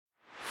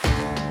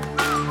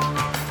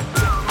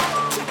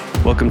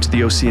Welcome to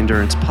the OC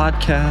Endurance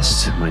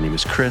Podcast. My name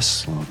is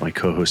Chris, along with my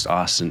co-host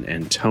Austin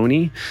and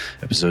Tony.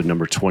 Episode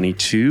number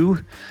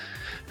 22.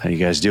 How you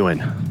guys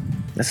doing?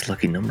 That's a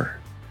lucky number.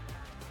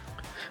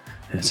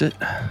 Is it?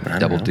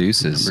 Double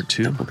deuces. Number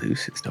 2. Double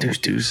deuces. Double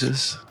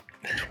deuces.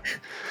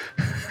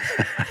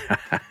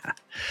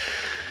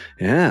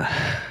 Yeah.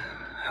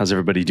 How's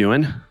everybody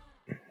doing?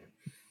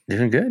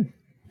 Doing good.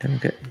 Doing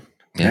good.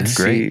 Yeah, it's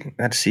great.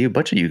 Got to see a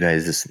bunch of you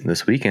guys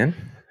this weekend.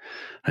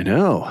 I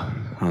know.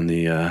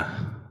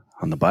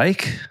 On the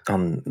bike.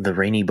 On the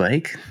rainy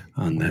bike.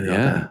 On the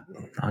yeah.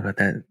 I got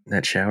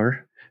that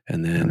shower.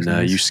 And then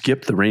nice. You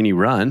skipped the rainy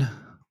run.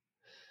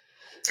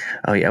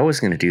 Oh yeah, I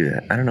was going to do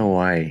that. I don't know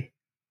why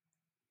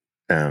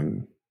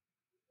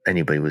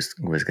anybody was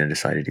going to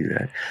decide to do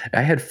that.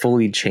 I had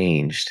fully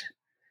changed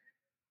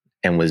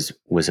and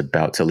was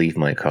about to leave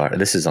my car.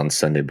 This is on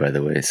Sunday, by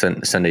the way.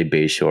 Sunday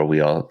Bayshore, we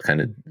all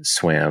kind of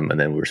swam, and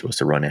then we were supposed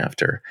to run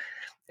after.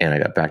 And I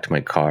got back to my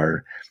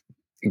car.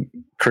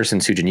 Chris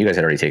and Sujin, you guys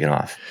had already taken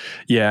off.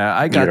 Yeah,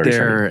 I got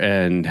there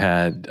and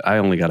I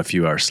only got a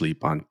few hours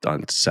sleep on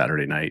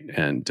Saturday night,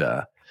 and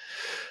I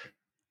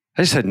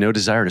just had no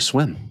desire to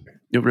swim.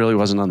 It really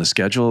wasn't on the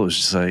schedule. It was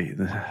just like,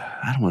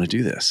 I don't want to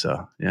do this.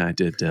 So yeah, I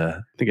did. I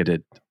think I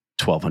did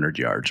 1,200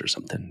 yards or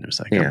something. It was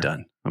like, I'm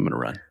done. I'm going to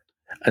run.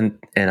 And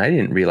I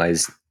didn't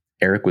realize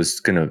Eric was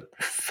going to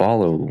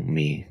follow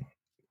me.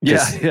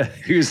 Yeah.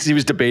 He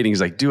was debating. He's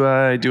like, do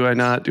I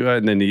not? Do I?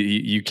 And then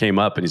you came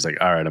up and he's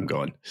like, all right, I'm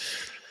going.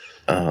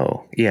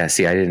 Oh yeah.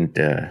 See, I didn't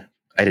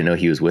know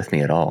he was with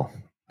me at all.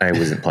 I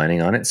wasn't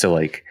planning on it. So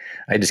like,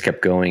 I just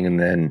kept going. And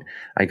then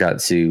I got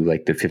to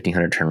like the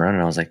 1,500 turn run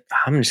and I was like,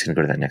 I'm just going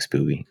to go to that next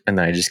buoy. And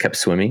then I just kept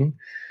swimming.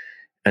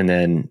 And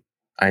then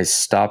I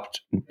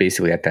stopped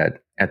basically at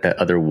that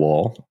other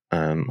wall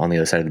on the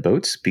other side of the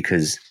boats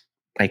because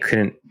I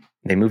couldn't,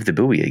 they moved the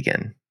buoy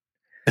again.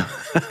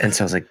 And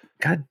so I was like,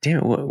 God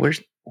damn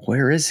it,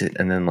 where is it?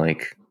 And then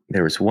like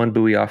there was one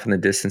buoy off in the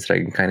distance that I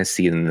can kind of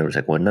see. And then there was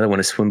like another one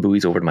of swim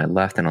buoys over to my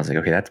left. And I was like,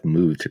 okay, that's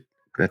moved.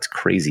 That's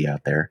crazy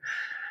out there.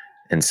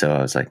 And so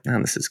I was like, no,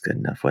 this is good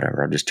enough.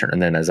 Whatever. I'll just turn.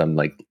 And then as I'm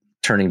like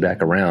turning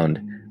back around,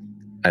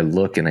 I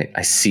look and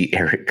I see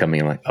Eric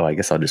coming. I'm like, oh, I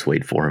guess I'll just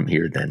wait for him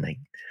here. Then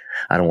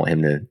I don't want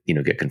him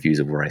to, get confused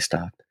of where I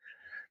stopped.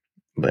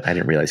 But I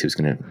didn't realize he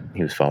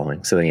was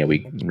following. So then, I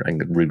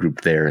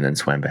regrouped there and then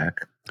swam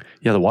back.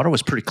 Yeah, the water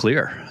was pretty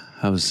clear.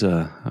 I was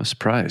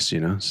surprised,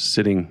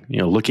 sitting,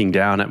 looking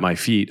down at my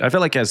feet. I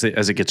feel like as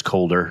it gets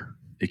colder,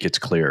 it gets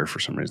clearer for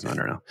some reason. I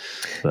don't know.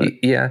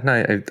 But. Yeah,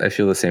 no, I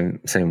feel the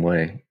same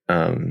way.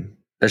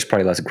 There's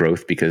probably less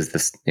growth because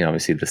this,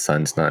 obviously the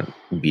sun's not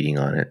beating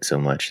on it so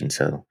much. And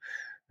so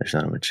there's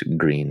not much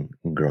green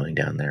growing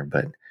down there,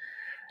 but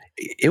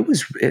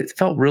it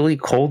felt really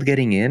cold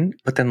getting in,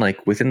 but then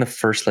like within the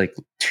first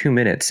 2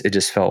 minutes, it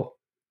just felt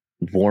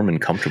warm and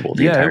comfortable.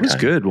 Yeah, it was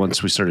good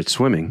once we started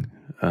swimming.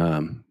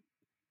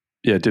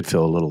 It did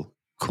feel a little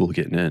cool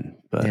getting in,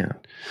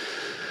 but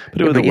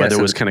the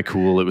weather was kind of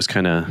cool. It was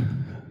kind of,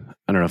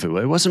 I don't know if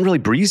it wasn't really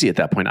breezy at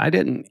that point. I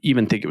didn't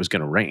even think it was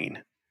going to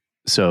rain.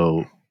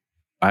 So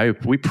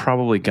we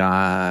probably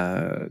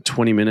got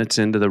 20 minutes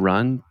into the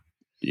run.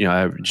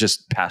 I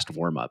just passed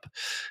warm up,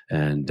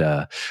 and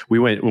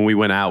when we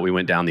went out, we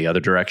went down the other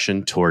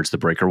direction towards the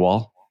breaker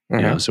wall.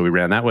 Mm-hmm. So we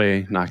ran that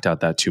way, knocked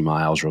out that 2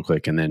 miles real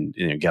quick, and then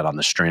got on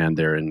the Strand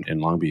there in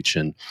Long Beach,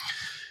 and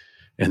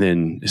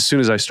then as soon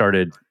as I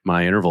started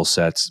my interval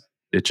sets,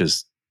 it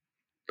just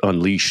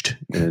unleashed,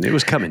 and it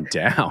was coming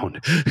down.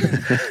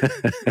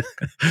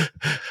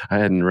 I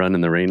hadn't run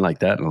in the rain like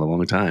that in a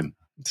long time.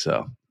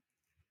 So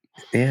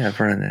yeah, I've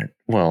run that.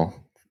 Well,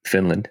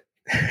 Finland.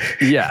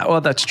 Yeah, well,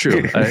 that's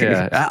true.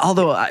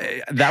 Although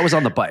that was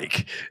on the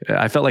bike,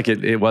 I felt like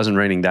it wasn't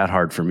raining that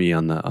hard for me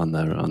on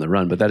the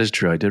run. But that is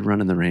true. I did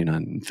run in the rain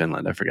on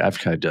Finland. I forgot. I've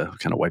kind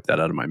of wiped that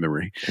out of my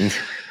memory.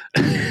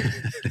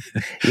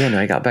 Yeah,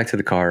 no. I got back to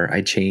the car.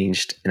 I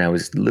changed, and I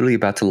was literally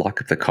about to lock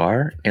up the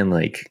car, and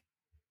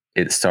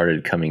it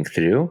started coming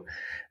through,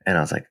 and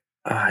I was like,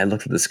 I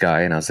looked at the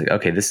sky, and I was like,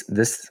 okay,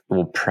 this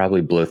will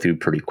probably blow through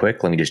pretty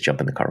quick. Let me just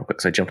jump in the car real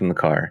quick. So I jumped in the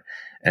car,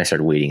 and I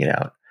started waiting it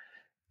out,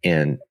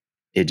 and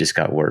it just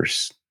got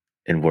worse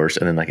and worse.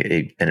 And then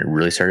it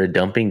really started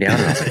dumping down.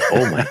 And I was like,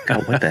 oh my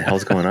God, what the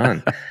hell's going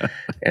on?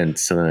 And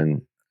so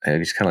then I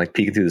just kind of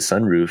peeked through the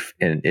sunroof,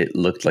 and it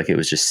looked like it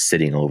was just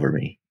sitting over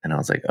me. And I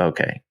was like,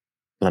 okay,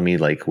 let me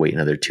wait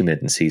another 2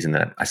 minutes and see. And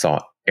then I saw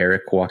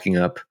Eric walking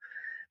up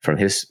from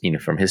his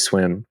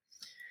swim.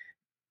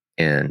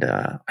 And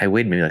I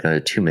waited maybe another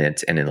 2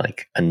 minutes, and then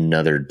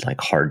another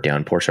hard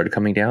downpour started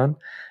coming down.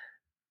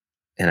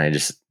 And I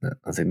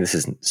was like, this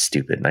isn't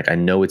stupid. I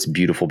know it's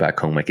beautiful back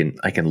home. I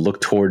can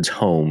look towards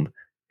home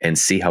and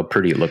see how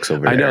pretty it looks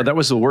over there. I know that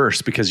was the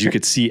worst because you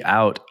could see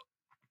out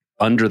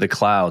under the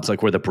clouds,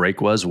 where the break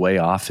was way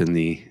off in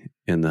the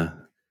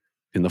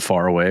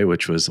far away,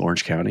 which was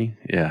Orange County.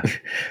 Yeah.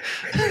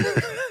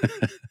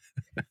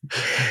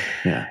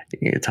 Yeah.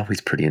 It's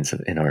always pretty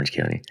in Orange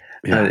County.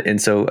 Yeah.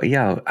 And so,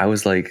 I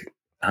was like,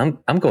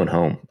 I'm going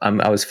home.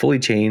 I was fully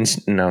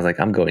changed, and I was like,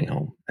 I'm going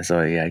home. And so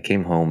I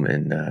came home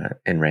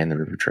and ran the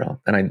river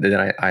trail.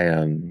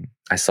 And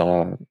I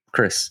saw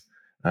Chris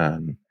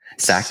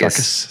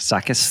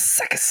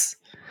Sakis.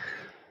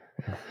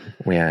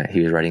 Yeah,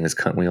 he was riding his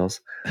cunt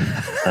wheels.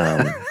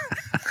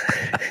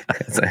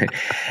 So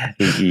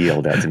he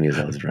yelled out to me as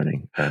I was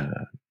running,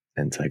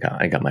 and so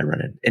I got my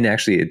run in. And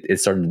actually, it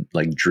started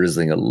like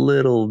drizzling a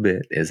little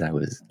bit as I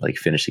was like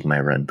finishing my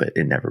run, but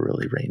it never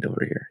really rained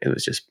over here. It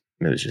was just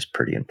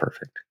pretty and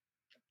perfect.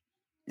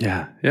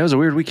 Yeah, it was a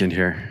weird weekend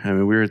here. I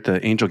mean, we were at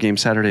the Angel game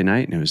Saturday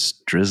night, and it was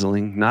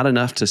drizzling. Not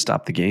enough to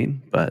stop the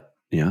game, but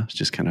it's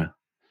just kind of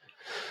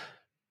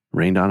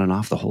rained on and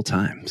off the whole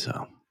time.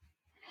 So.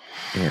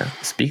 Yeah.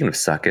 Speaking of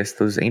suckus,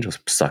 those Angels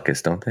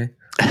suckus, don't they?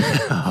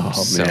 Oh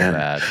so man,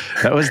 bad.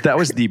 That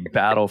was the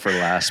battle for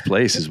last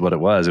place, is what it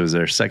was. It was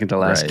their second to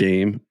last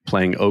game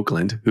playing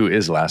Oakland, who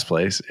is last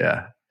place.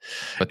 Yeah,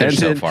 but they're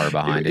so far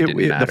behind. It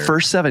didn't matter. The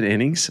first 7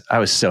 innings, I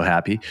was so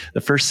happy.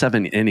 The first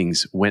 7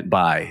 innings went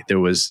by. There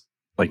was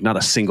like not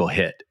a single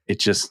hit. It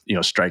just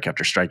strike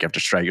after strike after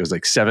strike. It was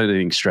like 7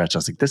 inning stretch. I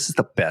was like, this is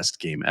the best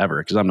game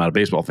ever, because I'm not a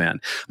baseball fan.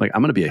 Like,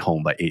 I'm going to be at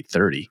home by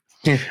 8:30.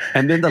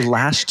 And then the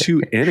last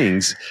 2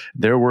 innings,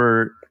 there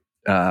were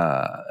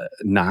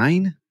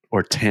 9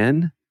 or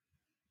 10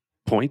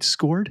 points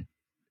scored.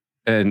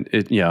 And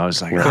I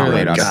was like,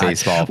 clearly not a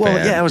baseball fan.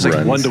 Well, yeah, it was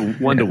like runs.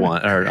 1 to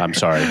 1, or I'm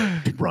sorry,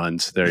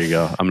 runs. There you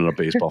go. I'm not a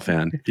baseball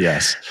fan.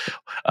 Yes.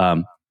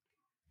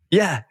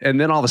 Yeah. And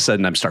then all of a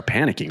sudden I start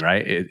panicking,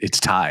 right? It's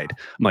tied.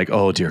 I'm like,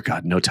 oh dear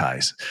God, no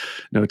ties.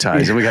 And we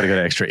got to go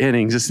to extra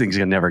innings. This thing's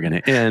never going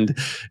to end.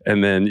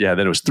 And then,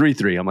 then it was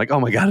 3-3. I'm like, oh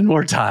my God, and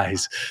more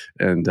ties.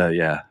 And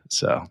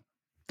so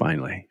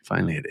finally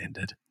it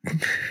ended.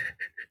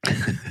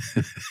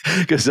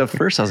 Because at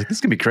first I was like, this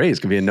is gonna be crazy.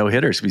 It's gonna be a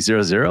no-hitter. It's gonna be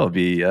 0-0. It'll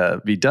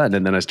be done.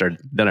 And then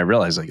I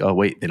realized, like, oh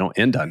wait, they don't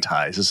end on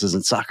ties. This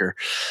isn't soccer.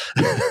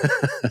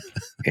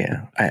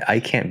 Yeah, I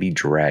can't be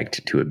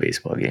dragged to a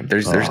baseball game.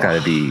 There's got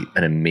to be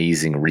an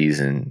amazing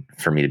reason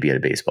for me to be at a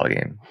baseball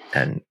game,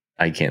 and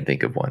I can't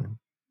think of one.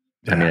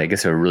 Yeah. I mean, I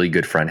guess if a really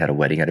good friend had a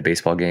wedding at a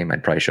baseball game,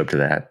 I'd probably show up to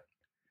that.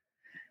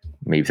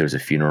 Maybe if there was a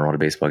funeral at a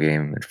baseball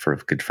game for a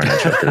good friend, I'd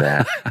show up to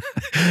that.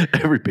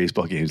 Every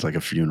baseball game is like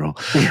a funeral.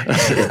 I'm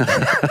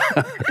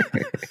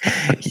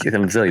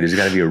telling you, there's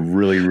got to be a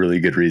really, really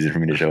good reason for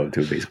me to show up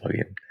to a baseball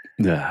game.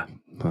 Yeah.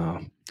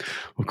 Well,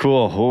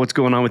 cool. Well, what's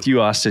going on with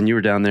you, Austin? You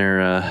were down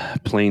there,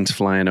 planes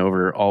flying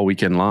over all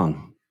weekend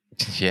long.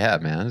 Yeah,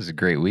 man, it was a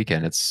great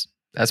weekend. That's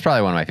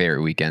probably one of my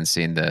favorite weekends,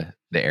 seeing the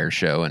air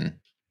show, and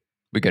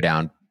we go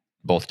down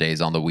both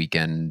days on the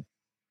weekend,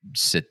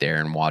 sit there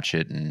and watch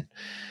it. And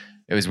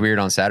it was weird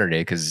on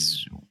Saturday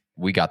because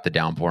we got the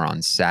downpour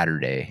on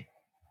Saturday.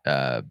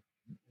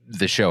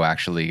 The show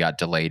actually got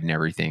delayed and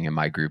everything, and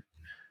my group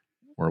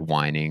were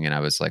whining, and I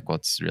was like, well,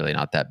 it's really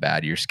not that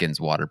bad. Your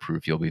skin's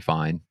waterproof. You'll be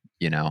fine,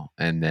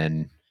 And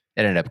then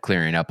it ended up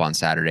clearing up on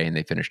Saturday, and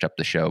they finished up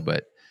the show.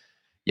 But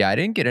yeah, I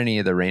didn't get any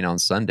of the rain on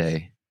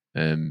Sunday.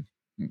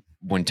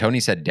 When Tony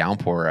said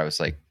downpour, I was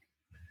like,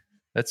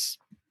 that's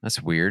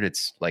weird.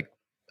 It's like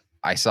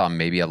I saw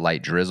maybe a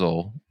light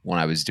drizzle when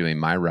I was doing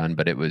my run,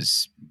 but it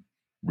was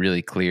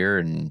really clear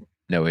and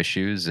no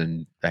issues.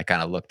 And I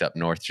kind of looked up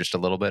north just a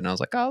little bit, and I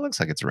was like, oh, it looks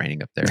like it's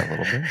raining up there a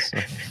little bit. So.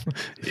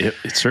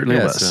 It certainly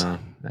was. So,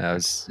 it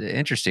was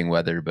interesting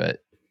weather, but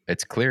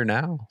it's clear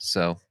now.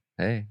 So,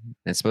 hey,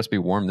 it's supposed to be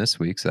warm this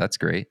week, so that's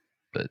great.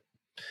 But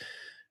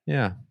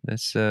yeah,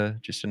 that's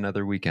just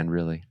another weekend,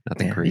 really.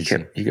 Nothing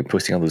crazy. You kept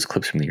posting all those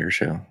clips from the air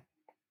show.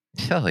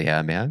 Hell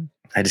yeah, man.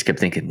 I just kept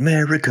thinking,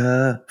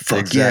 America,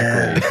 fuck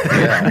exactly.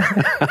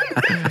 Yeah.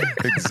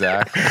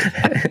 Exactly.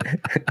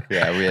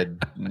 Yeah,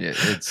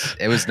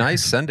 it was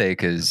nice Sunday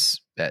because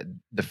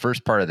the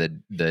first part of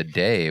the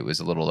day, it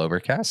was a little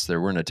overcast. There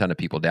weren't a ton of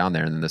people down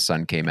there, and then the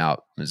sun came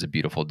out. It was a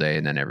beautiful day,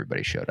 and then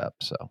everybody showed up.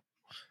 So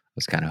I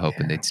was kind of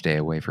hoping they'd stay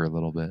away for a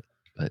little bit,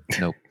 but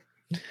nope.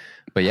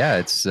 But yeah,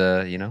 it's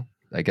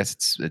I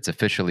guess it's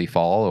officially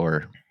fall,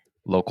 or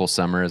local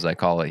summer as I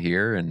call it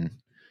here, and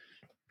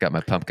got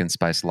my pumpkin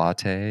spice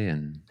latte.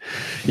 And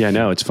yeah,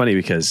 no, it's funny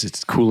because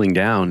it's cooling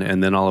down,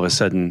 and then all of a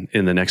sudden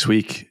in the next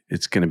week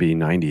it's going to be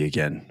 90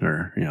 again,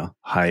 or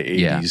high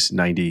 80s,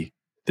 90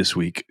 this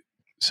week.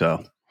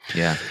 So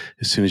yeah,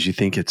 as soon as you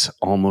think it's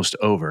almost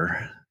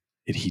over,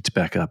 it heats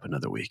back up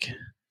another week.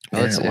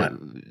 Well,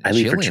 I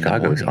leave for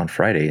Chicago on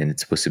Friday, and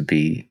it's supposed to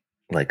be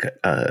like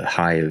a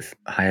high of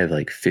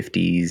like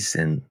 50s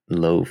and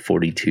low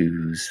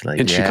 42s, like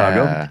in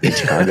Chicago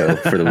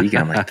for the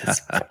weekend. I'm like,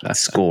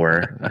 that's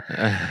score.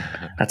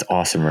 That's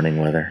awesome running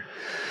weather.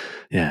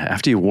 Yeah,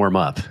 after you warm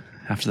up,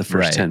 after the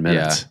first 10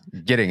 minutes,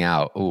 getting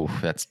out. Ooh,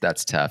 that's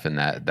tough, and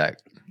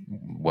that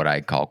what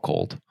I call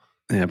cold.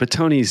 Yeah, but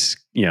Tony's,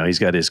 he's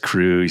got his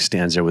crew. He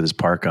stands there with his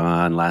park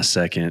on, last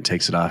second,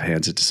 takes it off,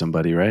 hands it to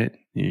somebody, right?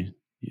 You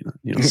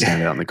don't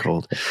stand out in the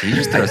cold. He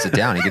just throws it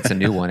down. He gets a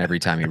new one every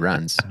time he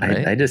runs.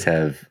 Right? I just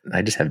have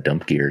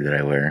dump gear that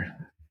I wear.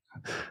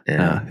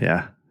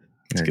 Yeah,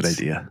 it's a good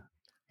idea.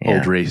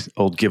 Yeah.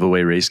 Old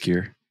giveaway race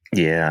gear.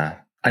 Yeah,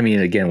 I mean,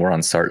 again, we're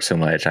on SART so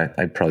much.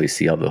 I'd probably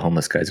see all the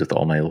homeless guys with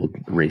all my old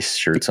race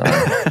shirts on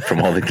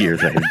from all the gear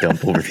that I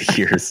dumped over the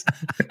years.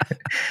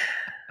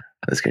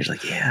 Those guys are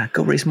like, yeah,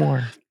 go race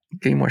more.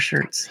 Get me more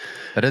shirts.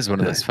 That is one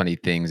of those funny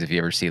things. If you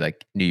ever see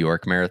like New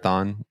York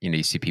Marathon,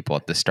 you see people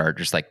at the start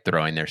just like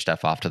throwing their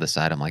stuff off to the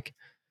side. I'm like,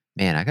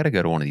 man, I got to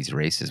go to one of these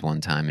races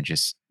one time and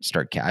just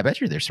start. I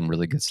bet you there's some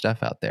really good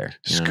stuff out there.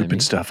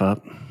 Scooping stuff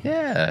up.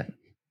 Yeah.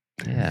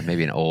 Yeah.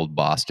 Maybe an old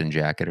Boston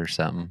jacket or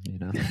something,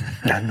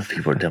 I don't know if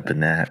people are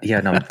dumping that. Yeah.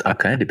 No, I'm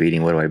kind of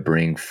debating what do I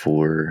bring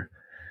for,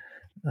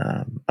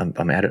 I'm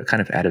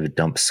kind of out of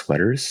dump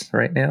sweaters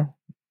right now.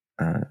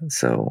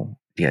 So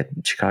yeah,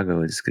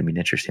 Chicago is going to be an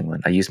interesting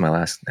one. I used my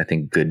last, I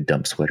think, good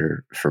dump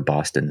sweater for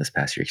Boston this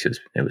past year because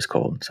it was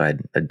cold. So I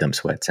had a dump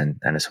sweats and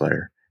a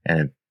sweater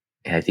and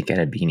I think a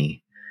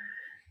beanie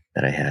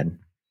that I had.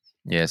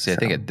 Yeah. See, I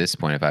think at this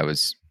point, if I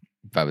was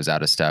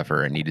out of stuff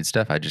or I needed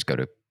stuff, I'd just go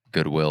to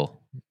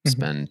Goodwill,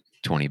 spend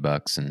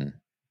 $20 and,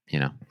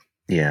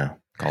 yeah,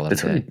 call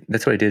it a day.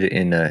 That's what I did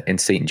in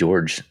St.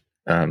 George.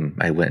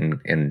 I went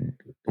and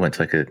went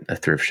to like a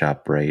thrift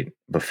shop right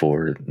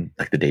before,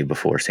 like the day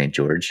before St.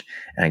 George,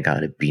 and I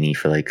got a beanie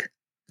for like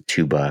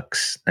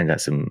 $2. I got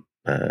some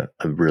a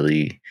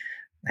really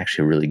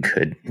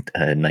good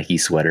Nike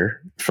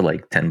sweater for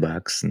like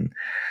 $10, and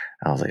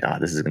I was like, oh,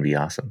 this is gonna be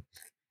awesome.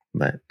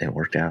 But it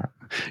worked out.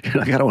 You're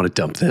like, I don't want to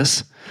dump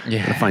this.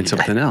 Yeah, gotta find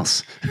something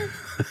else.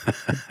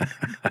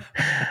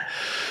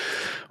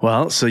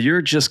 Well, so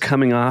you're just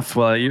coming off.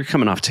 Well, you're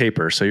coming off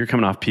taper, so you're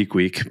coming off peak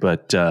week.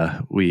 But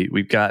we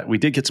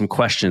did get some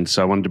questions,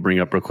 so I wanted to bring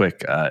up real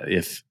quick.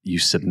 If you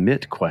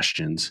submit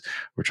questions,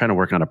 we're trying to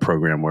work on a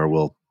program where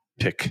we'll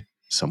pick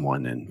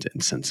someone and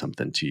send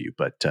something to you.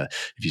 But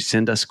if you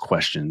send us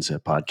questions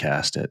at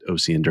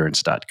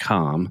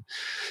podcast@ocendurance.com,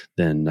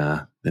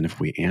 then if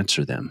we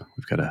answer them,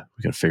 we've got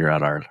to figure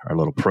out our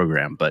little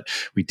program. But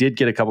we did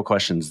get a couple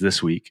questions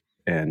this week.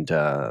 And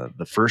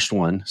the first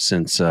one,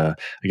 since I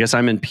guess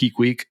I'm in peak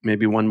week,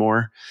 maybe one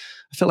more.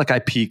 I feel like I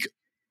peak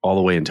all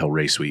the way until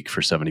race week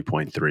for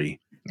 70.3.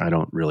 I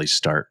don't really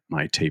start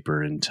my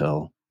taper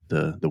until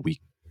the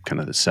week, kind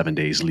of the 7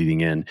 days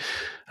leading in.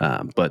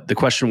 But the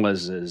question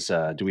was,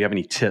 do we have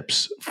any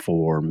tips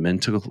for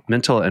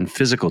mental and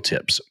physical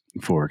tips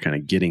for kind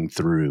of getting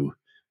through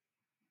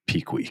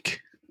peak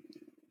week?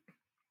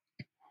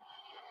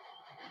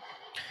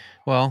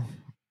 Well,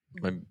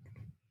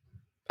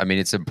 I mean,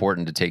 it's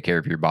important to take care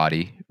of your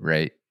body,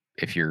 right?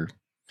 If you're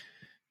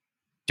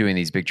doing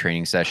these big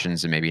training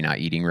sessions and maybe not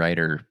eating right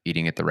or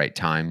eating at the right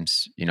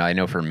times, I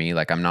know for me,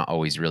 like I'm not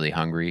always really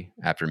hungry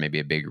after maybe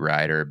a big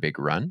ride or a big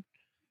run.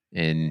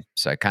 And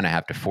so I kind of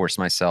have to force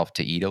myself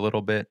to eat a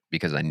little bit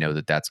because I know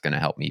that that's going to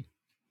help me,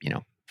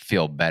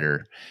 feel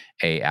better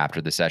after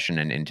the session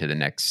and into the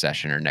next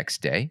session or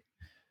next day.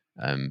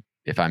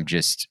 If I'm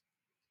just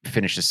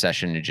finish the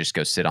session and just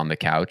go sit on the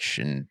couch,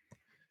 and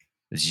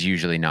it's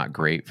usually not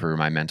great for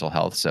my mental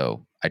health.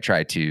 So I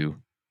try to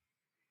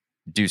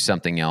do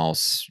something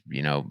else,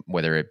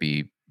 whether it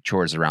be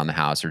chores around the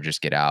house or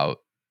just get out,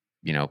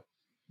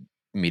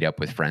 meet up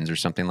with friends or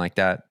something like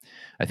that.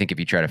 I think if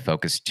you try to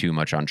focus too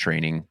much on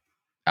training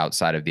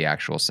outside of the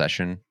actual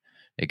session,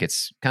 it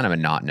gets kind of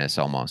monotonous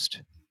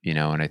almost,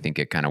 and I think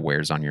it kind of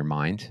wears on your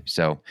mind.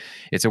 So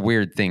it's a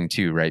weird thing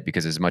too, right?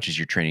 Because as much as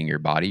you're training your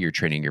body, you're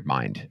training your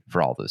mind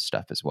for all this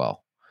stuff as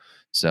well.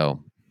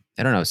 So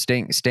I don't know,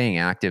 staying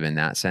active in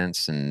that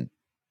sense and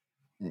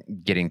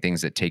getting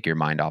things that take your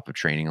mind off of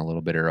training a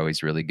little bit are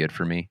always really good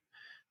for me.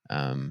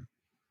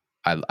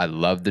 I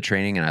love the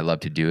training and I love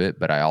to do it,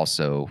 but I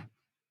also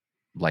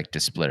like to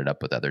split it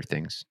up with other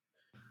things.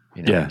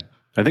 Yeah.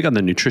 I think on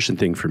the nutrition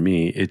thing for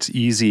me, it's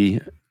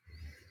easy,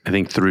 I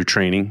think, through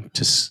training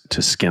to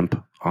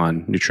skimp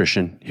on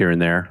nutrition here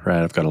and there,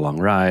 right? I've got a long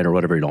ride or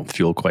whatever, you don't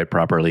fuel quite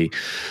properly,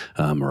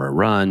 or a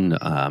run.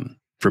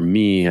 For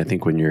me, I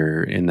think when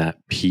you're in that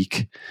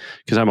peak,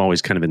 because I'm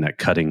always kind of in that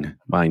cutting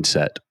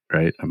mindset,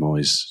 right? I'm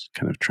always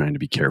kind of trying to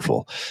be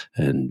careful.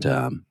 And,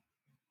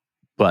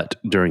 but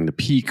during the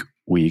peak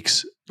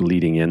weeks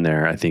leading in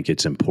there, I think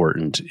it's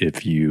important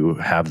if you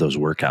have those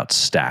workouts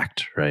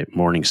stacked, right?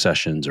 Morning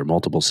sessions or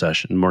multiple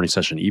session, morning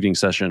session, evening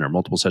session or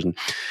multiple session,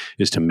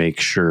 is to make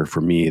sure for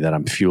me that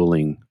I'm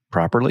fueling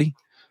properly.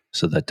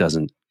 So that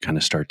doesn't kind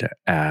of start to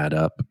add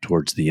up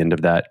towards the end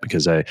of that,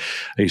 because I'm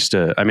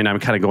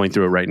kind of going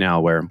through it right now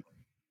where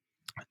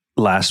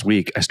last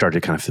week I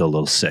started to kind of feel a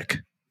little sick,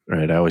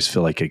 right? I always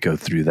feel like I go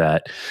through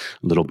that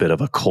little bit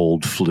of a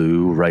cold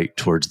flu right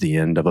towards the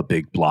end of a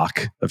big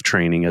block of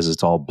training as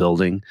it's all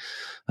building,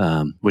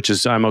 which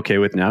is I'm okay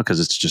with now because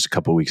it's just a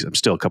couple of weeks. I'm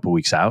still a couple of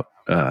weeks out,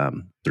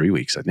 3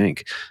 weeks, I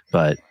think.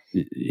 But,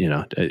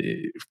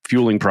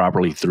 fueling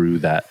properly through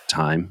that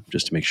time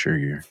just to make sure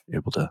you're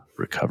able to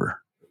recover.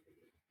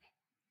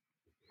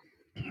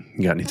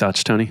 You got any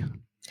thoughts, Tony?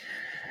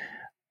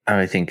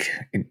 I think,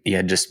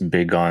 just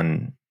big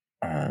on,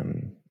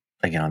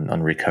 again,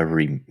 on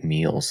recovery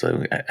meals.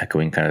 So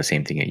echoing kind of the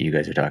same thing that you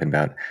guys are talking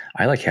about.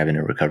 I like having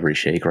a recovery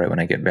shake right when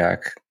I get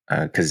back,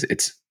 because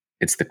it's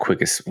it's the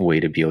quickest way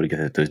to be able to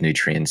get those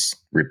nutrients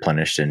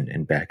replenished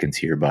and back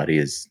into your body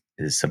is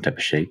some type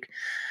of shake.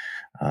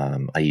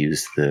 I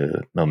use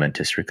the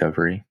Momentous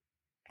Recovery,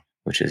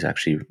 which is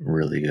actually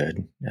really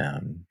good.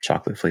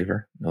 Chocolate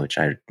flavor, which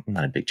I'm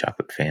not a big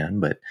chocolate fan,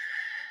 but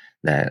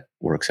that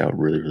works out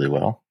really, really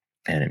well,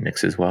 and it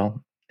mixes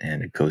well,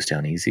 and it goes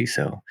down easy.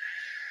 So,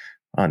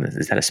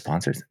 is that a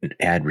sponsor?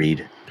 Ad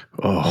read.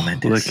 Oh,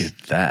 Momentous. Look at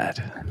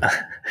that.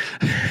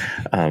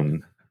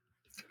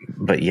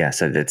 But yeah,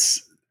 so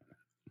that's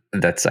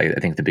I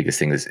think the biggest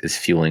thing is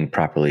fueling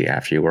properly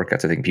after your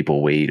workouts. I think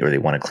people wait, or they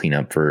want to clean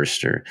up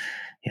first, or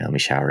let me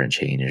shower and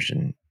change,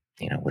 and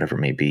whatever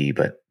it may be,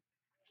 but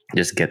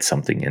just get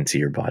something into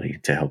your body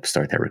to help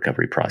start that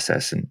recovery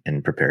process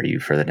and prepare you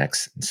for the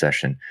next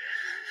session.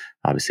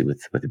 Obviously,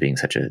 with it being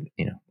such a,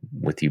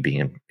 with you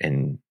being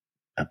in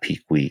a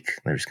peak week,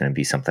 there's going to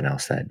be something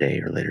else that day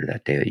or later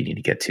that day that you need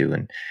to get to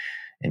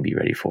and be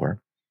ready for,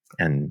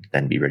 and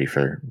then be ready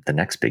for the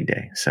next big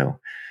day. So,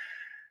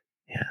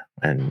 yeah.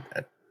 And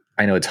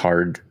I know it's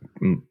hard,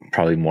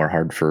 probably more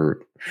hard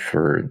for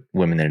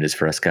women than it is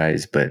for us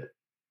guys, but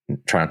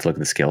try not to look at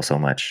the scale so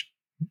much.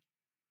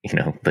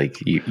 Like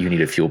you need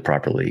to fuel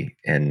properly,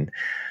 and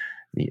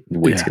the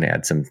weight's going to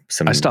add some.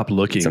 I stopped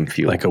looking some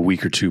fuel like a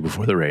week or two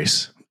before the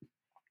race.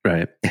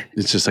 Right.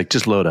 It's just like,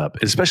 just load up,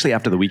 especially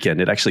after the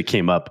weekend. It actually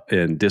came up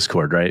in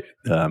Discord, right?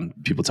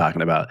 People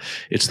talking about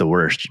it's the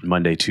worst.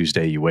 Monday,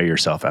 Tuesday, you weigh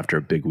yourself after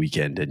a big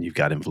weekend and you've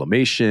got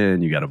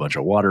inflammation, you got a bunch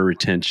of water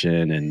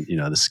retention, and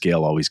the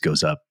scale always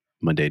goes up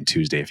Monday and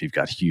Tuesday if you've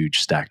got huge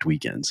stacked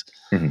weekends.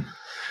 Mm-hmm.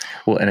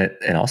 Well,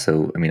 and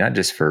also, I mean, not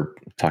just for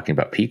talking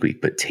about peak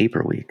week, but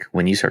taper week.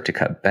 When you start to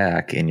cut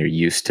back and you're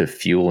used to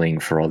fueling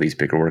for all these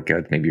bigger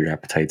workouts, maybe your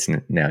appetite's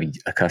now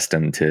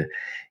accustomed to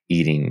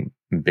eating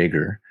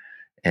bigger,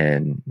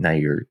 and now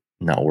you're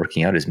not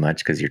working out as much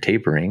because you're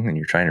tapering and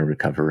you're trying to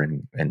recover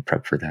and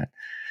prep for that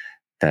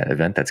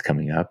event that's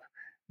coming up.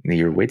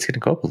 Your weight's going to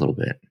go up a little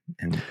bit,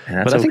 and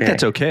that's but I think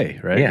that's okay,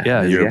 right?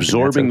 Yeah, you're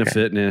absorbing the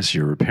fitness,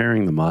 you're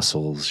repairing the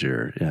muscles,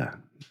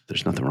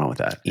 there's nothing wrong with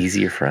that.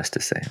 Easier for us to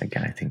say.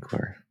 Again, I think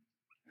we're.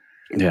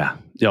 Yeah.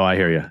 No, I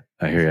hear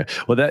you.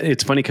 Well,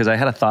 it's funny because I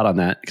had a thought on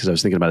that because I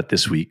was thinking about it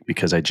this week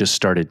because I just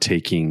started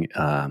taking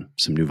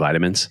some new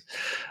vitamins.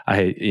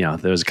 There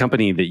was a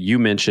company that you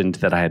mentioned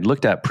that I had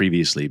looked at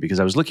previously because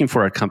I was looking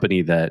for a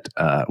company that,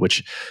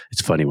 which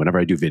it's funny, whenever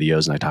I do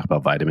videos and I talk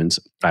about vitamins,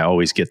 I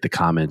always get the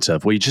comments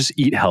of, well, you just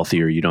eat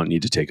healthier. You don't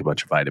need to take a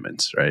bunch of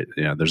vitamins, right?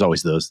 There's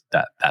always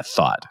that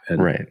thought.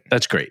 And right.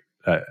 That's great.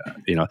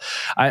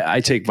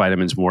 I take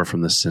vitamins more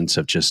from the sense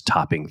of just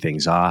topping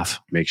things off,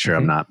 make sure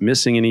I'm not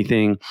missing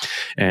anything.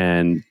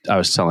 And I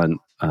was telling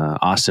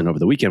Austin over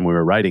the weekend, we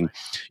were writing,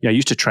 I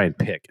used to try and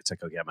pick. It's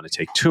like, okay, I'm going to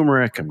take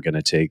turmeric. I'm going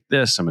to take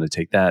this. I'm going to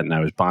take that. And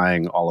I was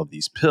buying all of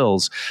these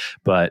pills,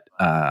 but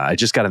I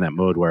just got in that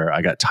mode where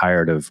I got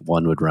tired of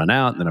one would run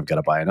out and then I've got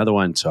to buy another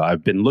one. So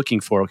I've been looking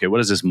for, okay,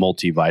 what is this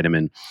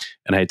multivitamin?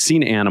 And I had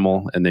seen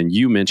Animal, and then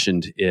you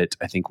mentioned it,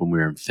 I think when we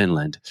were in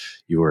Finland,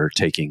 you were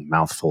taking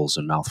mouthfuls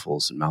and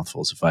mouthfuls and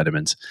mouthfuls of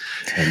vitamins.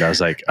 And I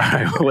was like, all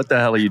right, what the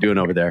hell are you doing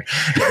over there?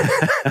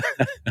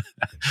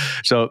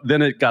 So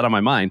then it got on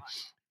my mind.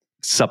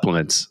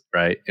 Supplements,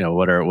 right?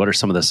 What are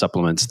some of the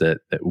supplements that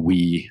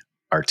we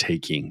are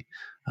taking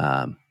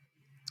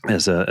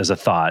as a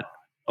thought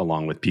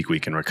along with peak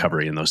week and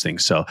recovery and those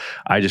things. So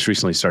I just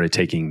recently started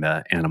taking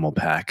the Animal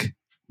Pack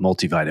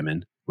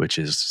multivitamin, which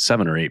is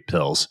 7 or 8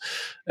 pills.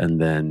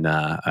 And then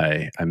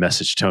I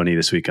messaged Tony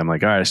this week. I'm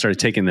like, all right, I started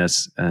taking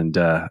this, and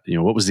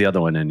what was the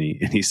other one? And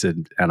he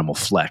said Animal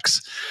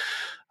Flex.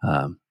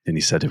 And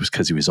he said it was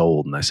because he was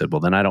old. And I said, well,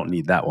 then I don't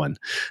need that one.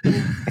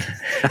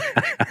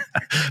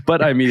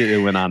 But I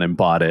immediately went on and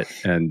bought it.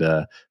 And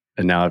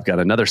now I've got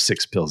another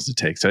 6 pills to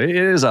take. So it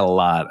is a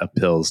lot of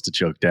pills to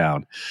choke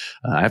down.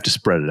 I have to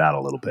spread it out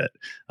a little bit.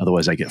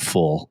 Otherwise I get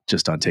full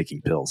just on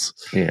taking pills.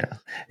 Yeah.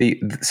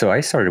 So I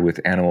started with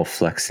Animal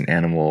Flex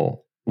and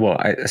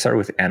I started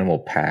with Animal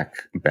Pack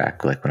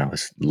back like when I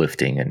was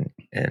lifting and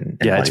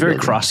it's very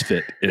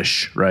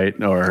CrossFit-ish, right?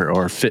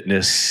 Or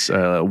fitness,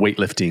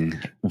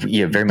 weightlifting.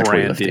 Yeah, very much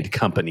branded weightlifting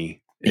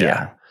company.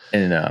 Yeah.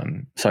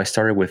 And so I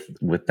started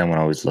with them when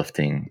I was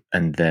lifting,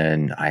 and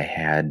then I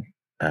had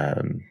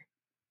I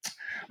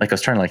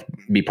was trying to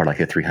be part of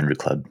the 300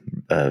 club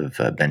of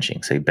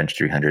benching. So you bench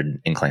 300,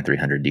 incline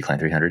 300, decline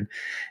 300,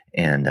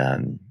 and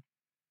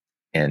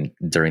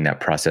during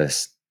that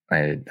process,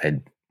 I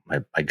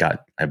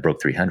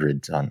broke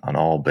 300 on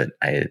all, but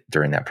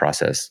during that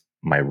process,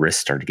 my wrist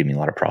started giving me a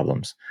lot of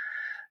problems.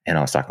 And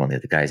I was talking with the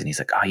other guys, and he's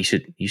like, "Oh, you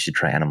should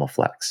try Animal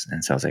Flex."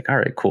 And so I was like, "All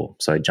right, cool."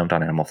 So I jumped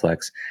on Animal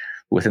Flex.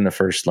 Within the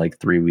first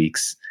 3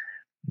 weeks,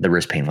 the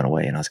wrist pain went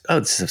away, and I was like, "Oh,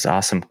 this is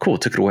awesome, cool."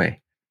 Took it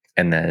away,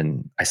 and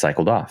then I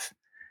cycled off,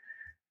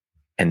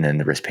 and then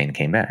the wrist pain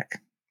came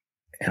back,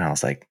 and I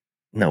was like,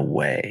 "No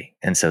way!"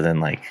 And so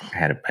then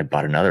I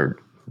bought another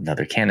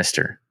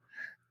canister,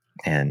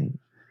 and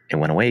it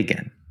went away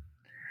again.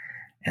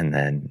 And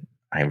then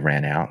I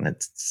ran out and I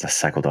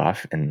cycled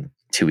off, and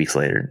 2 weeks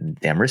later,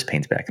 damn wrist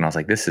pain's back. And I was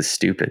like, this is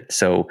stupid.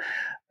 So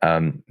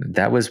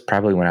That was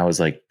probably when I was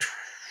like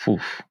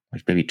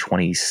maybe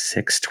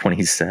 26,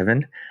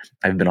 27.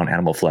 I've been on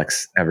Animal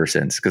Flex ever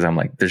since, because I'm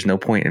like, there's no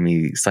point in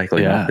me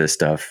cycling off this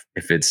stuff.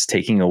 If it's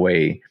taking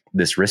away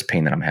this wrist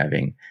pain that I'm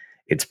having,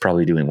 it's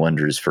probably doing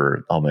wonders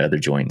for all my other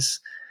joints.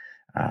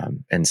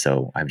 And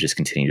so I've just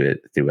continued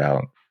it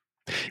throughout.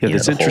 Yeah,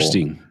 that's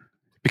interesting,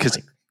 because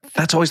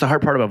that's always the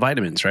hard part about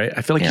vitamins, right?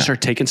 I feel like you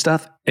start taking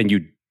stuff and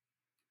you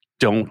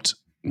don't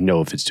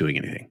know if it's doing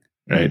anything.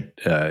 Right.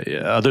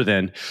 Other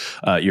than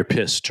your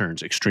piss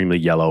turns extremely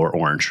yellow or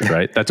orange,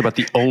 right? That's about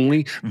the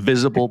only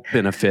visible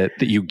benefit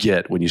that you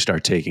get when you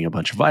start taking a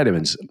bunch of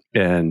vitamins.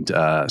 And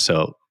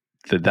so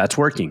that's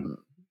working.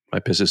 My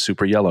piss is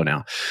super yellow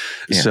now.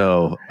 Yeah.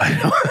 So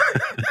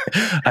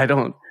I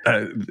don't,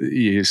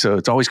 so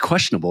it's always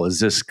questionable. Is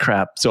this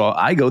crap? So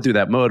I go through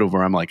that mode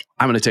where I'm like,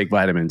 I'm going to take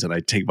vitamins, and I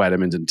take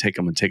vitamins and take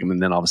them.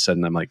 And then all of a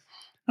sudden I'm like,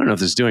 I don't know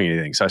if this is doing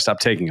anything. So I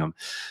stopped taking them.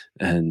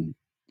 And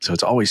so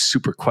it's always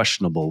super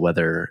questionable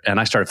whether, and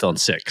I started feeling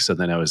sick. So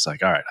then I was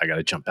like, all right, I got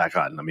to jump back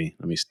on. Let me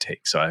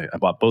take. So I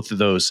bought both of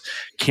those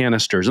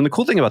canisters. And the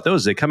cool thing about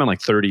those, they come in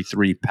like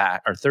 33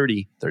 pack or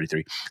 33.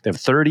 They have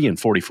 30 and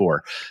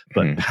 44,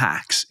 but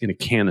packs in a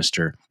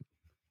canister.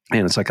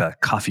 And it's like a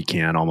coffee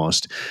can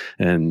almost.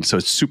 And so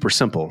it's super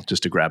simple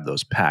just to grab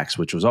those packs,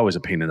 which was always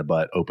a pain in the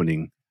butt,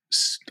 opening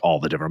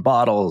all the different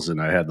bottles.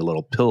 And I had the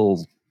little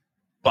pill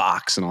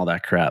box and all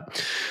that crap.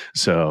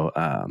 So,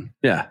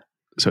 yeah.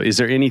 So is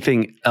there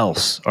anything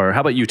else, or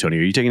how about you, Tony?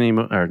 Are you taking any,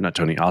 or not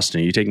Tony,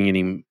 Austin, are you taking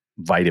any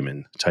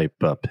vitamin type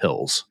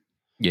pills?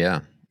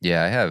 Yeah. I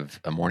have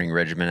a morning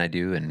regimen I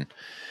do, and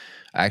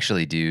I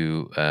actually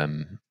do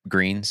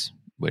greens,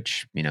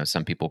 which,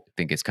 some people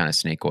think it's kind of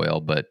snake oil,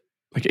 but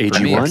like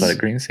AG1?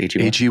 Greens,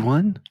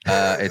 AG1?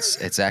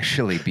 It's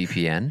actually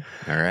BPN.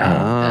 All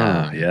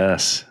right.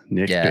 Yes.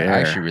 Nick Bear. I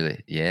actually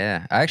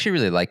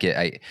really like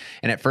it.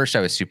 And at first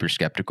I was super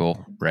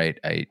skeptical, right?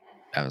 I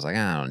was like,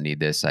 I don't need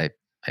this. I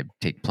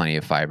take plenty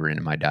of fiber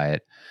into my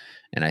diet,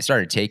 and I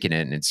started taking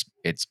it, and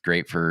it's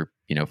great for,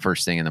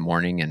 first thing in the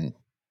morning and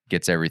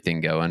gets everything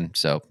going.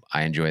 So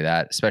I enjoy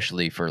that,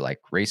 especially for like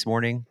race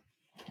morning.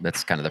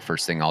 That's kind of the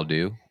first thing I'll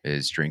do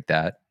is drink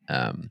that.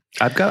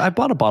 I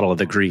bought a bottle of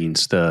the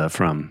greens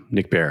from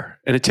Nick Bear,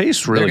 and it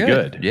tastes really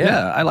good.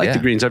 Yeah, I like the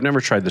greens. I've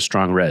never tried the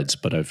strong reds,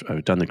 but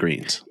I've done the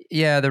greens.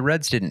 Yeah, the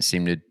reds didn't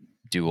seem to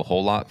do a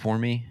whole lot for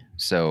me,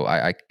 so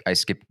I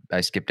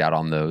skipped out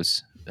on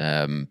those.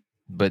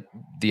 But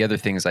the other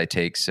things I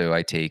take, so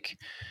I take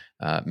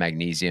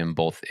magnesium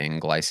both in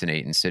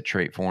glycinate and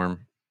citrate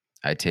form.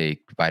 I take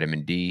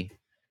vitamin D.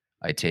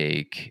 I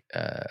take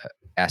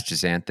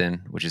astaxanthin,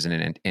 which is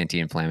an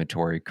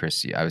anti-inflammatory.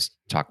 Chris, I was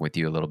talking with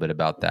you a little bit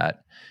about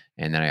that.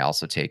 And then I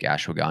also take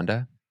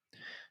ashwagandha.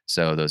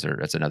 So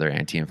that's another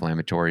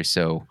anti-inflammatory.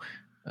 So,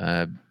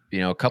 a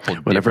couple.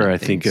 Whenever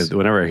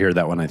I hear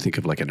that one, I think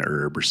of like an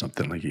herb or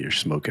something, like you're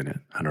smoking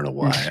it. I don't know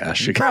why.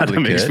 Ashwagandha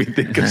makes me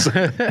think of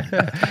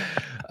something.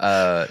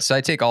 So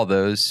I take all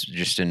those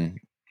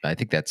I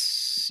think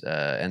that's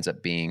ends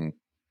up being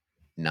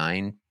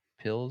 9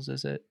 pills.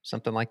 Is it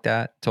something like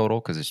that total?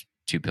 Because there's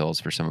 2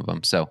 pills for some of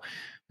them. So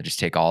I just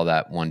take all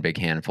that one big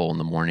handful in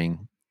the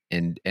morning.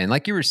 And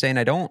like you were saying,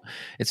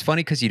 it's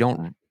funny because you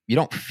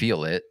don't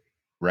feel it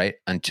right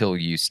until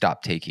you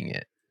stop taking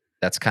it.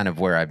 That's kind of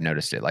where I've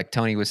noticed it. Like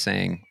Tony was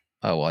saying,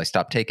 oh, well, I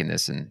stopped taking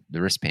this and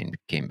the wrist pain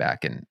came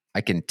back, and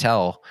I can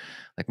tell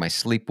like my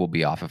sleep will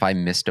be off. If I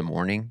missed a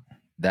morning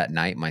that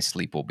night, my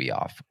sleep will be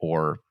off.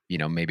 Or,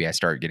 maybe I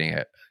start getting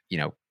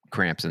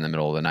cramps in the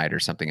middle of the night or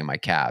something in my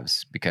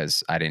calves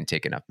because I didn't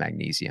take enough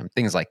magnesium,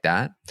 things like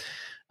that.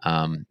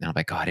 And I'm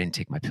like, oh, I didn't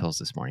take my pills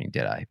this morning,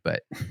 did I?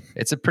 But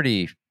it's a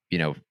pretty,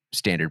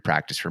 standard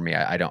practice for me.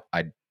 I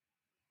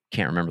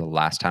can't remember the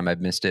last time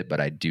I've missed it,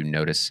 but I do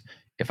notice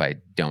if I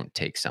don't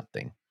take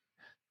something.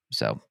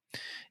 So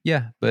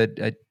yeah,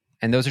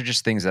 and those are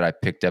just things that I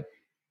picked up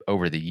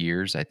over the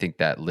years. I think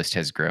that list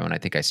has grown. I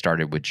think I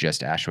started with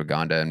just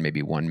ashwagandha and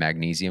maybe one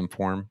magnesium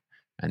form,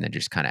 and then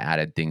just kind of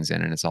added things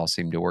in, and it's all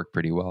seemed to work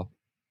pretty well.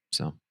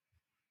 So.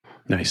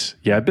 Nice.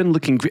 Yeah, I've been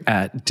looking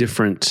at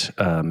different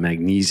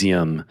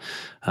magnesium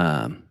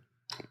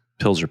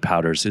pills or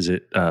powders. Is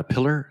it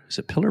Pillar? Is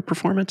it Pillar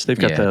Performance? They've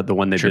got the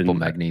one they've triple been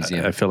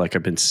magnesium. I feel like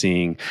I've been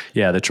seeing.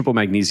 Yeah, the triple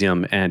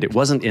magnesium, and it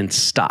wasn't in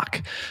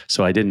stock,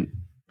 so I didn't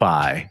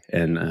buy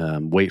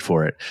and wait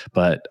for it.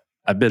 But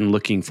I've been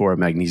looking for a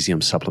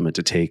magnesium supplement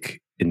to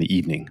take in the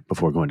evening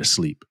before going to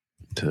sleep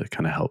to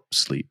kind of help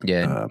sleep.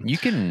 Yeah, you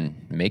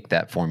can make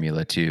that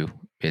formula too.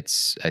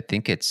 I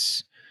think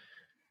it's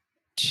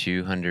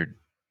 200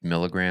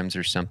 milligrams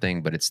or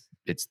something, but it's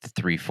the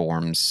 3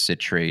 forms: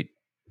 citrate,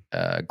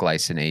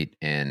 glycinate,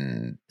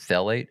 and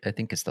phthalate. I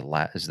think is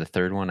the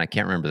third one. I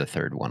can't remember the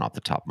third one off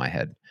the top of my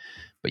head,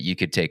 but you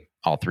could take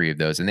all 3 of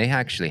those, and they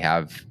actually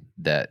have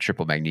the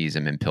triple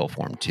magnesium in pill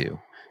form too.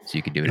 So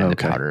you could do it in the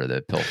powder or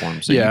the pill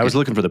form. So I was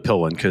looking for the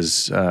pill one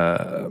because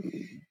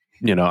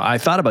I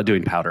thought about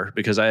doing powder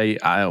because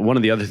I one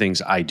of the other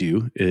things I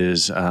do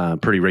is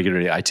pretty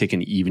regularly I take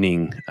an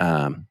evening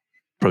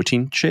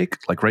protein shake,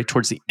 like right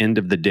towards the end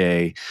of the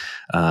day.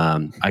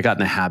 I got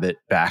in the habit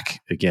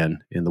back again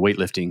in the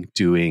weightlifting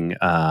doing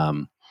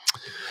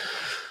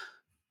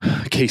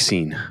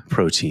casein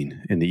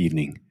protein in the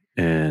evening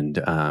and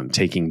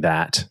taking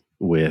that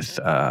with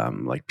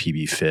like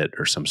PB Fit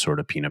or some sort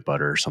of peanut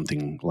butter or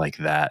something like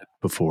that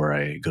before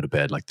I go to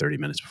bed, like 30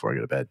 minutes before I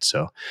go to bed.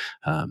 So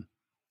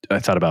I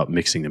thought about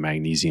mixing the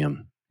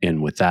magnesium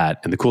in with that.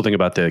 And the cool thing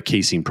about the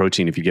casein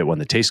protein, if you get one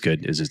that tastes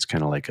good, is it's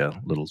kind of like a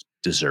little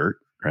dessert,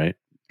 right?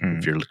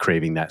 If you're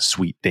craving that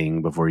sweet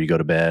thing before you go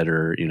to bed,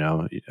 or,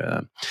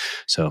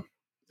 so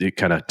it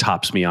kind of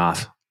tops me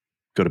off.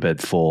 Go to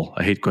bed full.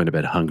 I hate going to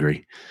bed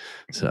hungry.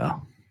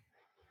 So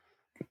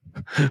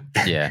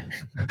yeah.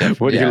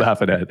 What are you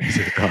laughing at?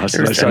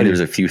 There's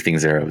a few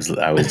things there. I was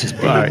just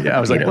being, I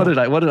was like, what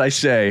did I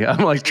say?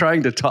 I'm like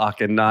trying to talk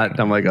and not.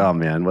 I'm like, oh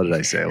man, what did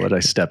I say? What did I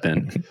step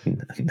in?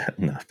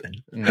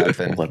 Nothing.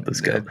 Nothing. We'll let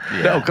this go.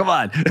 Yeah. No, come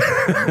on.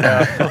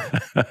 No,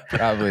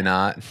 probably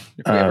not.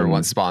 If we ever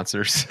want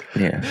sponsors.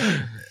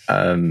 Yeah.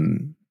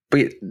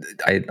 But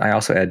I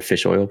also add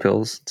fish oil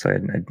pills. So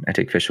I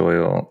take fish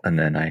oil, and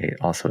then I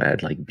also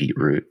add like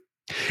beetroot.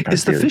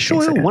 Is the fish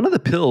oil, one of the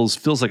pills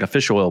feels like a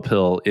fish oil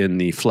pill in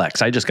the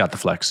Flex. I just got the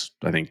Flex,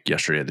 I think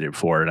yesterday or the day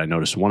before, and I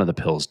noticed one of the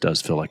pills does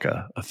feel like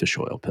a fish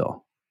oil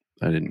pill.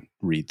 I didn't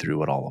read through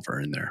what all of are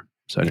in there.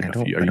 So I didn't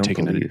know if are you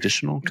taking an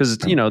additional? Because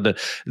it's,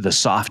 the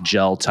soft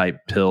gel type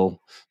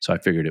pill. So I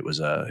figured it was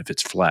if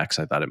it's Flex,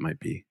 I thought it might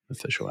be the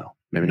fish oil.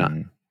 Maybe not.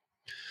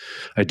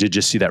 I did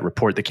just see that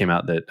report that came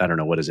out that, I don't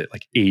know, what is it,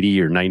 like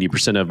 80 or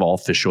 90% of all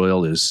fish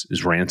oil is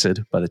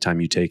rancid by the time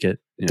you take it.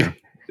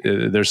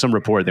 There's some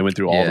report, they went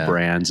through all the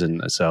brands.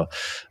 And so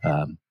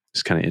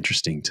it's kind of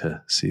interesting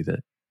to see that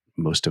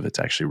most of it's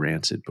actually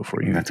rancid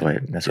before you. That's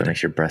what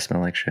makes your breath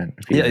smell like shit.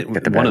 Yeah.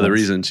 One of the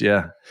reasons.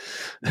 Yeah.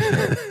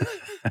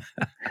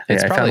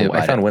 I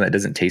found one that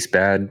doesn't taste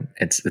bad.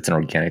 It's an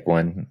organic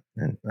one,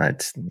 and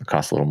it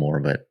costs a little more,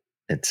 but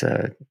it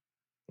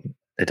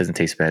doesn't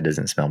taste bad,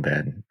 doesn't smell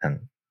bad.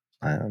 And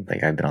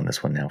like I've been on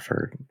this one now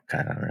for,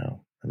 God, I don't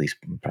know, at least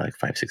probably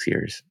 5-6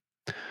 years.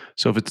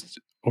 So if it's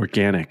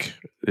organic,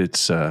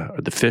 it's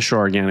the fish are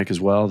organic as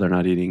well. They're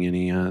not eating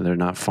any. They're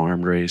not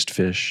farm raised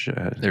fish.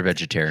 They're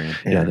vegetarian.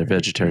 Yeah, they're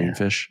vegetarian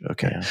fish.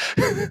 Okay,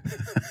 yeah.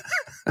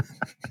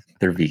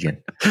 They're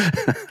vegan.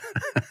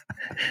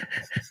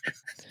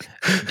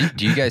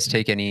 Do you guys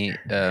take any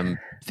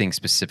thing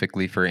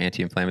specifically for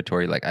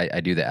anti-inflammatory? Like I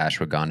do the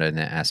ashwagandha and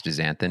the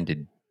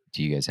astaxanthin.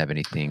 Do you guys have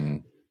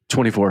anything?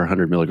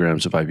 2,400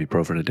 milligrams of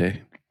ibuprofen a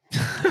day.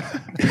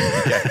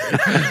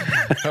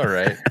 All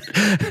right.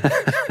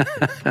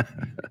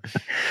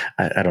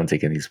 I don't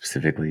take any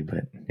specifically,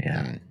 but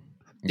yeah.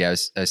 Yeah,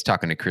 I was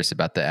talking to Chris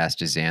about the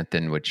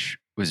astaxanthin, which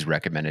was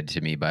recommended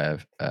to me by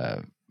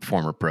a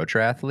former pro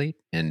triathlete,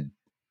 and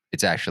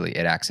it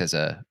acts as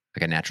a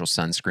natural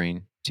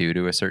sunscreen too,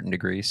 to a certain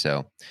degree.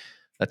 So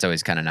that's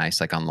always kind of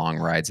nice. Like on long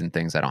rides and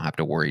things, I don't have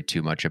to worry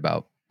too much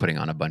about putting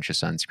on a bunch of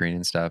sunscreen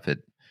and stuff. It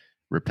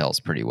repels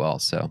pretty well.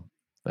 So,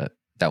 but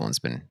that one's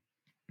been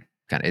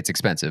it's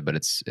expensive, but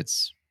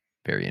it's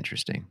very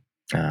interesting.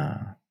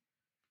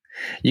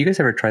 You guys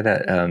ever try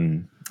that?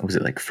 Was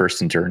it like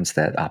First Endurance,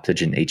 that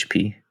Optogen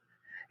HP?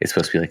 It's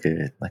supposed to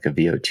be like a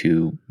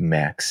VO2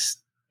 max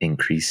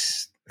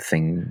increase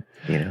thing.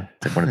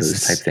 It's like one of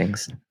those type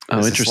things.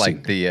 Oh, interesting.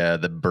 Like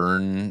the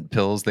burn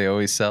pills they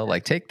always sell.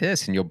 Like, take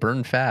this and you'll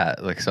burn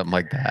fat, like something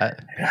like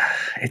that.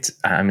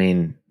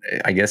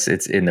 I guess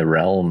it's in the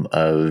realm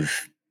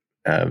of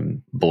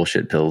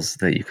bullshit pills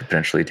that you could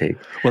potentially take.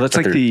 Well, that's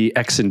like the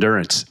X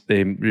Endurance.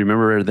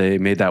 Remember they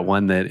made that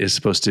one that is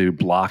supposed to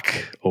block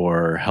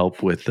or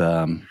help with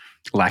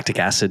lactic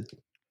acid.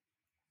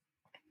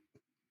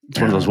 It's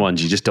one of those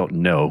ones you just don't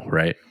know,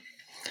 right?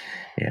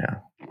 Yeah.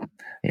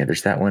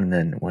 There's that one, and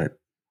then what?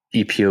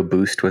 EPO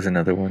Boost was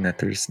another one that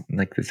there's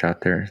like that's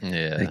out there.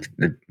 Yeah,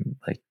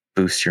 like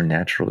boost your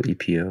natural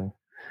EPO.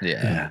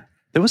 Yeah.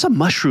 There was a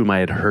mushroom I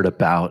had heard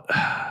about.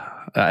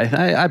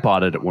 I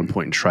bought it at one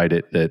point and tried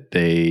it, that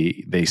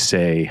they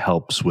say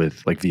helps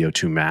with like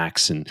VO2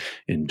 max and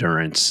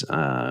endurance.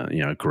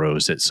 It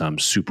grows at some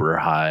super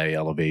high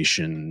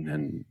elevation,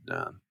 and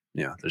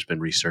there's been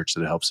research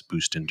that it helps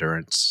boost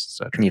endurance,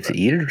 etc. You have to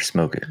eat it or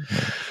smoke it.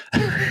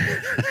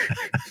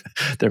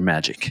 They're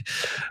magic.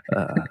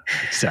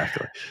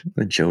 Exactly.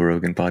 The Joe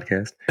Rogan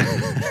podcast.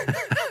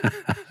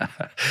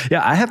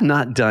 Yeah, I have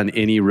not done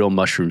any real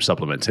mushroom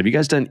supplements. Have you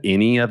guys done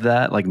any of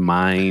that? Like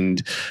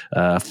Mind,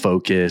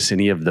 Focus,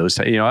 any of those?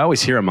 I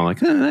always hear them. I'm like,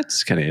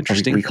 that's kind of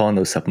interesting. Are we calling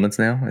those supplements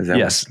now? Is that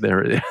yes,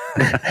 they're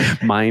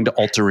mind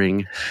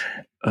altering.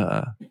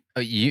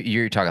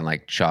 You're talking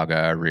like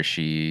chaga,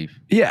 reishi,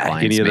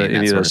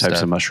 any of those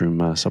types of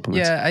mushroom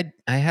supplements. Yeah,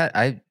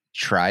 I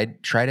tried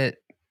it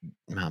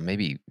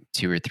maybe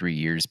 2 or 3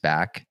 years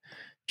back,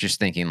 just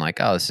thinking like,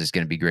 oh, this is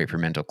going to be great for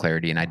mental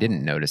clarity, and I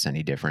didn't notice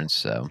any difference.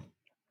 So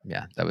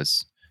yeah, that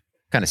was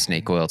kind of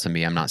snake oil to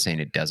me. I'm not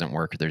saying it doesn't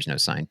work. There's no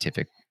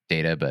scientific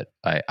data, but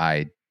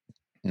I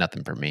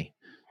nothing for me.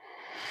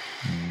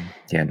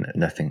 Yeah,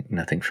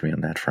 nothing for me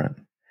on that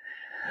front.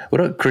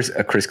 What about Chris?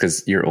 Chris,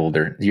 because you're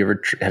older.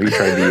 Have you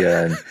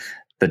tried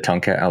the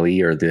Tonka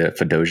Ali or the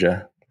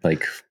Fedoja?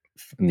 Like,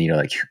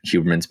 like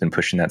Huberman's been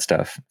pushing that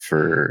stuff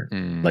for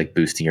like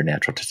boosting your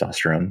natural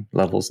testosterone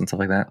levels and stuff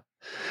like that.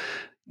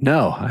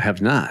 No, I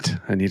have not.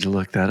 I need to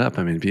look that up.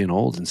 I mean, being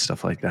old and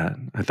stuff like that.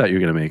 I thought you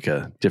were going to make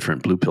a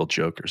different blue pill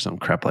joke or some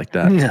crap like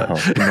that. No,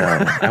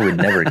 I would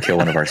never kill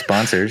one of our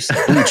sponsors.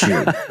 Blue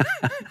Chew.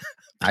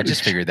 I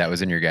just figured that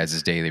was in your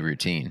guys' daily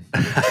routine.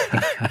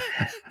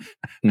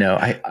 No,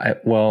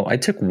 I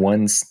did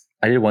one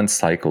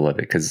cycle of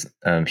it because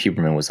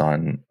Huberman was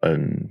on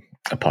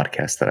a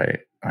podcast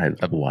that I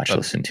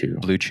listened to.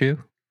 Blue Chew?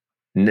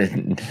 No,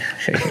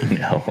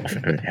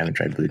 I haven't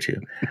tried Blue Chew.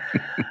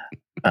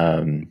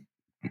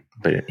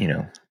 But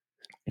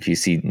if you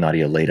see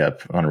Nadia laid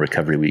up on a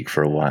recovery week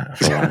for a while,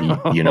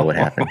 you know what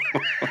happened.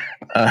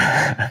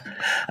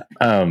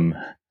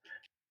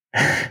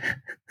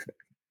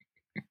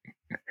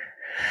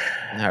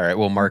 All right,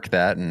 we'll mark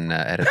that and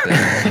edit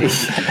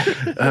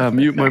that.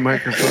 Mute my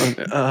microphone.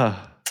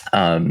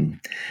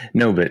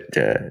 No, but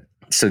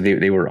so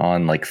they were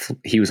on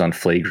he was on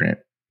Flagrant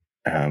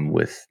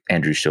with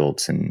Andrew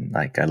Schultz, and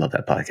like I love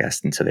that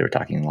podcast, and so they were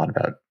talking a lot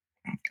about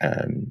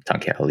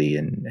Tonka Ali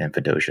and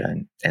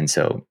Fedoja, and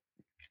so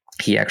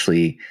he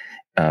actually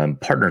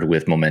partnered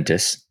with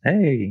Momentous.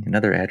 Hey,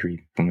 another ad read,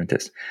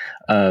 Momentous,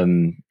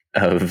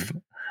 of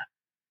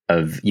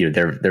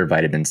their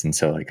vitamins. And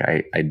so like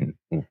I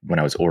when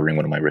I was ordering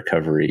one of my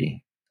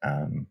recovery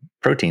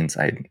proteins,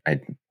 I'd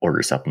order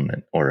a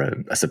supplement or a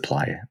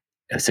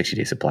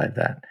 60-day supply of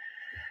that.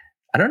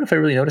 I don't know if I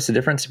really noticed a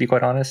difference, to be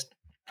quite honest,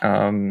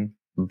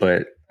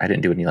 but I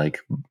didn't do any like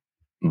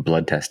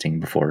blood testing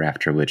before or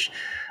after, which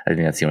I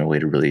think that's the only way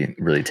to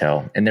really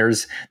tell. And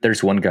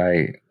there's one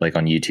guy like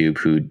on YouTube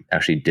who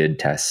actually did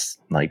tests,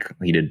 like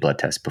he did blood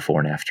tests before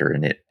and after,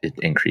 and it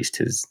increased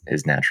his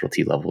natural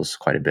T levels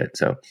quite a bit.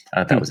 So I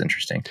thought that was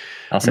interesting.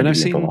 I'll send you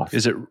the info off.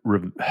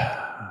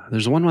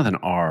 There's one with an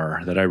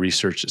R that I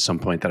researched at some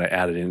point that I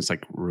added in. It's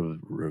like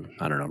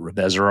I don't know,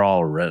 Reveserol,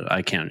 or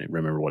I can't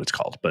remember what it's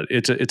called, but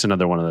it's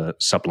another one of the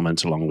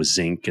supplements along with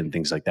zinc and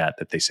things like that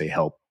they say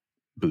help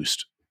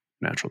boost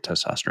natural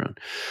testosterone.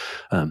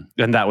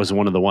 And that was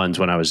one of the ones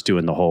when I was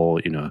doing the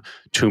whole,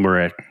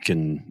 turmeric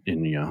and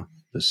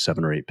the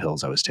 7 or 8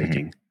 pills I was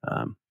taking.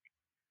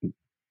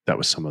 That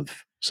was some of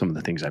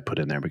the things I put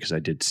in there because I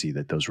did see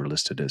that those were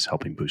listed as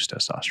helping boost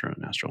testosterone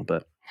natural,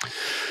 but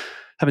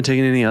haven't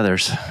taken any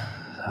others.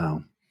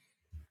 So.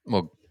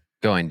 Well,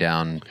 going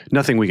down.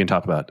 Nothing we can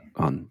talk about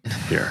on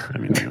here. I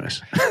mean,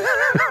 anyways.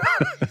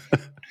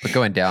 But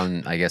going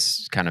down, I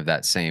guess, kind of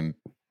that same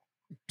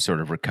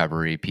sort of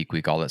recovery, peak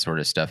week, all that sort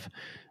of stuff.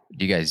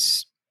 Do you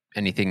guys,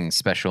 anything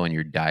special in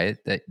your diet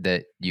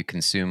that you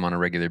consume on a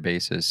regular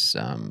basis?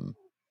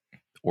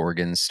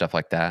 Organs, stuff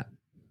like that?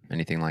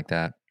 Anything like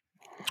that?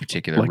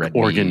 Particular like red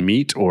organ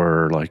meat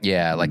or like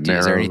marrow,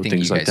 is there anything you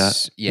guys, like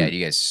that? Yeah, do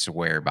you guys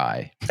swear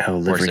by? Oh,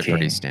 liver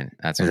king.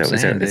 That's what I'm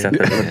saying. Is that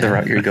the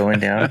route you're going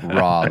down?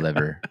 Raw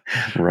liver.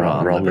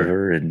 Raw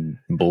liver and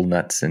bull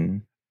nuts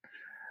and.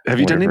 Have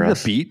you done any of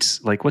the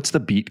beets? Like, what's the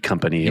beet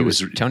company?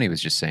 Tony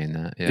was just saying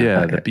that.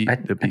 Yeah, okay. the beet. I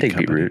take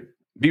beetroot.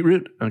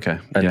 Beetroot? Okay.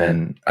 And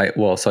then I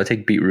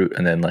take beetroot,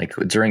 and then like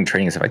during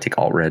training stuff, I take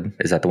alt red.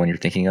 Is that the one you're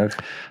thinking of?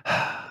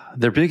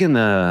 They're big in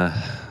the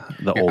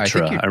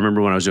ultra. I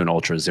remember when I was doing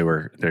ultras,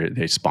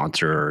 they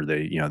sponsor, or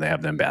they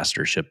have the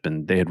ambassadorship,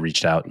 and they had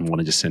reached out and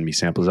wanted to send me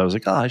samples. I was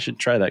like, I should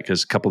try that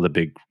because a couple of the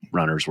big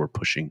runners were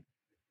pushing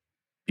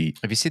beet.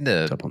 Have you seen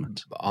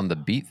supplements on the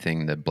beet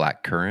thing, the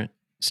black currant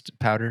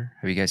powder?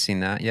 Have you guys seen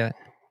that yet?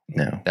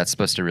 No. That's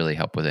supposed to really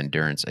help with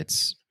endurance. I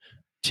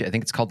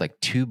think it's called like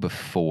 2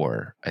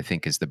 Before, I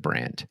think is the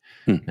brand.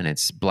 And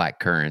it's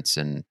black currants,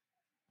 and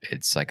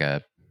it's like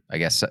I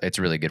guess it's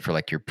really good for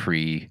like your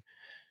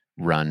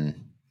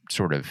pre-run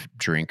sort of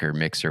drink or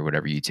mix or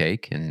whatever you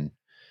take. And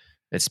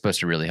it's supposed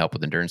to really help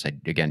with endurance. I,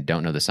 again,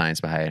 don't know the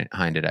science behind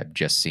it. I've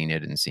just seen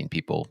it and seen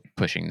people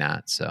pushing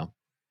that. So I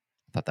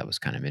thought that was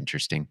kind of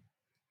interesting.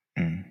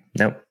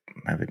 Nope.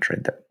 I haven't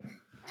tried that.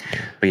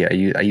 But yeah,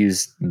 I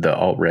use the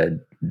alt red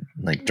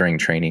like during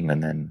training,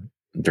 and then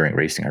during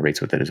racing I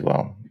race with it as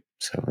well.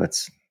 So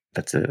that's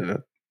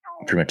a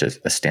pretty much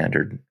a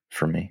standard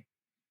for me.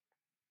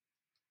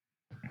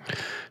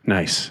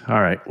 Nice.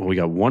 All right. Well, we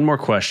got one more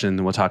question,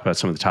 then we'll talk about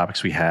some of the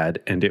topics we had.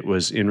 And it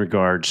was in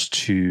regards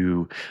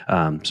to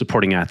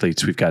supporting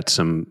athletes. We've got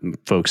some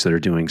folks that are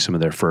doing some of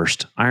their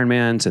first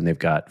Ironmans, and they've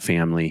got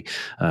family,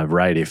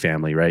 variety of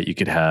family, right? You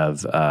could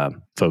have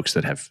folks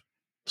that have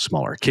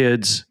smaller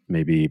kids,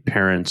 maybe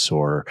parents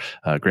or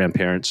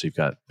grandparents. So you've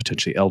got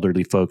potentially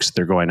elderly folks.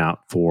 They're going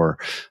out for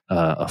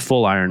a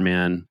full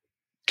Ironman.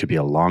 Could be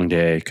a long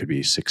day, could be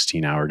a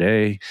 16-hour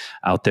day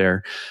out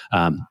there.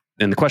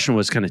 And the question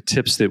was kind of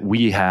tips that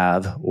we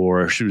have,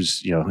 or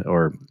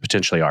or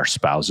potentially our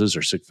spouses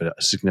or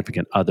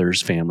significant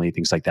others, family,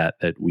 things like that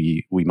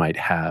we might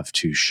have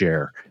to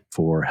share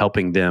for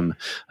helping them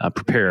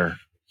prepare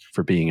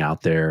for being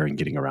out there and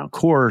getting around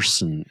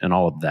course and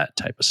all of that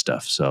type of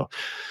stuff. So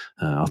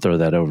I'll throw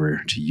that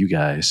over to you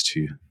guys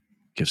to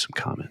give some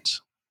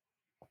comments.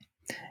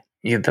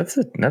 Yeah, that's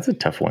a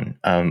tough one.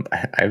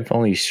 I've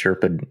only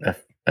Sherpa'd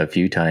a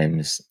few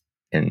times,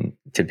 and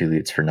typically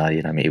it's for Nadia,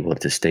 and I'm able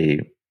to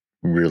stay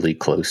really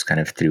close kind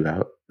of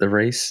throughout the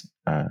race.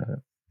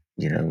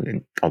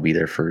 And I'll be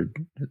there for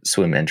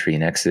swim entry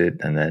and exit,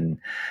 and then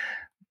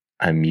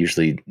I'm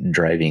usually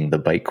driving the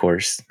bike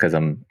course because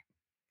I'm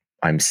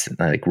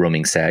like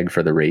roaming SAG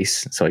for the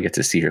race, so I get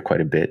to see her quite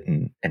a bit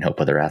and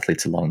help other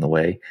athletes along the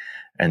way.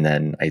 And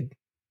then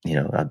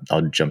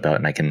I'll jump out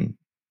and I can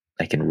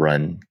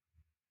run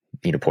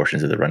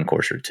portions of the run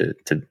course or to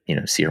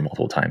see her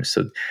multiple times.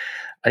 So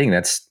I think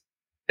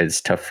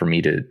it's tough for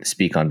me to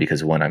speak on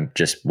because one, I'm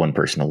just one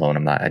person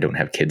alone. I don't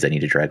have kids I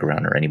need to drag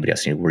around or anybody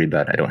else I need to worry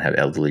about. I don't have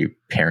elderly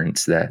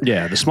parents that.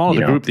 Yeah, the smaller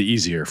the group, the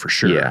easier for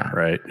sure. Yeah.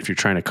 Right. If you're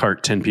trying to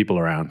cart 10 people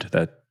around,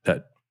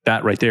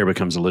 that right there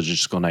becomes a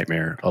logistical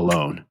nightmare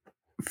alone.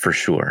 For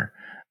sure.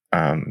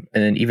 And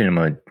then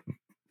even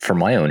for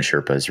my own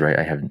Sherpas, right?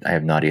 I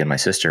have Nadia and my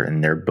sister,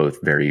 and they're both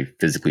very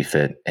physically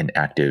fit and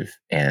active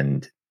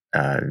and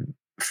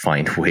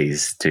find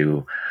ways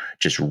to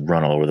just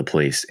run all over the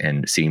place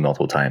and see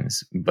multiple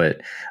times.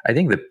 But I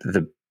think that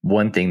the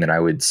one thing that I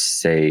would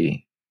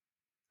say,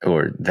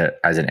 or that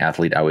as an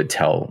athlete, I would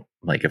tell,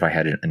 like if I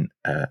had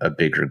a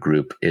bigger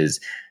group, is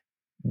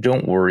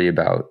don't worry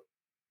about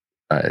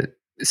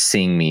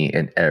seeing me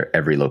in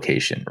every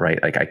location,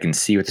 right? Like I can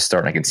see you at the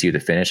start and I can see you at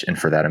the finish. And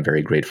for that, I'm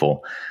very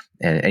grateful.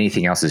 And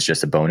anything else is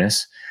just a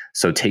bonus.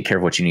 So take care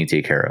of what you need to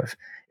take care of.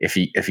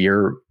 If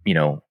you're,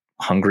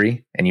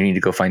 hungry and you need to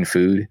go find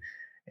food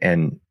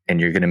and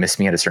you're going to miss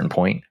me at a certain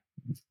point,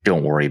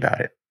 don't worry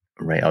about it.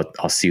 Right.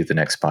 I'll see you at the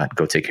next spot.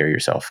 Go take care of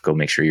yourself. Go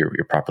make sure you're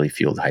properly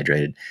fueled,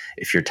 hydrated.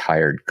 If you're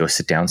tired, go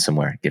sit down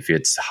somewhere. If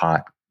it's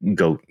hot,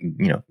 go,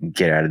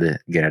 get out of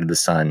the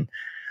sun.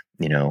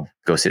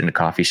 Go sit in a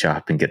coffee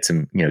shop and get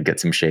some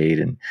shade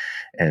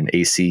and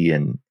AC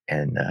and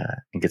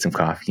get some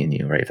coffee in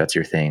you, right? If that's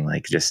your thing,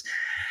 like just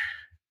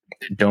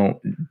don't.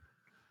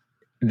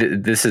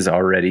 This is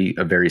already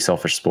a very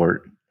selfish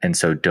sport, and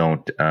so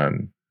don't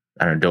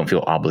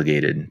feel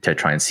obligated to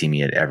try and see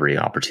me at every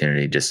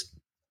opportunity. Just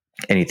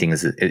anything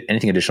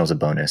additional is a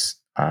bonus.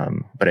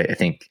 But I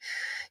think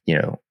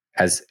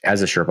as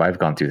a Sherpa, I've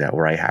gone through that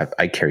where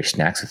I carry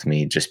snacks with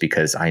me just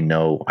because I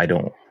know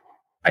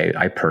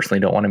I personally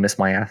don't want to miss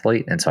my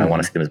athlete. And so I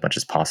want to see them as much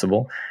as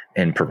possible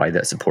and provide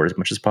that support as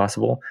much as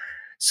possible.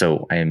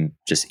 So I'm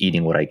just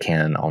eating what I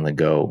can on the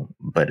go.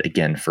 But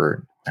again,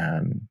 for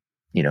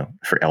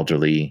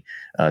elderly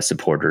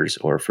supporters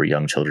or for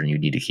young children, you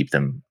need to keep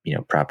them,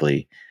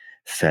 properly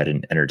fed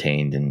and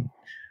entertained and,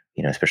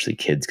 especially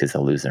kids, because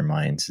they'll lose their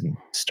minds and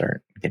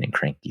start getting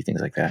cranky,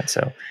 things like that.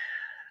 So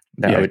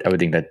I would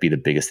think that'd be the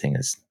biggest thing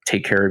is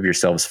take care of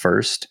yourselves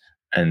first.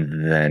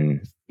 And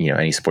then,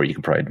 any support you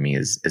can provide me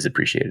is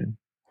appreciated.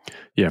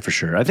 Yeah, for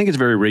sure. I think it's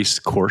very race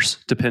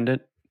course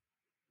dependent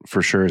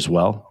for sure as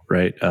well.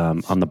 Right.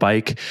 On the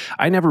bike,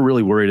 I never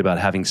really worried about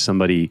having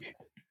somebody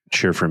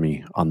cheer for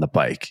me on the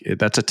bike.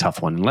 That's a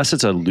tough one. Unless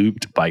it's a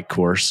looped bike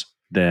course,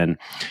 then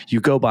you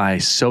go by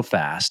so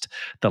fast.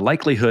 The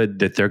likelihood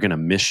that they're going to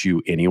miss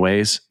you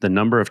anyways, the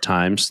number of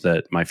times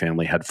that my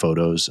family had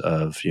photos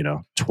of,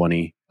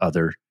 20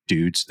 other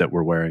dudes that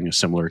were wearing a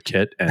similar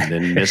kit and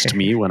then missed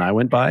me when I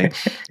went by,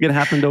 it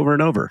happened over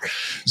and over.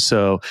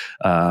 So,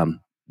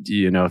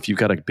 if you've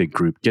got a big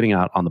group, getting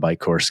out on the bike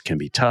course can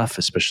be tough,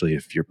 especially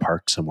if you're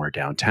parked somewhere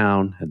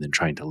downtown and then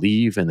trying to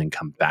leave and then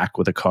come back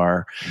with a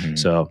car. Mm-hmm.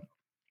 So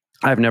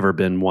I've never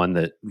been one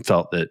that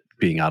felt that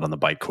being out on the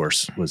bike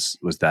course was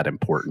that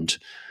important.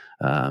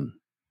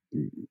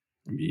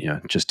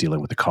 Just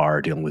dealing with the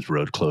car, dealing with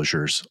road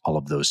closures, all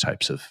of those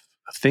types of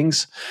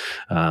things.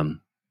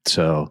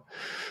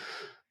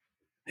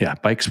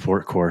 Bike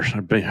support course,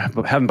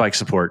 having bike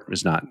support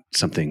is not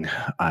something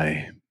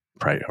I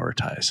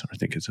prioritize or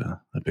think is a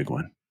big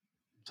one.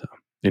 So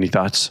any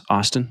thoughts,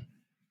 Austin?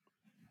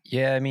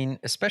 Yeah, I mean,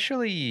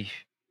 especially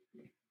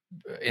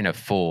in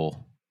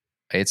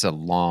it's a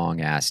long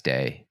ass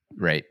day,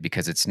 right?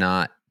 Because it's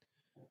not,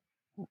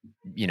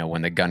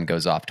 when the gun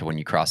goes off to when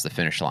you cross the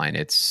finish line,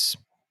 it's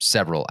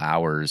several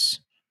hours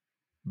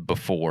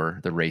before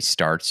the race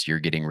starts, you're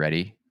getting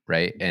ready,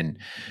 right? And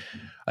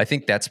I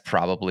think that's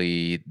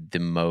probably the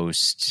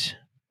most,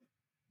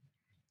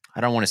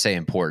 I don't want to say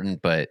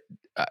important, but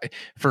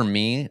for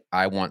me,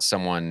 I want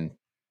someone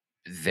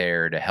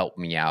there to help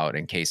me out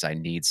in case I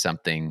need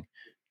something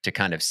to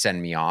kind of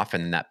send me off.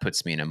 And that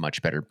puts me in a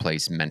much better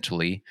place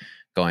mentally,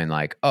 going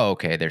like, oh,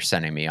 okay, they're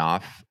sending me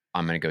off.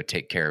 I'm going to go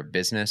take care of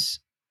business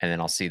and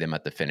then I'll see them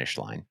at the finish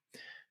line.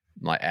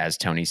 Like, as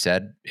Tony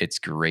said, it's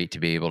great to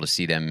be able to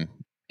see them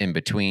in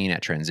between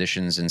at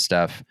transitions and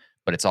stuff,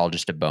 but it's all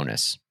just a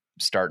bonus.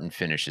 Start and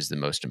finish is the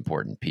most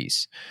important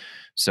piece.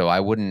 So I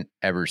wouldn't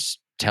ever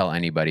tell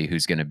anybody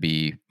who's going to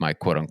be my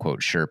quote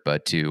unquote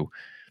Sherpa to,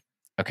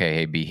 okay,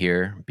 hey, be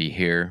here, be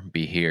here,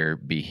 be here,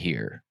 be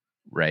here,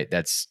 right?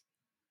 That's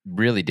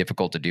really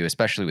difficult to do,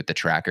 especially with the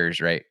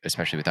trackers, right?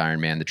 Especially with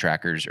Ironman, the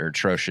trackers are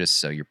atrocious.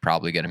 So you're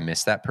probably going to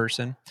miss that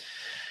person.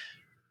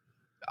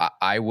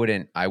 I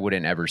wouldn't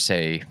ever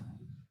say,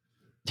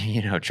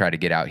 try to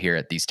get out here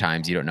at these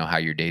times. You don't know how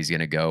your day's going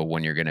to go,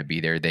 when you're going to be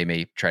there. They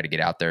may try to get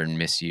out there and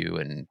miss you.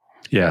 And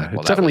yeah,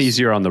 it's definitely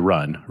easier on the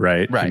run,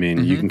 right? Right. I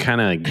mean, you can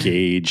kind of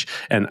gauge.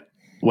 And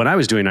when I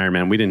was doing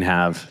Ironman, we didn't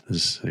have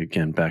this,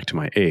 again, back to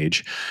my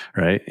age,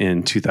 right?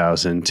 In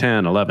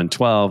 2010, 11,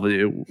 12,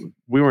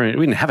 we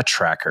didn't have a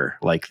tracker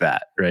like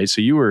that, right? So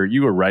you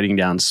were writing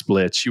down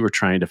splits, you were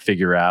trying to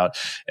figure out,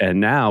 and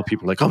now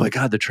people are like, oh my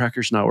God, the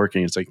tracker's not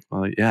working. It's like,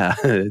 well, yeah,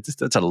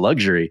 that's a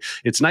luxury.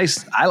 It's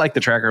nice. I like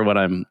the tracker when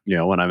I'm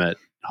at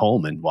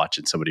home and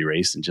watching somebody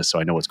race, and just so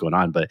I know what's going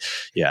on. But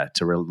yeah,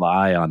 to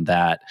rely on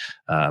that,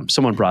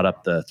 someone brought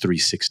up the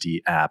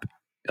 360 app.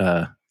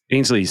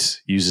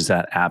 Ainsley's uses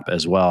that app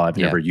as well. I've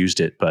never used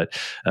it, but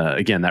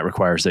again, that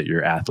requires that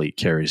your athlete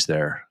carries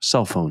their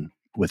cell phone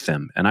with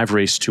them. And I've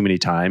raced too many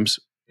times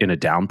in a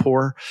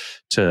downpour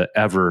to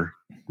ever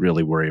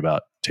really worry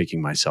about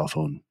taking my cell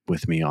phone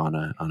with me on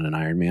an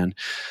Ironman.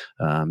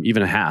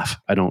 Even a half,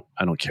 I don't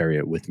carry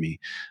it with me.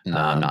 No,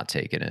 I'm not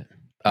taking it.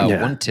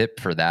 One tip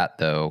for that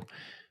though,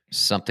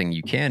 something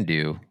you can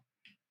do,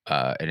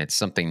 and it's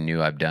something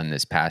new I've done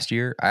this past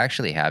year. I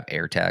actually have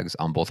air tags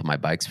on both of my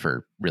bikes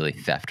for really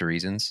theft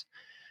reasons.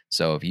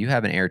 So if you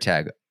have an air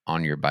tag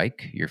on your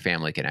bike, your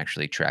family can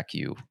actually track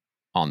you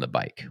on the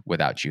bike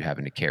without you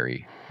having to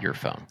carry your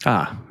phone.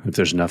 If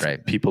there's enough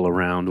people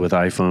around with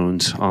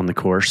iPhones on the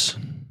course.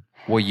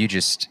 Well,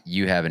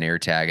 you have an air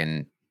tag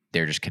and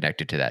they're just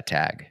connected to that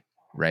tag,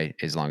 right?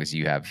 As long as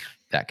you have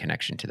that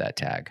connection to that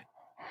tag.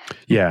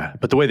 Yeah,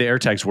 but the way the air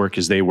tags work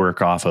is they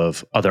work off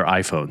of other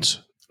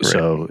iPhones. Right.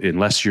 So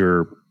unless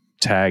your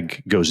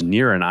tag goes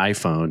near an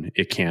iPhone,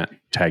 it can't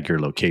tag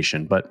your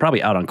location. But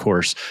probably out on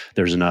course,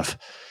 there's enough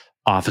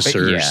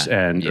officers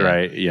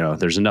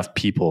there's enough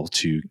people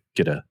to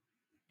get a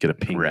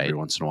ping every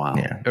once in a while.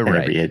 Yeah,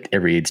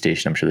 every aid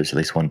station, I'm sure there's at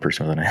least one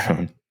person with an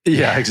iPhone.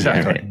 Yeah,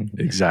 exactly.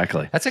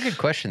 Exactly. That's a good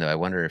question, though. I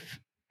wonder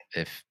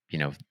if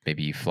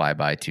maybe you fly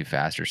by too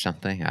fast or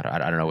something. I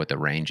don't know what the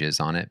range is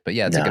on it, but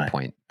yeah, it's a good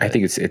point. I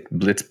think it's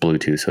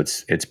Bluetooth, so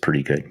it's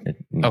pretty good.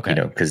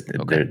 Because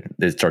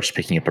it starts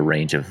picking up a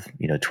range of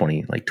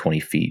 20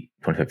 feet,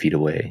 25 feet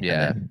away.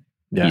 Yeah.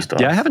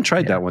 I haven't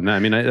tried that one. I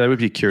mean, I would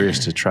be curious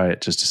to try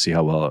it just to see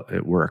how well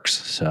it works.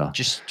 So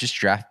just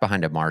draft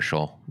behind a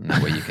Marshall, and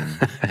that way you can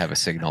have a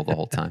signal the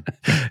whole time.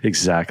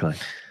 Exactly.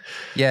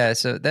 Yeah.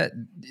 So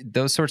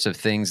those sorts of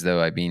things,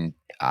 though. I mean,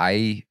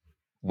 I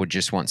would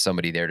just want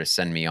somebody there to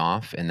send me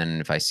off, and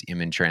then if I see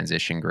him in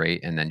transition,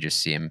 great, and then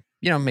just see him,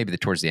 maybe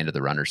towards the end of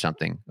the run or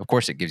something. Of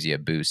course, it gives you a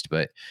boost,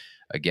 but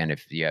again,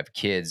 if you have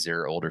kids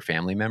or older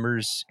family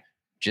members,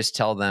 just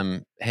tell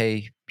them,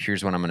 hey,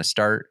 here's when I'm going to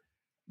start.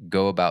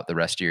 Go about the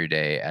rest of your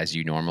day as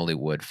you normally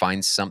would.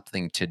 Find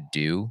something to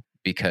do,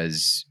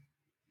 because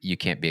you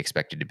can't be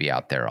expected to be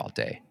out there all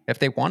day. If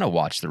they want to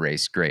watch the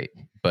race, great.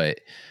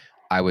 But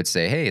I would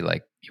say, hey,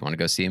 like, you want to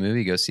go see a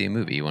movie? Go see a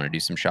movie. You want to do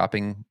some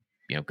shopping?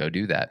 Go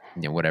do that.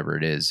 Whatever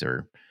it is,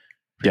 or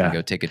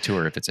go take a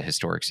tour if it's a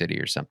historic city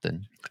or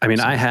something. I mean,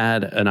 I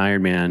had an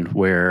Ironman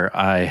where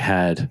I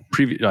had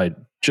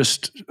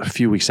just a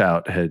few weeks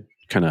out had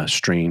kind of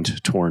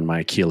torn my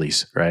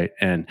Achilles, right?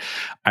 And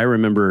I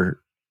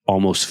remember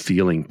almost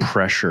feeling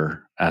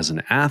pressure as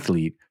an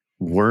athlete,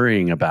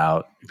 worrying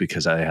about,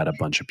 because I had a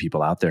bunch of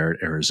people out there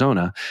at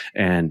Arizona,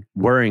 and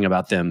worrying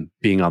about them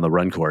being on the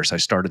run course. I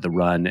started the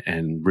run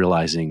and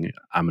realizing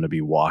I'm going to be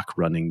walk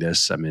running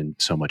this. I'm in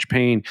so much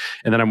pain.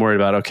 And then I'm worried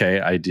about, okay,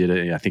 I did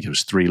it. I think it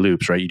was 3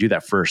 loops, right? You do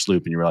that first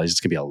loop and you realize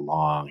it's going to be a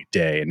long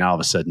day. And now all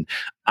of a sudden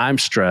I'm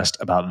stressed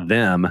about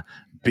them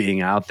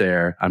being out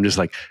there. I'm just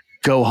like,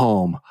 go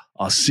home.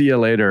 I'll see you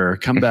later.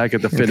 Come back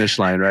at the finish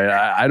line, right?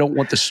 I don't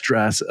want the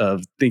stress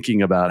of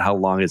thinking about how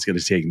long it's going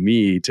to take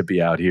me to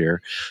be out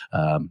here,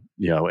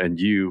 and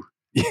you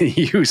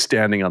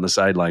standing on the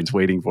sidelines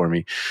waiting for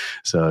me.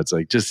 So it's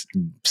like, just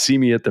see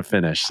me at the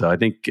finish. So I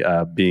think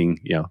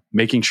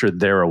making sure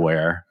they're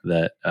aware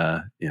that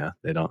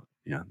they don't,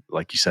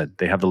 like you said,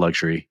 they have the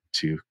luxury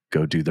to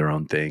go do their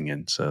own thing,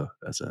 and so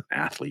as an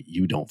athlete,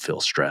 you don't feel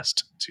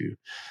stressed to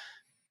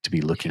be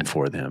looking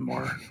for them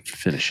or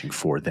finishing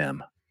for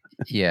them.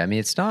 Yeah, I mean,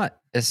 it's not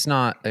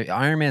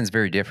Ironman's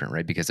very different,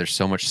 right? Because there's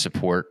so much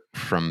support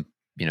from,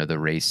 the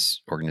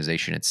race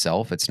organization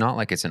itself. It's not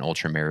like it's an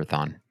ultra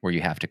marathon where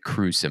you have to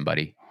crew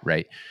somebody,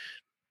 right?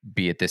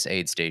 Be at this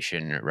aid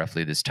station at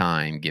roughly this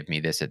time, give me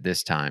this at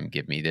this time,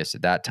 give me this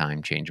at that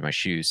time, change my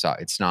shoes. So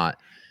it's not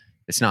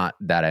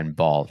that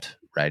involved,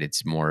 right?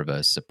 It's more of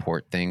a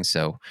support thing.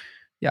 So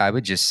yeah, I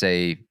would just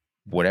say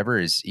whatever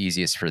is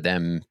easiest for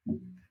them.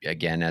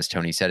 Again, as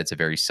Tony said, it's a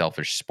very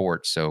selfish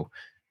sport. So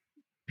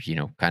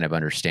kind of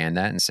understand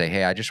that and say,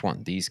 hey, I just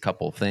want these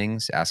couple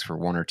things, ask for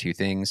 1 or 2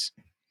 things,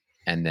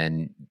 and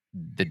then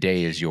the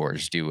day is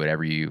yours. Do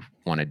whatever you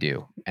want to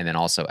do. And then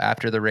also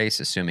after the race,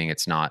 assuming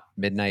it's not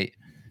midnight,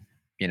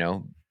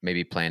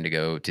 maybe plan to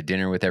go to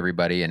dinner with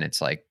everybody, and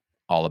it's like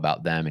all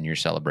about them and you're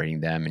celebrating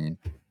them, and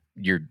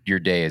your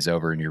day is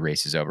over and your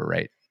race is over,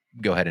 right?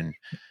 Go ahead and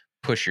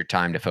push your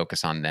time to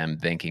focus on them,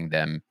 thanking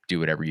them, do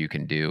whatever you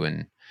can do.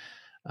 And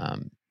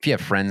if you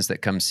have friends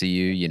that come see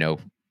you,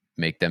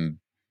 make them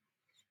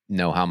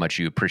know how much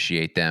you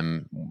appreciate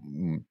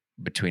them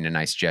between a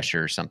nice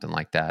gesture or something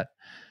like that.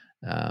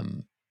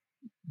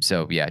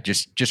 So yeah,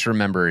 just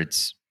remember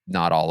it's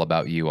not all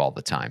about you all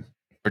the time.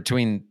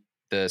 Between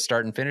the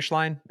start and finish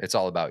line, it's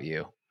all about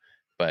you,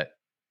 but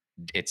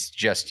it's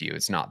just you.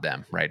 It's not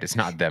them, right? It's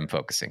not them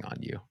focusing on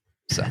you.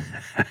 So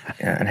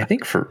yeah, and I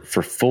think for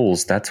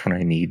fulls, that's when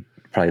I need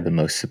probably the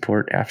most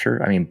support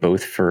after. I mean,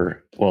 both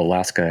for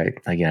Alaska,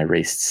 I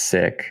raced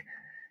sick,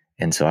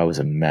 and so I was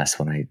a mess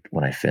when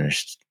I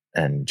finished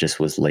and just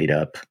was laid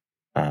up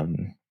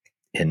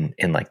in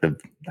like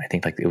I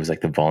think like it was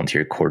like the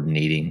volunteer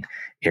coordinating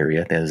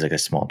area. There was like a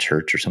small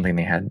church or something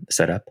they had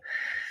set up,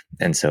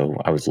 and so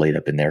I was laid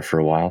up in there for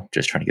a while,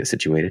 just trying to get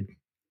situated.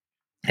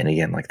 And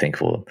again, like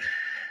thankful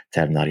to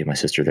have Nadia, my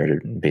sister, there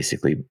to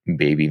basically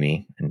baby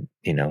me, and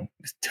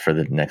for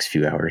the next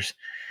few hours.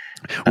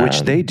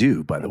 Which they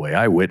do, by the way.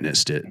 I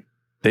witnessed it.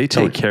 They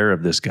take care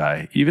of this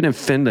guy. Even in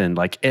Finland,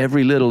 like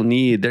every little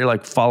need, they're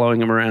like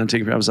following him around.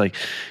 I was like,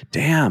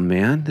 damn,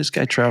 man, this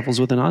guy travels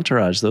with an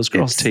entourage. Those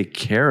girls take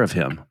care of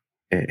him.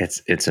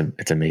 It's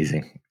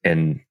amazing.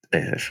 And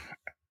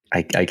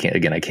I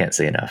can't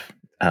say enough.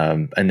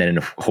 And then in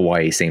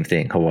Hawaii, same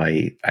thing.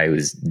 Hawaii, I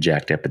was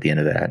jacked up at the end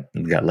of that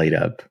and got laid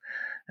up,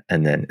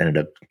 and then ended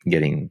up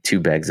getting 2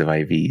 bags of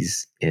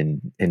IVs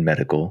in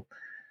medical.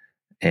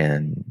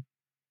 And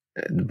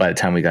by the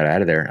time we got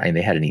out of there,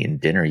 they hadn't eaten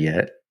dinner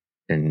yet.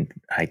 And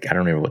I don't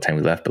remember what time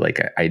we left, but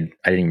like I didn't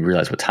even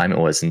realize what time it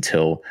was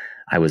until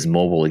I was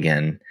mobile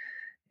again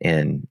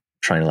and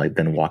trying to like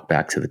then walk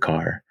back to the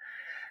car.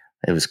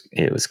 It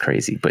was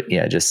crazy. But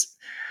yeah, just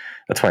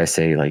that's why I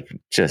say like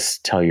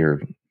just tell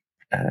your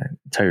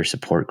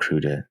support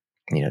crew to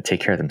take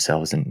care of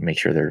themselves and make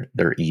sure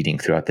they're eating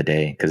throughout the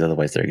day, because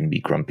otherwise they're going to be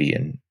grumpy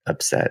and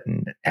upset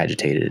and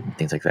agitated and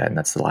things like that. And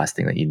that's the last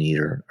thing that you need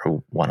or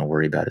want to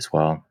worry about as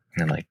well.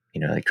 And like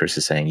like Chris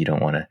is saying, you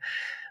don't want to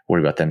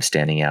worry about them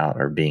standing out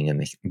or being in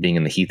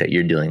the heat that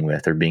you're dealing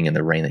with, or being in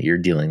the rain that you're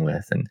dealing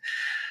with. And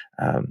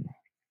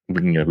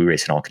we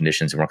race in all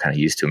conditions and we're kind of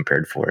used to and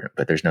prepared for it.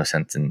 But there's no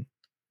sense in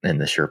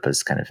the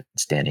Sherpas kind of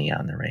standing out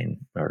in the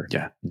rain or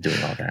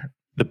doing all that.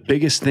 The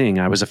biggest thing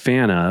I was a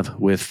fan of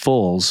with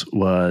fulls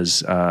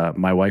was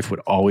my wife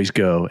would always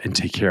go and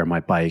take care of my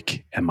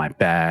bike and my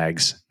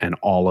bags and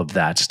all of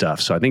that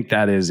stuff. So I think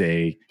that is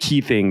a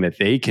key thing that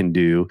they can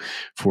do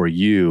for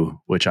you,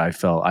 which I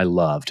felt I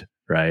loved,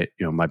 right?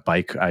 My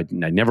bike, I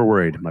never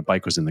worried. My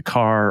bike was in the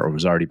car or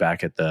was already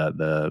back at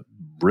the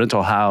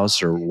rental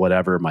house or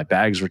whatever. My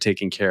bags were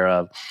taken care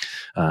of.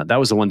 That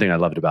was the one thing I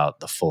loved about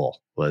the full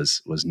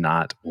was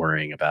not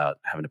worrying about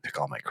having to pick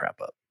all my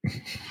crap up.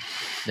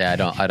 Yeah,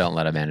 I don't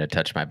let Amanda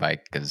touch my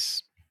bike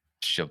because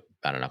she'll,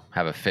 I don't know,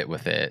 have a fit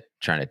with it,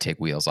 trying to take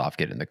wheels off,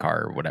 get in the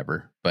car or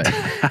whatever. But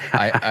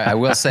I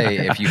will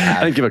say, if you have,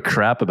 I didn't give a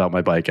crap about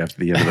my bike after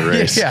the end of the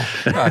race.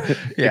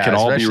 It can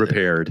all be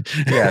repaired.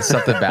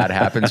 Something bad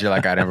happens, you're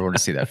like, I never want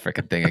to see that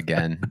freaking thing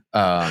again.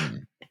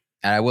 And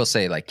I will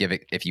say, like,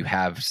 if you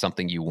have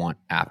something you want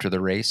after the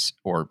race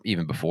or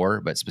even before,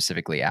 but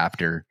specifically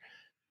after,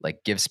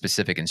 like, give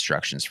specific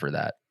instructions for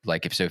that.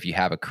 Like if you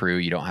have a crew,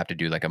 you don't have to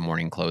do like a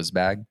morning clothes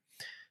bag.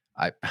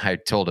 I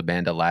told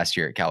Amanda last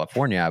year at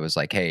California, I was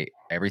like, hey,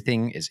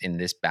 everything is in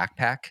this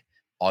backpack.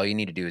 All you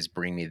need to do is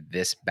bring me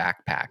this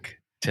backpack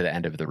to the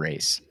end of the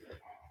race.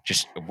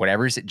 Just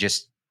whatever is it,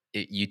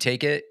 you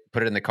take it,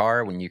 put it in the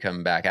car. When you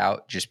come back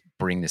out, just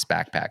bring this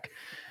backpack.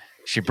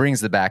 She brings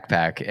the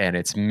backpack and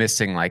it's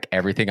missing like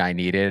everything I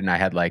needed. And I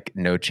had like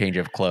no change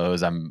of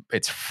clothes.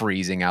 It's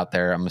freezing out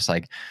there. I'm just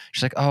like,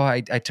 she's like, oh,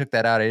 I took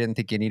that out. I didn't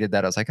think you needed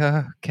that. I was like,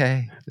 oh,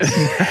 okay. This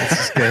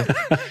is good.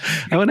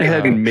 I went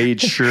ahead and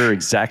made sure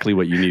exactly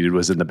what you needed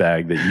was in the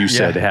bag that you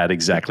said had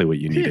exactly what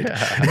you needed.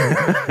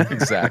 Yeah,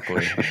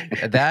 exactly.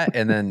 That.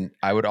 And then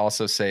I would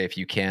also say, if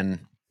you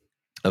can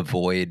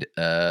avoid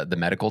the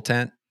medical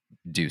tent,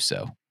 do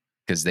so,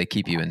 because they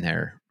keep you in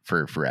there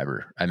for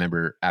forever. I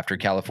remember after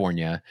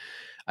California,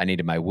 I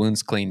needed my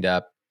wounds cleaned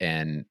up,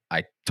 and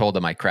I told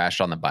them I crashed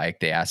on the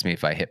bike. They asked me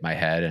if I hit my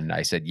head, and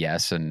I said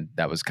yes. And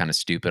that was kind of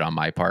stupid on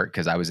my part,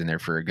 because I was in there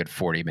for a good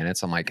 40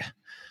 minutes. I'm like,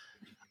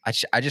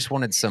 I just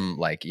wanted some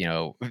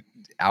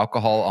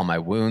alcohol on my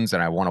wounds,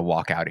 and I want to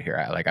walk out of here.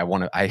 I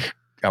want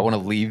to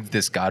leave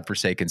this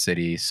godforsaken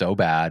city so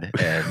bad.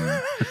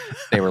 And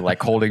they were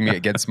like holding me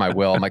against my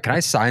will. I'm like, can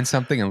I sign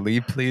something and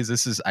leave,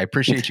 please? I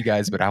appreciate you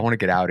guys, but I want to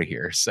get out of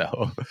here.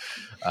 So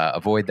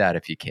avoid that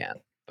if you can.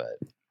 But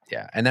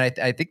yeah. And then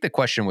I think the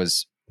question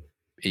was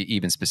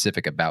even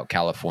specific about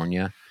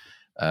California.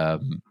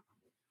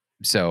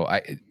 So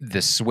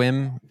the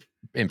swim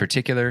in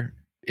particular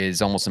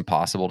is almost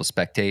impossible to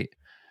spectate.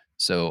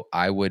 So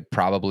I would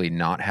probably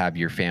not have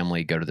your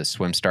family go to the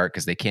swim start,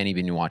 because they can't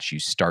even watch you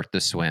start the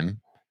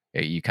swim.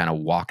 You kind of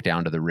walk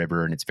down to the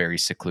river and it's very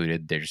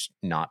secluded. There's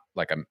not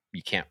like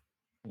you can't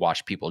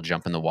watch people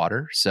jump in the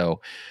water. So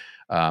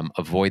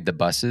avoid the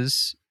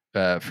buses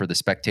for the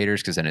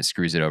spectators, because then it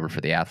screws it over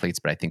for the athletes.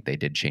 But I think they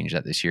did change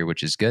that this year,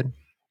 which is good.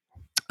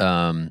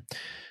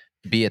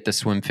 Be at the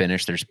swim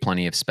finish. There's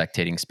plenty of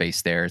spectating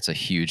space there. It's a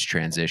huge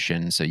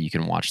transition, so you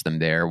can watch them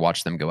there,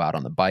 watch them go out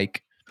on the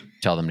bike.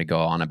 tell them to go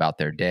on about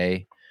their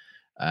day.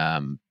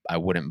 I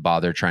wouldn't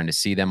bother trying to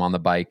see them on the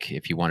bike.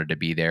 If you wanted to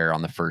be there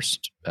on the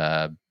first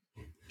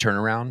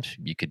turnaround,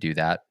 you could do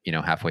that,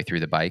 halfway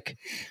through the bike.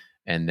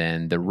 And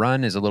then the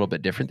run is a little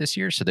bit different this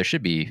year. So there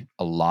should be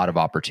a lot of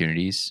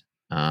opportunities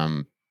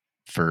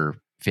for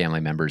family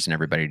members and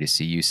everybody to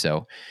see you.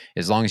 So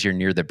as long as you're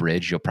near the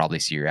bridge, you'll probably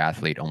see your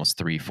athlete almost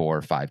 3,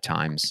 4, 5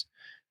 times.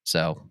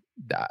 So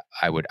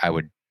I would,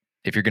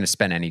 if you're going to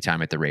spend any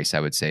time at the race, I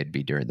would say it'd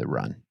be during the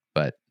run.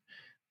 But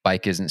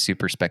bike isn't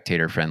super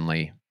spectator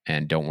friendly,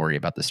 and don't worry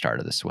about the start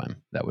of the swim.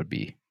 That would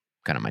be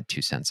kind of my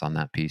 2 cents on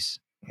that piece.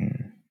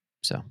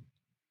 So.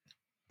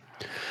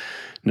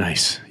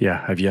 Nice.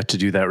 Yeah. I've yet to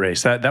do that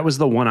race. That was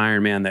the one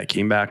Ironman that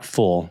came back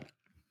full.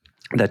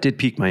 That did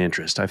pique my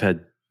interest. I've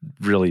had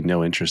really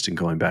no interest in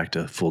going back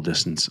to full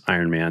distance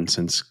Ironman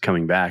since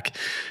coming back.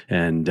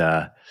 And,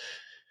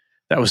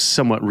 that was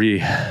somewhat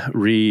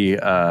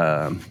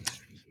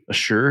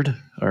assured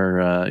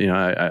or,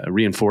 I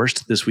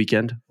reinforced this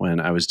weekend when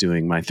I was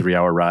doing my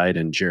 3-hour ride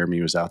and Jeremy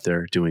was out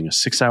there doing a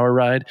 6-hour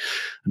ride.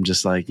 I'm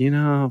just like,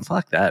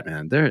 fuck that,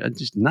 man. They're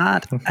just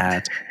not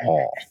at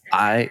all.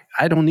 I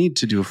don't need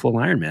to do a full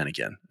Ironman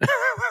again.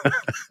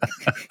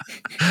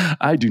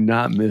 I do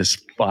not miss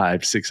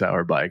 5-6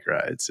 hour bike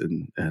rides.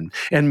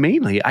 And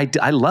mainly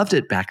I loved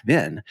it back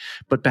then,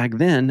 but back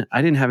then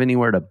I didn't have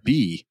anywhere to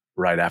be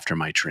right after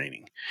my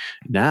training.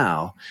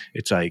 Now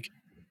it's like,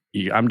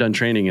 I'm done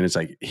training and it's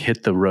like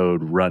hit the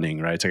road running,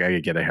 right? It's like I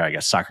gotta get here. I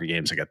got soccer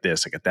games. I got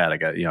this. I got that. I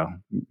got,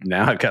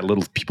 now I've got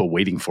little people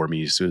waiting for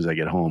me as soon as I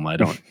get home. I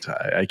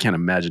can't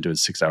imagine doing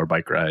 6-hour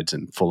bike rides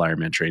and full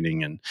Ironman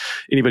training. And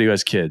anybody who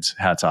has kids,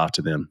 hats off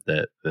to them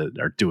that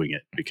are doing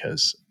it,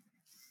 because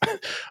I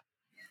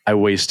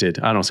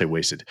don't say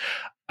wasted.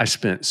 I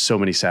spent so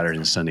many Saturdays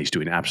and Sundays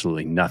doing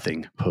absolutely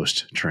nothing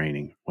post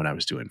training when I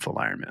was doing full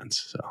Ironmans.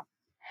 So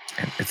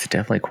it's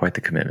definitely quite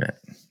the commitment.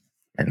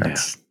 And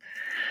that's,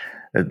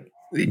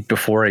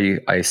 before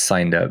I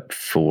signed up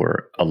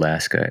for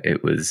Alaska,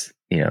 it was,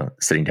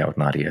 sitting down with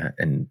Nadia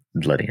and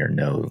letting her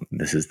know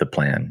this is the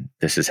plan.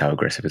 This is how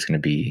aggressive it's going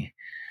to be.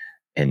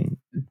 And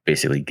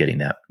basically getting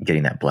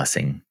that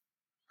blessing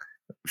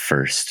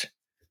first.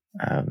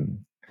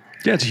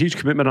 It's a huge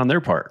commitment on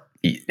their part.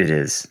 It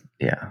is.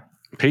 Yeah.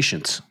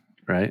 Patience,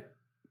 right?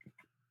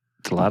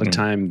 It's a lot of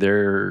time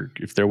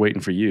if they're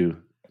waiting for you,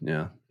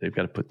 they've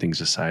got to put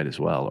things aside as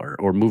well,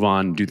 or move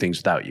on and do things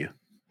without you.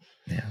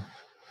 Yeah.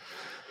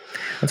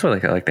 That's why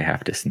I like the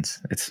half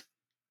distance.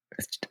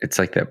 It's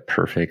like that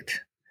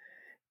perfect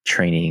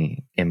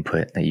training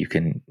input that you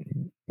can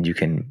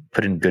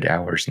put in good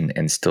hours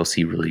and still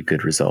see really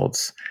good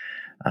results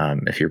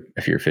if you're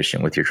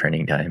efficient with your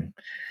training time,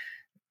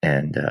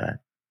 and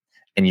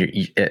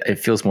it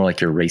feels more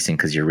like you're racing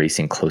because you're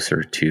racing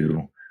closer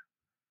to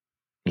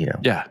you're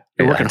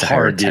working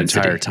hard the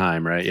entire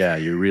time, right? Yeah,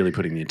 you're really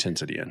putting the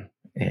intensity in.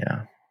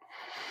 Yeah.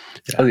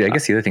 Oh yeah, I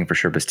guess the other thing for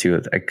Sherpas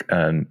too,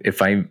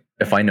 if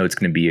I know it's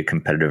going to be a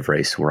competitive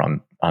race where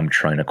I'm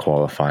trying to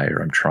qualify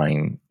or I'm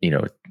trying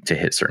to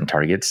hit certain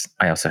targets,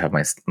 I also have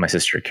my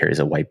sister carries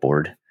a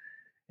whiteboard,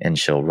 and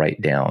she'll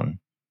write down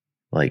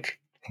like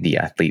the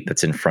athlete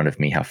that's in front of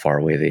me, how far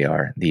away they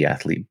are,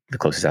 the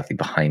closest athlete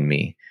behind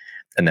me,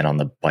 and then on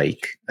the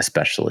bike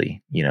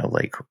especially,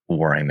 like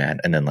where I'm at,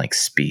 and then like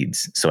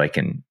speeds, so I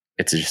can.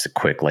 It's just a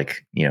quick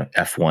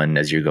F1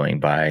 as you're going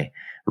by,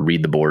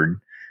 read the board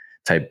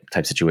type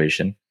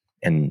situation,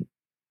 and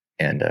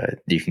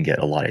you can get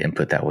a lot of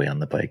input that way on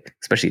the bike.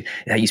 Especially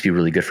that used to be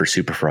really good for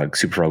Superfrog.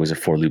 Superfrog was a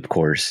 4-loop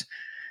course.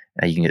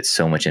 You can get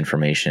so much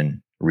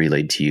information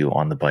relayed to you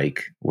on the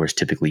bike, whereas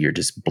typically you're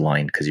just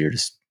blind because you're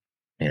just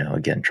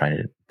again trying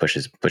to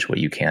push what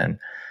you can.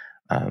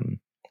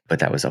 But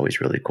that was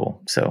always really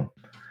cool. So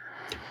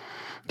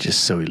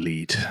just so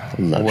elite.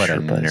 Love what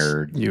Sherpas. A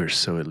nerd. You're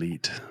so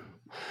elite.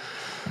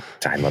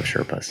 I love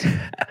Sherpas.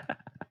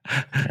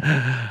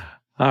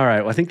 All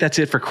right. Well, I think that's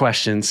it for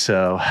questions.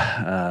 So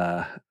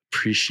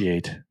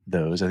appreciate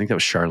those. I think that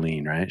was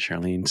Charlene, right?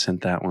 Charlene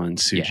sent that one.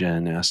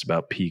 Sujan asked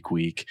about peak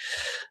week.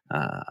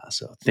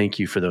 So thank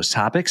you for those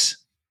topics.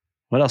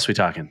 What else are we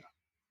talking?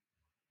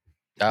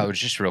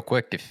 Just real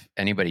quick. If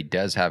anybody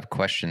does have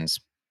questions,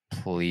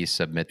 please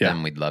submit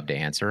them. We'd love to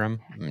answer them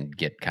and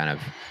get kind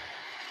of,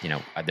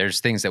 there's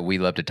things that we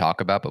love to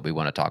talk about, but we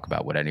want to talk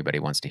about what anybody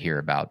wants to hear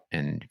about.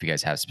 And if you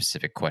guys have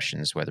specific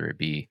questions, whether it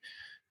be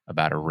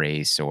about a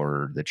race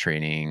or the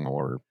training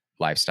or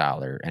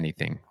lifestyle or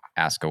anything,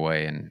 ask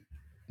away, and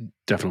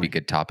definitely be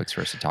good topics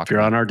for us to talk about. If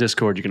you're on our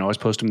Discord, you can always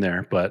post them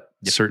there, but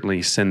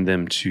certainly send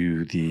them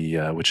to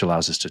the, which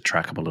allows us to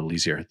track them a little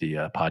easier,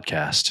 the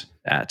podcast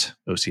at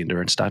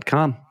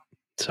ocendurance.com.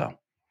 So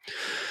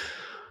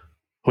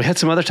we had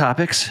some other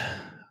topics,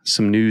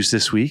 some news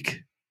this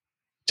week.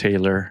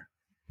 Taylor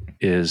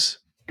is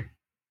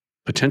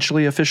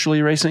potentially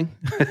officially racing.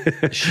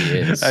 She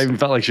is. I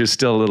felt like she was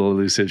still a little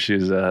elusive. She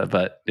was,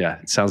 but yeah,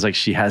 it sounds like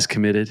she has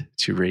committed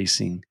to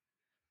racing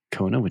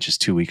Kona, which is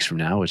 2 weeks from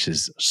now, which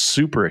is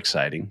super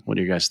exciting. What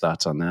are your guys'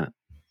 thoughts on that?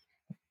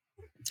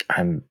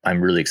 I'm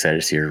really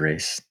excited to see her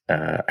race.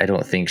 I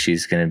don't think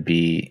she's going to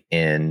be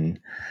in,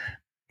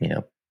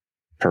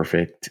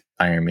 perfect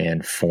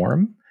Ironman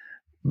form,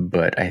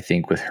 but I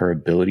think with her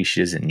ability,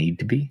 she doesn't need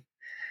to be.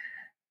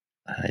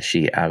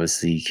 She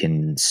obviously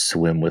can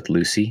swim with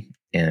Lucy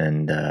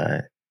and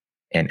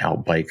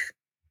outbike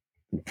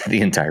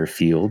the entire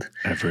field,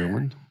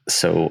 everyone.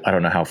 So I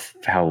don't know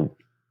how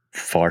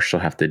far she'll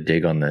have to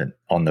dig on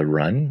the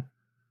run.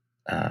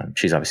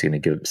 She's obviously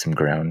going to give some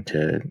ground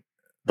to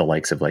the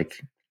likes of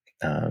like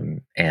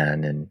Anne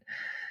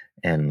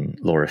and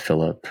Laura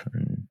Phillip,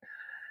 and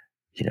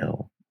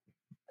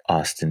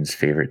Austin's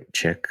favorite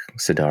chick,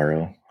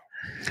 Sidaro.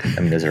 I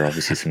mean, those are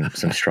obviously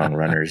some strong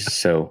runners.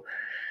 So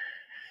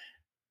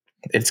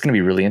it's going to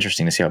be really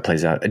interesting to see how it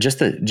plays out. Just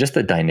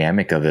the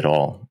dynamic of it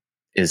all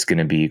is going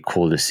to be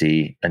cool to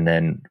see. And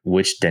then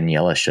which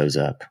Daniela shows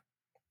up.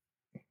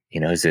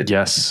 Is it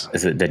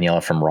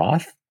Daniela from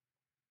Roth?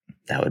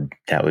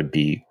 That would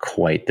be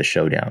quite the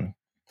showdown,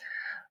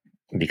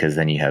 because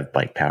then you have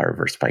bike power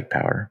versus bike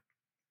power.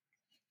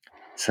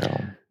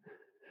 So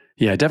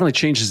yeah, it definitely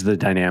changes the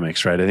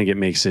dynamics, right? I think it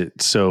makes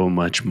it so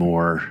much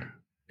more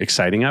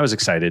exciting. I was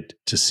excited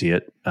to see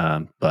it,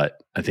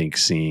 but I think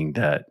seeing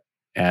that,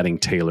 adding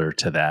Taylor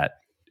to that,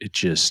 it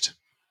just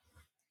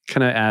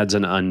kind of adds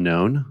an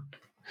unknown,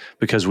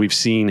 because we've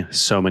seen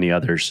so many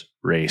others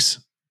race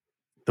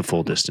the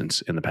full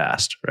distance in the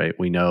past, right?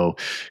 We know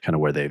kind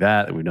of where they've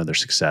at, we know their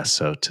success.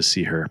 So to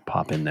see her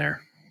pop in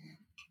there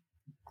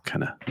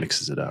kind of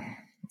mixes it up.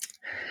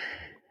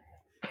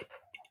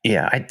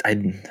 Yeah,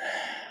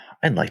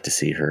 I'd like to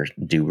see her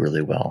do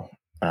really well.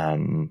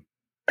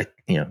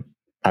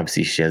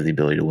 Obviously she has the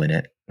ability to win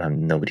it.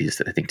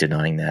 Nobody's, I think,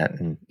 denying that,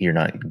 and you're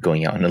not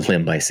going out on a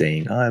limb by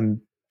saying,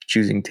 I'm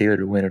choosing Taylor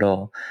to win it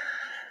all.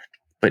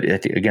 But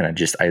again,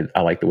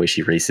 I like the way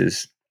she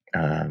races,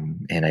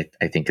 and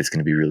I think it's going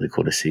to be really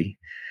cool to see.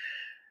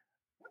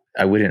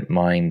 I wouldn't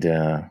mind.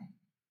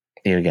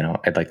 Again,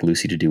 I'd like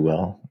Lucy to do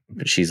well,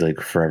 but she's like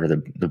forever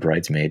the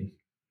bridesmaid.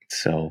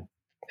 So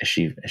is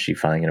she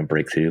finally going to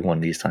break through one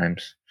of these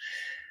times?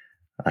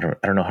 I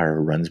don't know how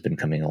her run's been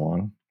coming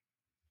along.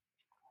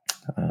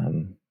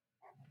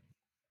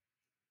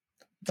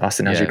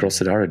 Austin, how's your girl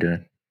Sidara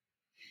doing?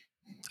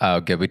 Oh,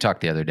 good. We talked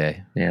the other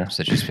day. Yeah,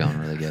 so she's feeling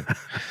really good.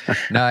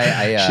 No,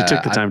 I she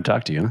took the time to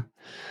talk to you. Huh?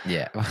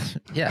 Yeah,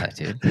 yeah,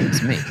 dude,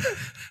 it's me.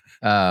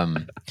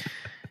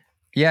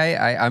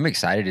 Yeah, I'm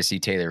excited to see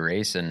Taylor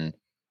race, and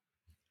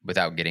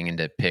without getting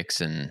into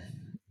picks and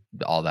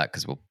all that,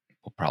 because we'll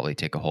probably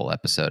take a whole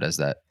episode as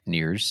that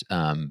nears.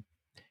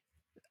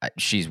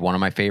 She's one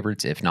of my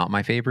favorites, if not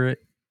my favorite,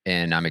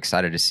 and I'm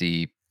excited to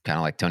see, kind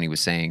of like Tony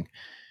was saying,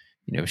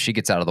 if she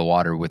gets out of the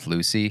water with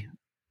Lucy,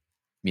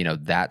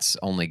 that's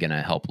only going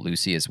to help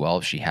Lucy as well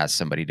if she has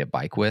somebody to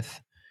bike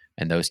with,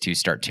 and those two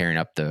start tearing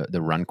up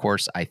the run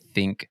course. I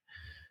think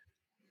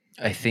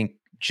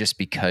just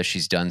because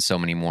she's done so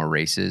many more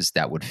races,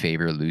 that would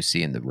favor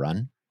Lucy in the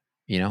run,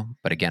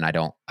 but again, I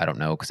don't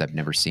know, because I've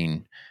never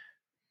seen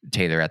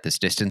Taylor at this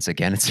distance.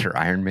 Again, it's her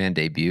Ironman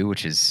debut,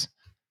 which is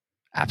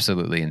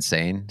absolutely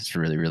insane. It's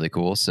really, really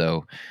cool.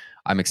 So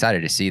I'm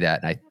excited to see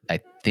that. And I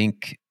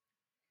think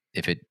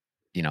if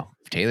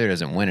Taylor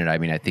doesn't win it,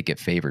 I think it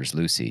favors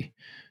Lucy.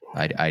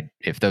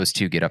 If those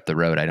two get up the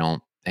road,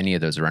 any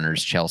of those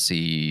runners,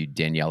 Chelsea,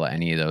 Daniela,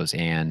 any of those,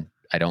 and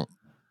I don't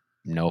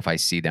know if I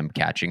see them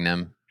catching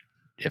them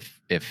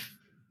if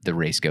the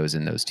race goes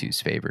in those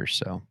two's favor.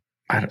 So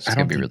I don't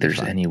think really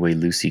there's any way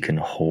Lucy can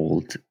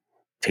hold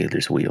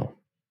Taylor's wheel.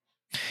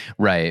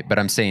 Right. But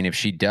I'm saying if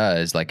she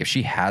does, like if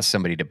she has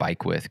somebody to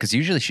bike with, because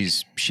usually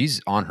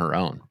she's on her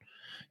own.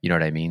 You know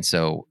what I mean?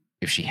 So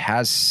if she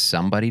has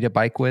somebody to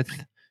bike with,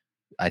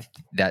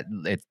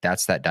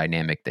 that's that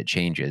dynamic that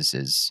changes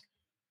is,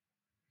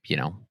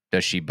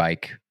 does she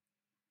bike?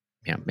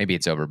 Maybe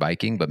it's over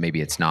biking, but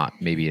maybe it's not.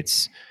 Maybe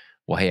it's,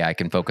 well, hey, I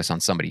can focus on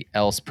somebody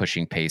else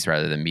pushing pace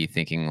rather than me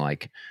thinking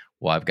like,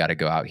 well, I've got to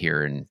go out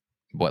here and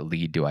what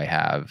lead do I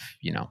have?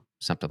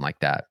 Something like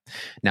that.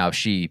 Now, if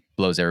she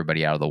blows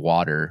everybody out of the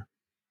water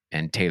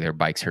and Taylor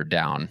bikes her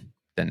down,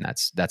 then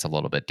that's a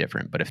little bit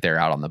different. But if they're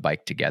out on the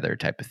bike together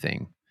type of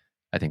thing,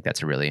 I think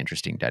that's a really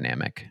interesting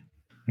dynamic.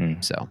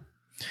 So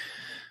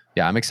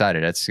yeah, I'm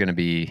excited. It's going to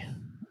be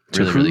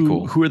really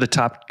cool. Who are the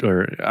top,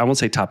 or I won't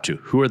say top two,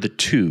 who are the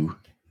two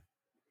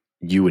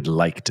you would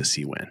like to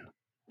see win?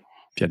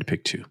 If you had to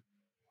pick two.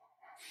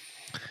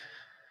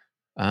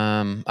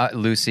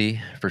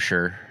 Lucy for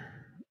sure.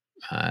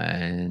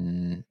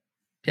 And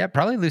yeah,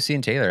 probably Lucy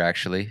and Taylor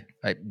actually.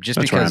 That's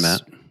because where I'm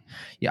at.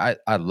 Yeah,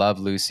 I love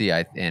Lucy.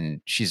 And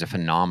she's a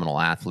phenomenal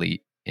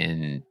athlete.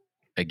 And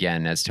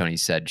again, as Tony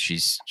said,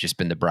 she's just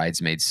been the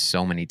bridesmaid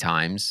so many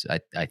times.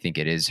 I think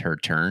it is her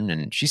turn,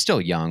 and she's still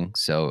young.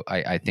 So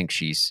I think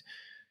she's,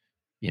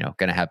 going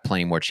to have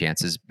plenty more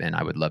chances, and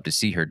I would love to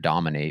see her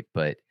dominate.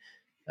 But,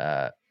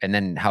 and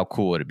then how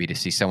cool would it be to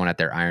see someone at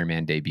their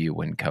Ironman debut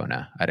win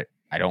Kona?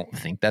 I don't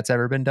think that's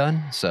ever been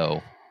done.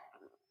 So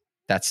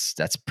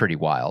that's pretty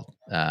wild.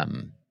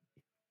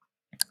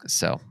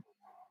 So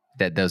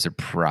those are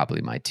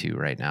probably my two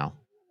right now.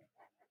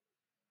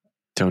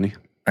 Tony?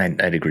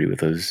 I'd agree with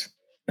those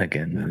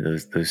again. Yeah.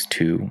 Those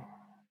two.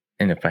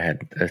 And if I had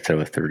to throw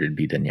a third, it'd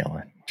be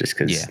Daniela, just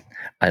because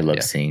I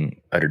love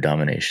seeing utter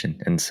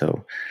domination. And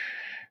so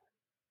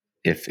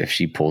if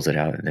she pulls it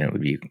out,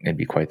 then it'd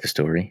be quite the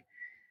story.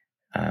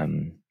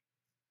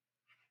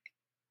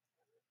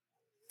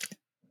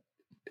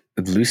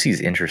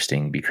 Lucy's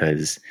interesting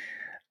because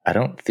I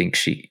don't think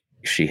she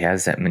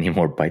has that many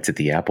more bites at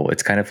the apple.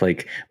 It's kind of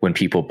like when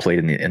people played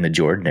in the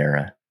Jordan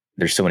era.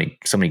 There's so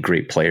many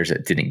great players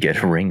that didn't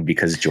get a ring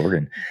because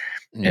Jordan.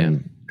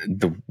 And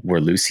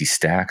where Lucy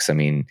stacks, I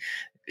mean,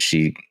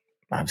 she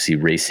obviously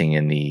racing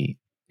in the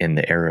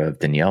era of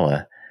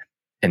Daniela,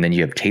 and then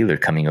you have Taylor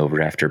coming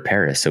over after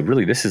Paris. So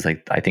really, this is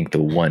like, I think,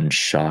 the one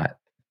shot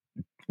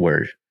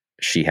where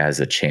she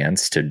has a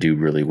chance to do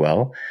really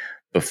well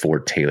before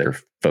Taylor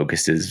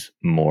focuses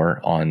more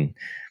on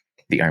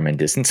the Ironman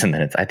distance, and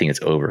then I think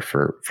it's over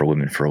for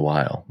women for a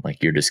while. Like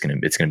it's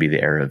gonna be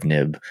the era of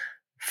nib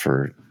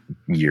for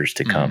years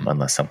to come,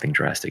 unless something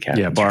drastic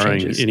happens. Yeah,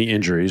 barring any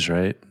injuries,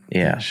 right?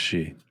 Yeah,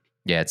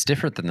 it's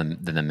different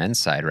than the men's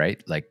side,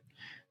 right? Like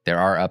there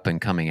are up and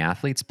coming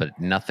athletes, but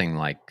nothing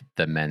like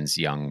the men's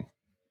young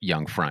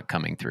front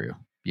coming through.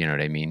 You know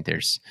what I mean?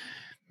 There's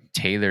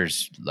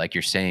Taylor's, like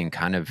you're saying,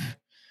 kind of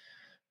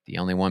the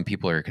only one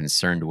people are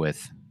concerned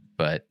with,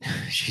 but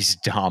she's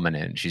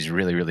dominant. She's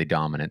really, really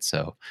dominant.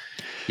 So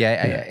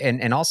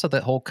and also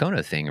the whole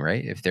Kona thing,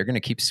 right? If they're going to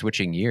keep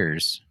switching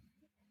years,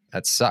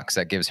 that sucks.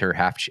 That gives her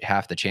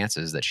half the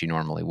chances that she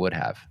normally would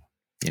have,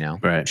 you know?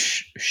 Right.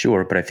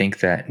 Sure. But I think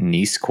that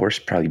Nice course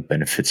probably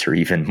benefits her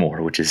even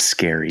more, which is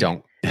scary.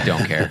 Don't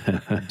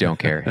care. Don't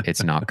care.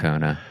 It's not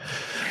Kona.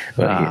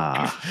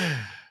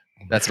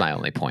 That's my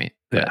only point.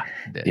 But,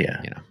 you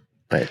know,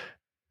 but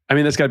I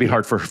mean, that's got to be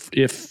hard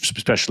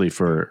especially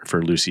for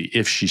Lucy,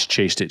 if she's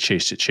chased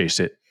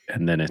it,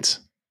 and then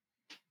it's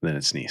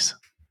Nice.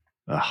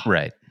 Ugh.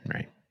 Right.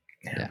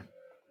 Yeah.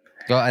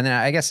 Well, and then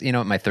I guess, you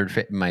know, my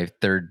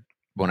third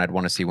one I'd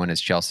want to see win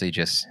is Chelsea,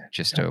 just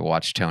to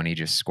watch Tony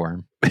just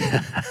squirm.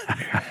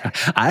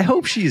 I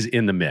hope she's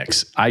in the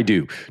mix. I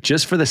do,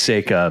 just for the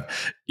sake of,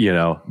 you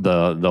know,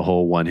 the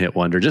whole one hit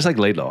wonder, just like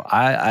Laidlaw.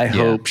 I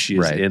hope she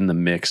is in the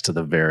mix to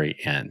the very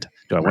end.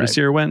 Do I want to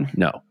see her win?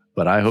 No,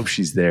 but I hope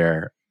she's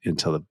there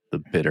until the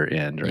bitter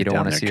end. Right, you don't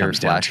want to see her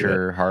slash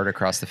her hard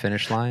across the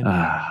finish line?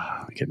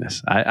 Ah,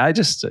 goodness. I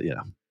just, you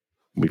know,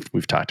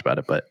 we've talked about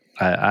it, but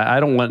I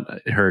don't want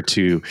her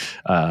to,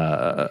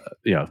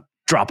 you know,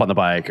 drop on the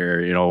bike or,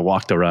 you know,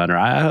 walk the run. Or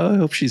I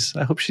hope she's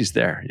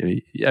there.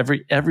 You know,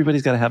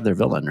 everybody's got to have their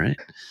villain, right?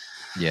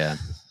 Yeah.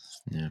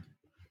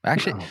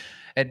 Actually,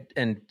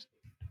 and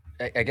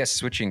I guess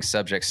switching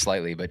subjects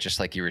slightly, but just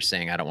like you were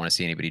saying, I don't want to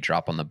see anybody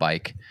drop on the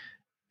bike.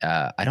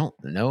 I don't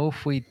know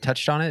if we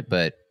touched on it,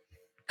 but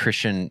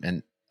Christian,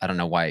 and I don't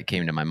know why it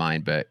came to my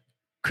mind, but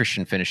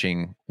Christian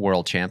finishing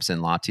world champs in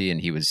Lati,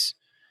 and he was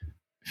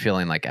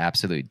feeling like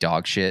absolute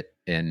dog shit.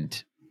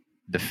 And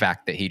the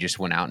fact that he just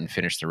went out and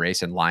finished the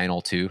race, and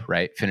Lionel too,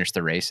 right? Finished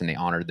the race and they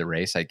honored the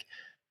race. Like,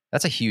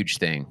 that's a huge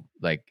thing.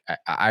 Like,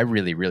 I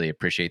really, really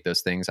appreciate those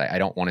things. I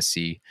don't want to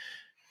see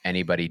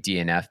anybody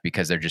DNF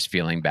because they're just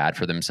feeling bad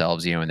for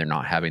themselves, you know, and they're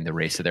not having the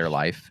race of their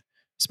life,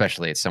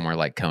 especially at somewhere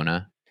like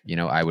Kona. You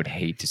know, I would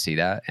hate to see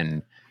that.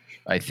 And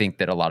I think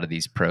that a lot of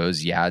these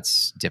pros,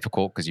 it's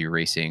difficult because you're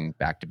racing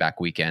back-to-back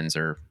weekends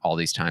or all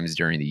these times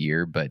during the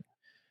year, but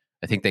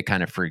I think they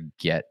kind of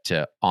forget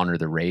to honor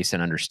the race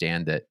and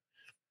understand that,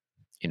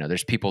 you know,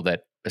 there's people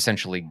that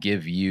essentially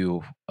give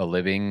you a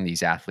living,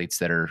 these athletes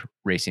that are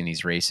racing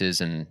these races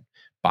and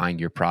buying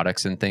your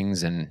products and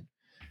things. And,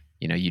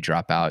 you know, you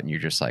drop out and you're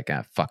just like,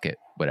 fuck it,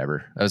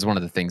 whatever. That was one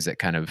of the things that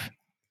kind of,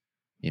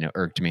 you know,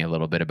 irked me a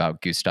little bit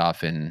about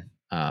Gustav in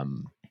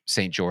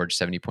St. George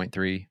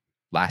 70.3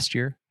 last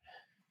year.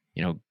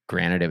 You know,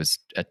 granted, it was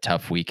a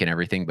tough week and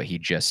everything, but he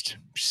just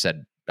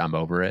said, I'm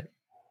over it,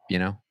 you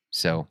know?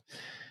 So,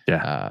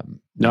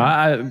 no,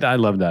 I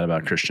love that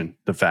about Christian.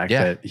 The fact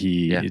that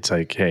it's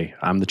like, hey,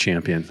 I'm the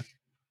champion.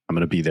 I'm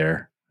going to be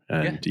there.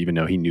 And even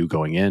though he knew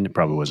going in, it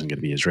probably wasn't going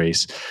to be his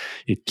race,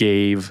 it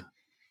gave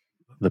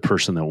the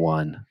person that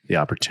won the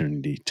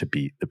opportunity to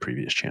beat the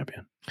previous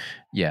champion.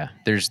 Yeah.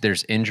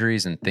 There's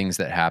injuries and things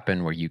that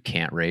happen where you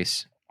can't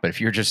race. But if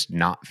you're just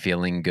not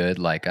feeling good,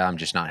 like I'm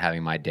just not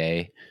having my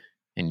day,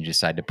 and you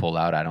decide to pull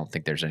out, I don't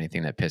think there's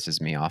anything that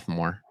pisses me off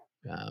more.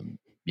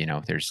 You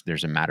know,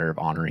 there's a matter of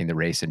honoring the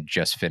race and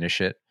just finish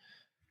it.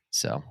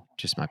 So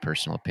just my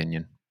personal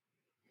opinion.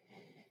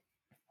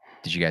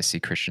 Did you guys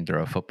see Christian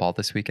throw a football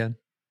this weekend?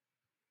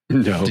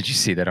 No. Did you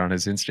see that on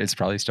his It's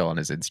probably still on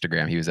his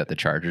Instagram. He was at the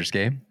Chargers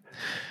game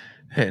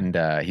and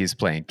he was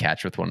playing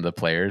catch with one of the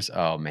players.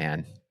 Oh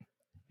man.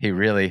 He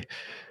really,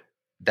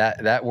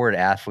 that word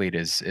athlete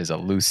is a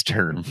loose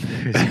term.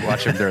 You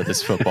watch him throw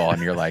this football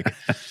and you're like,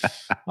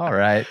 All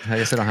right. I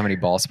guess I don't have any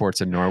ball sports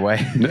in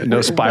Norway.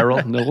 No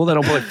spiral. No, well, they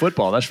don't play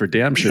football. That's for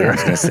damn sure. Yeah, I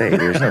was going to say,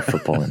 there's no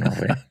football in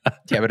Norway.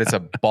 Yeah, but it's a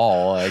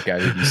ball. Like, I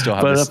mean, you still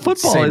have. But this a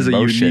football same is a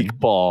motion. unique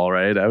ball,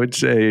 right? I would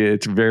say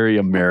it's very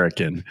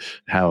American.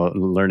 How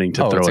learning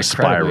to throw a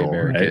spiral,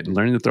 right?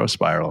 Learning to throw a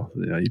spiral.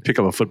 You pick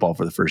up a football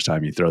for the first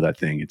time, you throw that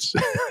thing. It's.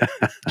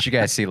 Did you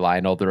guys see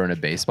Lionel throwing a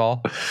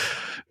baseball?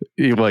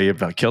 Well, he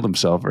about killed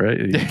himself, right?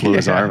 He blew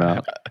his arm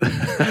out.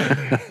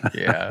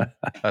 Yeah,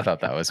 I thought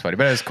that was funny,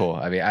 but it was cool.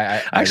 I mean,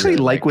 I actually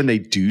really like when they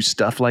do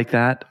stuff like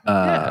that.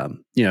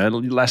 You know,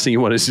 the last thing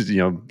you want is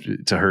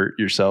to hurt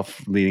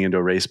yourself leading into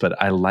a race.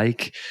 But I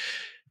like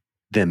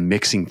them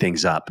mixing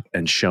things up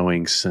and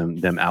showing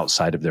them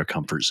outside of their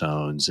comfort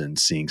zones and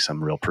seeing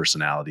some real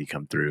personality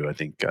come through. I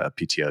think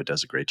PTO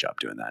does a great job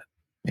doing that.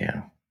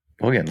 Yeah.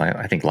 Well, again,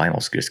 I think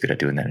Lionel's just good at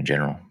doing that in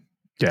general.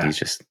 Yeah, he's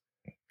just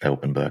an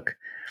open book.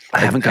 I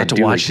haven't got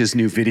to watch his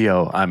new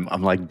video. I'm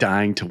like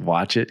dying to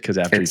watch it because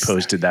after he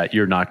posted that,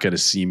 you're not going to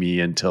see me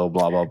until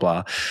blah, blah,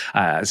 blah.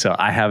 So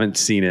I haven't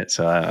seen it.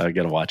 So I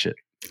got to watch it.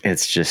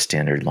 It's just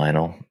standard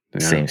Lionel. Yeah.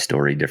 Same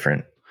story,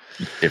 different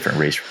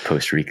race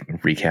post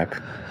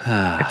recap.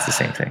 It's the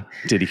same thing.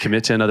 Did he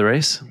commit to another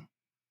race?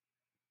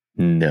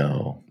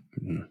 No.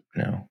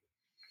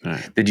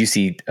 Right. Did you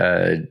see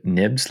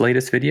Nib's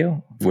latest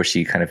video where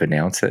she kind of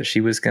announced that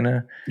she was going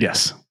to?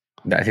 Yes.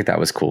 I think that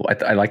was cool.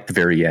 I like the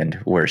very end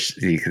where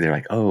they're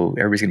like, "Oh,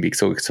 everybody's gonna be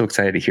so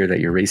excited to hear that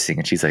you're racing,"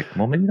 and she's like,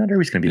 "Well, maybe not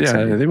everybody's gonna be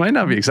excited." Yeah, they might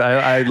not be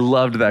excited. I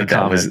loved that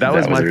comment. That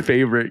was my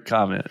favorite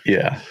comment.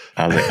 Yeah,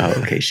 I was like,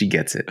 "Oh, okay, she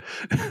gets it.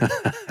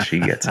 She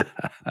gets it."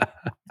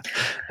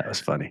 That was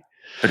funny.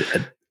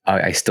 But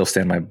I still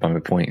stand by my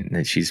point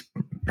that she's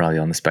probably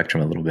on the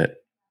spectrum a little bit.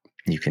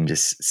 You can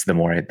just the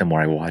more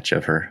I watch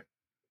of her,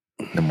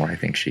 the more I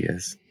think she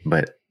is.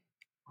 But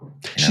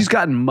she's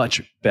gotten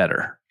much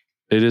better.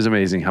 It is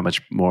amazing how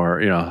much more,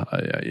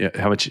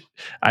 how much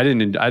I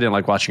didn't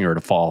like watching her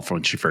to fall from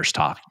when she first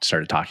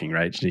started talking,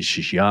 right?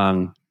 She's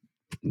young,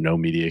 no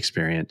media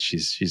experience.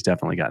 She's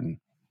definitely gotten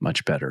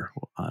much better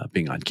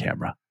being on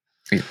camera.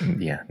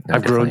 Yeah.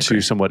 I've grown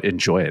to somewhat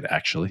enjoy it,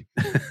 actually.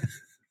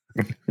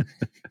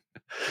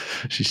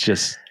 She's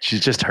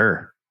just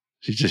her.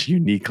 She's just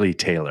uniquely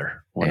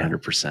Taylor,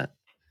 100%.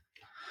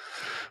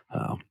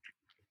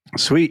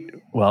 Sweet.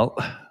 Well,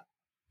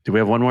 do we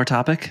have one more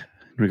topic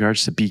in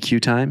regards to BQ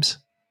times?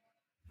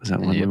 Was that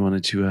one we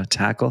wanted to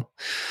tackle?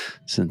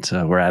 Since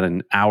we're at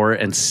an hour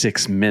and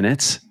 6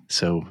 minutes,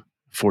 so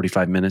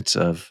 45 minutes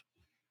of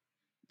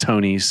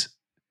Tony's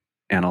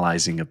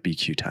analyzing of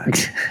BQ time.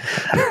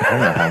 I don't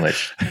know how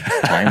much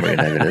time we're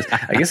gonna have it is.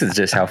 I guess it's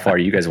just how far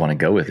you guys want to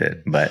go with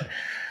it. But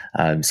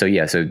so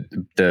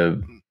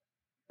the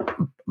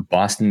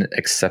Boston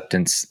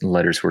acceptance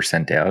letters were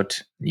sent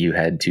out. You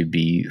had to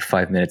be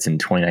 5 minutes and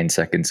 29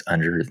 seconds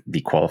under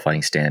the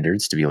qualifying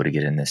standards to be able to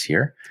get in this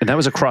year. And that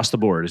was across the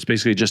board. It's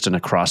basically just an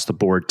across the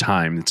board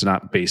time. It's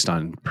not based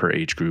on per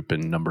age group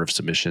and number of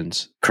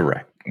submissions.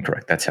 Correct.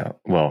 That's how,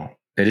 well,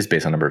 it is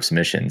based on number of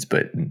submissions,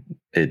 but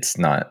it's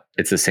not,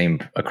 it's the same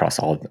across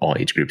all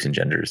age groups and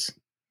genders.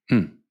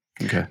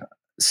 Okay.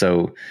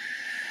 So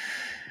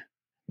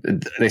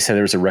they said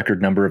there was a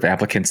record number of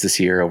applicants this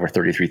year, over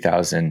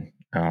 33,000.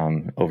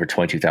 Over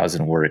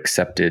 22,000 were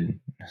accepted.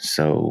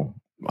 So,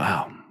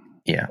 wow.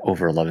 Yeah,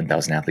 over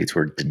 11,000 athletes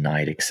were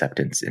denied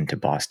acceptance into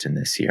Boston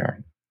this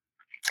year.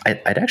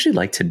 I'd actually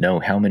like to know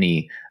how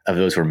many of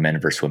those were men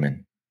versus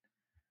women.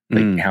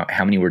 Like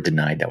how many were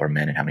denied that were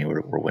men and how many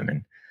were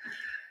women.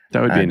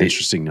 That would be an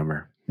interesting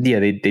number. Yeah,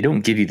 they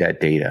don't give you that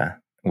data,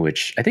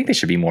 which I think they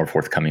should be more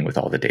forthcoming with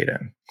all the data.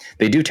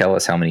 They do tell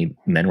us how many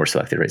men were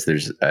selected, right? So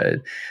there's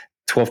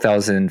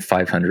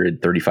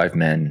 12,535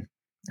 men,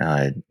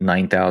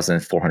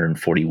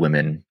 9,440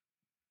 women,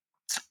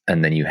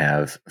 and then you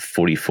have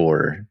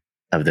 44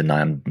 of the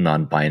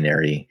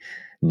non-binary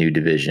new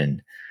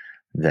division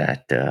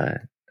that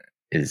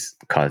is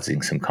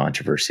causing some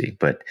controversy.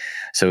 But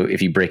so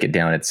if you break it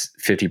down, it's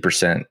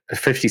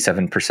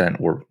 57%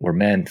 were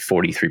men,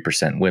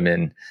 43%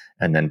 women,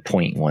 and then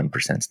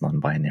 0.1% is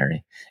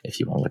non-binary, if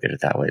you want to look at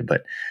it that way.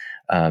 But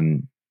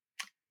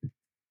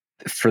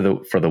for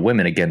the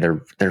women, again,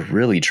 they're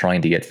really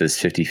trying to get to this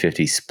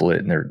 50-50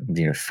 split, and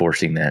they're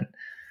forcing that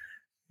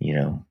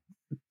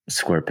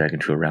square peg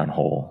into a round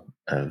hole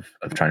of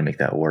trying to make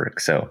that work.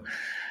 So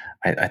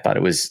I thought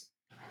it was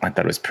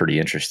pretty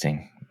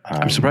interesting.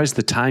 I'm surprised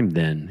the time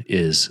then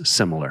is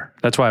similar.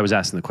 That's why I was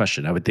asking the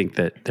question. I would think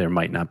that there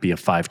might not be a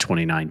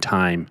 5:29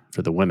 time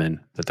for the women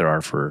that there are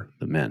for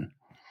the men.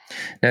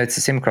 No, it's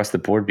the same across the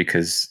board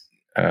because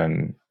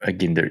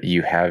again,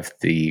 you have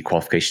the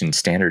qualification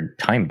standard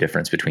time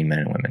difference between men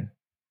and women.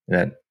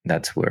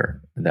 That's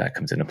where that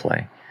comes into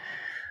play.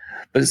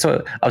 But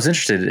so I was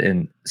interested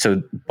in,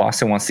 so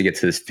Boston wants to get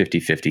to this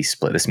 50-50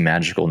 split, this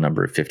magical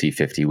number of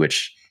 50-50,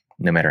 which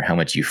no matter how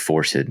much you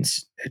force it,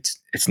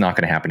 it's not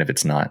going to happen if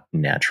it's not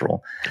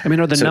natural. I mean,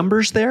 are the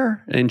numbers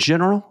there in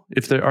general?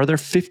 Are there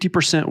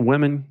 50%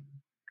 women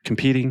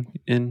competing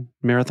in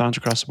marathons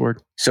across the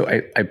board? So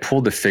I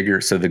pulled the figure.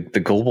 So the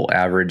global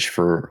average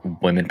for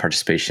women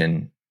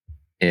participation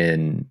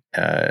in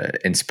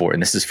sport,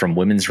 and this is from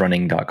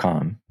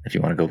womensrunning.com, if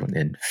you want to go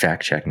and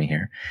fact check me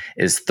here,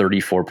 is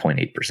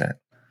 34.8%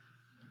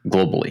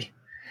 globally.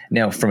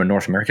 Now, from a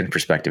North American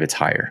perspective, it's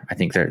higher. I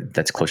think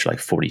that's closer to like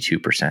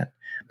 42%,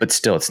 but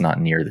still it's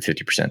not near the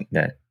 50%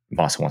 that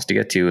Boston wants to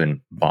get to.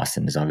 And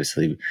Boston is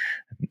obviously,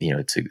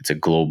 it's a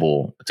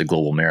global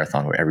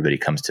marathon where everybody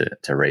comes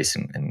to race,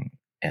 and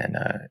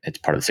it's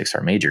part of the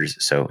 6-star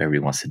majors. So everybody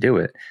wants to do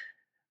it.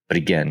 But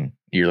again,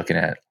 you're looking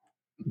at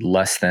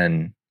less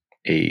than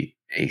a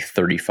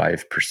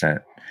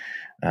 35%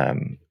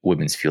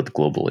 women's field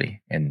globally,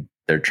 and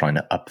they're trying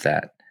to up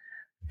that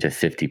to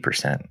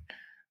 50%,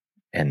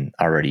 and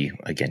already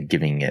again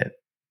giving it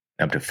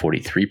up to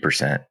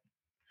 43%.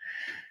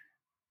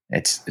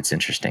 It's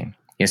interesting.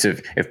 So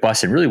if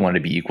Boston really wanted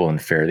to be equal and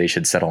fair, they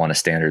should settle on a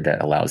standard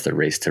that allows the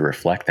race to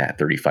reflect that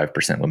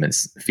 35%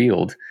 women's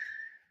field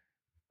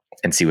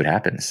and see what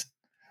happens.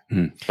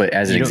 But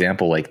as an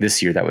example, like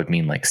this year, that would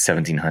mean like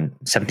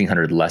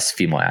 1,700 less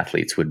female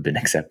athletes would have been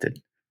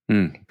accepted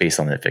based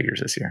on the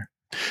figures this year.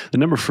 The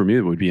number for me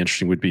that would be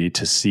interesting would be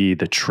to see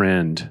the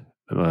trend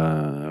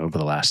over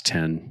the last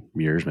 10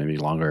 years, maybe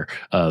longer,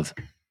 of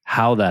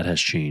how that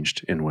has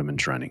changed in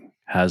women's running.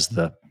 Has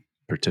the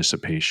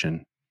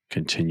participation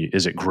continued?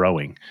 Is it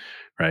growing?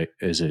 Right?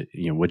 Is it,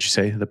 what'd you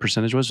say the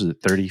percentage was? Was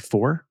it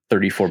 34?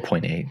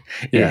 34.8.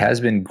 It has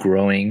been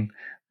growing,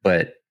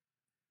 but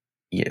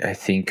I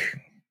think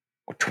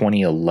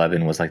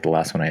 2011 was like the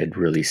last one I had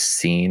really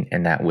seen,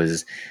 and that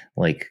was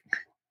like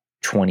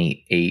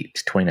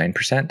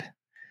 29%.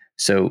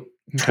 So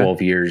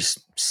 12 years,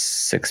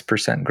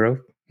 6% growth.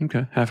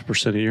 Okay,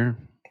 0.5% a year.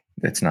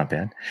 That's not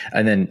bad.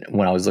 And then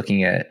when I was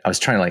looking at, I was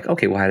trying to like,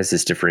 okay, well, how does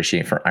this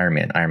differentiate from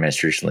Ironman? Ironman is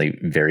traditionally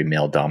very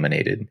male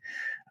dominated.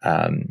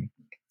 And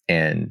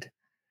in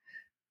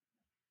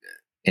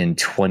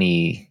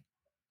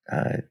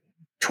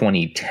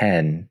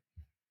 2010,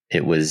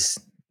 it was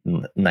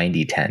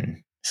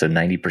 90-10. So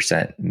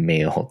 90%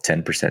 male,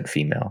 10%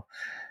 female.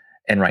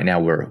 And right now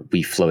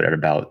we float at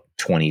about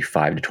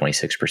 25 to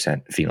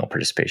 26% female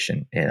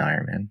participation in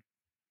Ironman.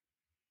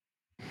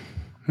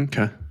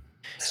 Okay.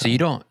 So you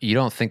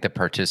don't think the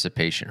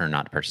participation, or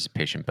not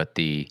participation, but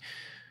the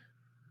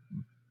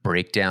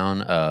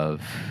breakdown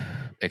of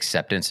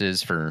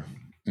acceptances for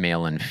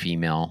male and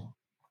female,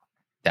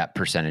 that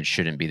percentage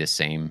shouldn't be the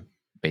same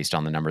based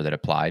on the number that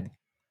applied?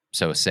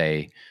 So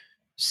say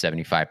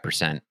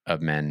 75%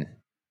 of men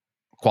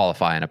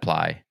qualify and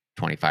apply,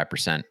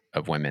 25%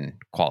 of women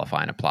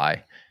qualify and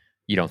apply.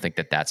 You don't think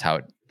that that's how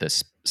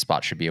this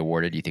spot should be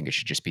awarded? You think it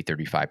should just be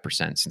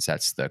 35% since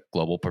that's the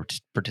global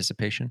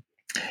participation?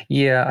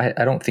 Yeah,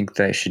 I don't think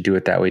they should do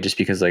it that way, just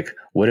because like,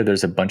 what if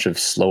there's a bunch of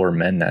slower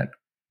men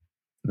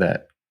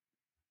that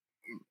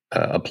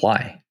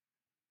apply?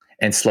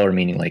 And slower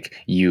meaning like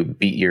you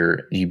beat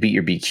your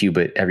BQ,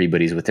 but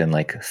everybody's within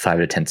like 5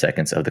 to 10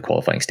 seconds of the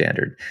qualifying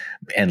standard,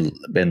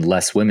 and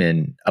less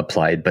women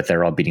applied, but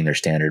they're all beating their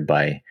standard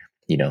by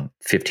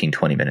 15,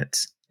 20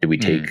 minutes. Did we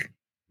take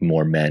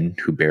more men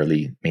who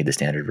barely made the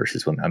standard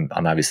versus women?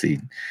 I'm obviously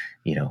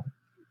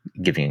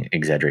giving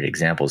exaggerated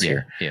examples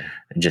here,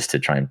 just to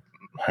try and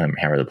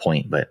hammer the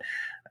point. But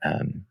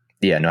no,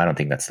 I don't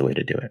think that's the way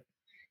to do it.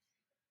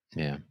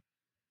 Yeah.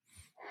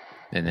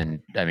 And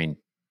then, I mean,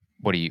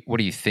 what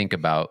do you think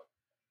about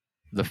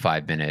the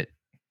 5-minute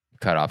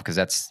cutoff? Because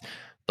that's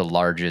the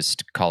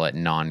largest, call it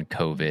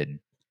non-COVID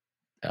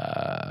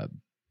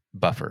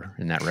buffer.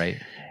 Isn't that right?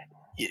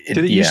 Did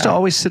it used to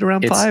always sit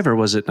around 5, or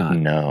was it not?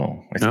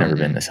 No, it's never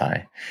been this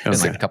high.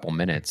 It's like a couple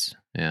minutes.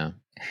 Yeah.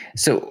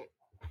 So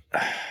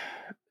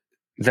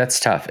that's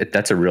tough.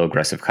 That's a real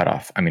aggressive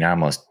cutoff. I mean, I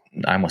almost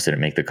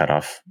didn't make the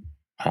cutoff.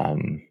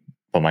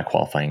 But my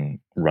qualifying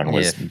run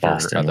was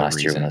Boston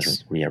last year when I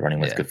was running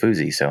with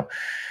Gafuzi. So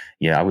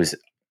yeah, I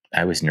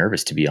was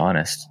nervous, to be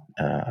honest,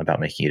 about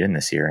making it in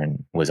this year,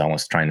 and was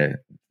almost trying to,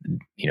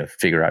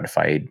 figure out if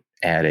I'd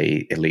add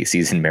a late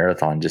season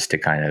marathon just to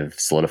kind of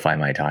solidify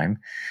my time.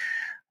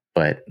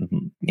 But,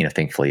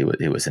 thankfully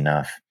it was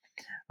enough.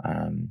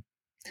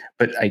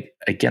 But I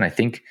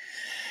think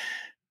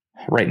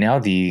right now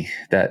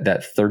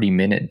that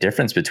 30-minute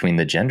difference between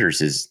the genders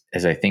is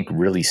I think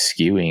really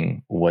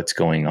skewing what's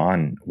going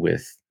on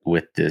with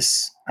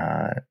this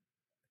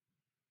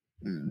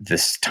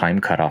this time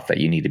cutoff that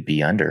you need to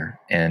be under.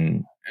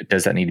 And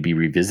does that need to be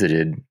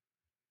revisited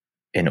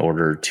in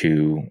order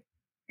to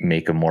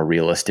make a more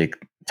realistic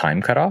time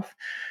cutoff?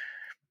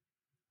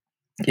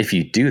 If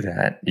you do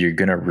that, you're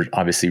going to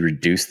obviously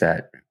reduce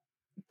that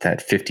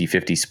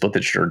 50-50 split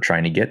that you're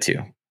trying to get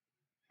to,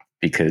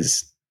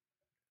 because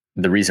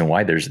the reason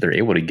why they're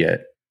able to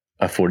get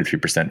a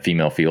 43%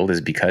 female field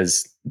is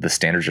because the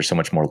standards are so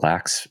much more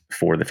lax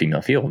for the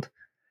female field.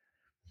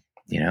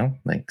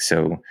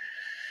 So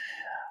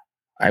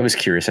I was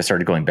curious. I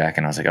started going back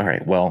and I was like, all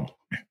right, well,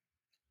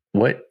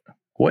 what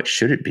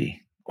should it be?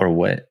 Or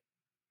what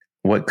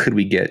could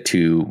we get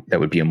to that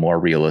would be a more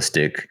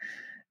realistic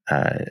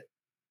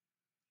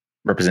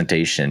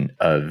representation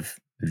of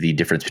the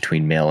difference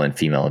between male and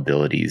female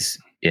abilities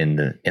in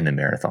the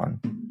marathon?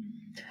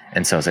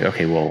 And so I was like,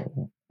 okay,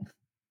 well,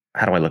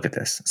 how do I look at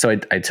this? So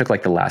I took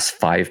like the last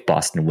 5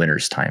 Boston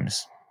winners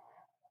times.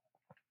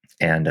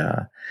 And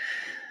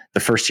the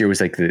first year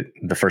was like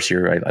the first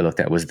year I looked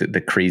at was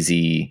the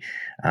crazy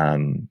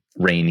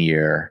rain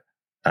year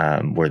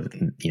where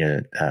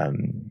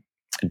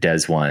Des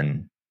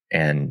won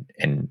and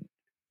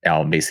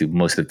Al, basically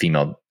most of the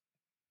female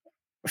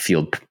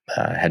field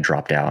had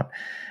dropped out,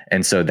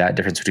 and so that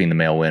difference between the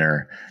male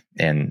winner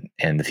and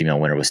the female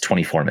winner was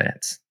 24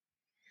 minutes,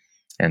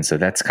 and so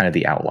that's kind of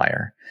the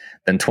outlier.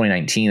 Then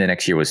 2019, the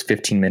next year, was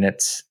 15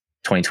 minutes.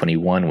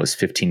 2021 was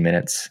 15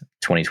 minutes.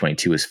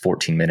 2022 was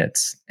 14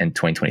 minutes, and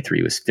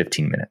 2023 was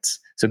 15 minutes.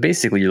 So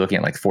basically, you're looking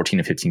at like 14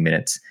 to 15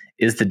 minutes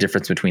is the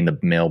difference between the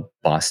male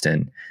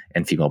Boston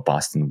and female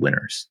Boston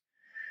winners.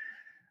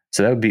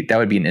 So that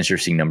would be an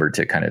interesting number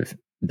to kind of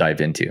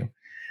dive into.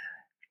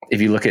 If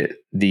you look at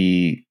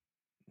the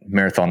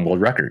marathon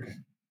world record,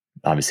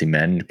 obviously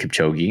men,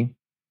 Kipchoge,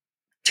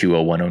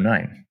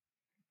 2:01:09.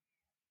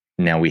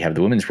 Now we have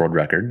the women's world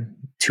record,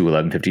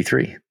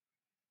 2:11:53.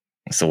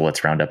 So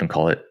let's round up and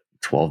call it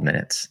 12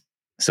 minutes.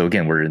 So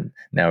again, we're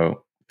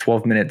now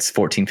 12 minutes,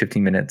 14,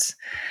 15 minutes.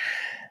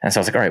 And so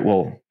I was like, all right,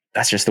 well,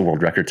 that's just the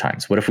world record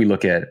times. What if we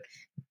look at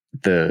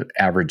the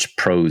average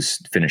pros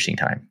finishing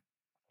time?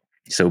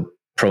 So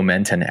pro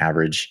men tend to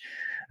average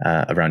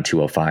around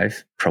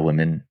 2:05, pro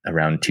women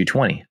around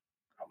 2:20.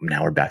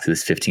 Now we're back to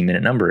this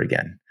 15-minute number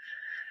again.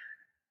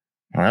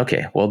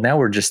 Okay, well, now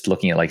we're just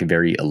looking at like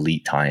very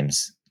elite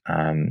times.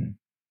 And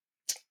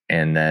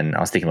then I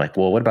was thinking like,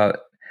 well, what about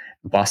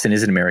Boston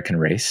is an American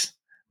race.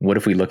 What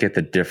if we look at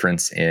the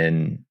difference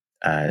in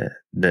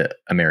the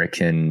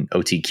American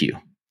OTQ,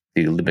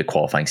 the limit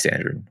qualifying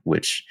standard,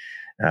 which,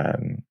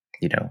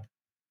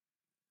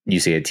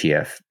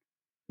 USATF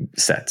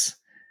sets?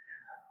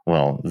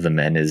 Well, the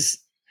men is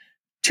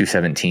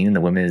 2:17 and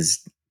the women is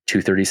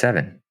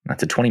 2:37.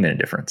 That's a 20-minute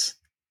difference.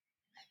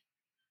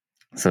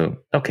 So,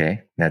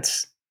 okay,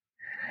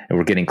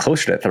 we're getting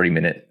closer to that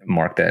 30-minute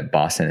mark that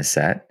Boston has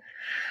set.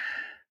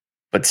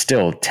 But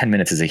still, 10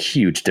 minutes is a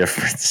huge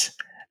difference.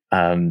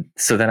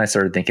 So then I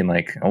started thinking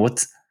like,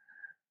 what's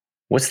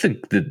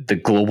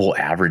the global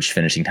average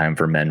finishing time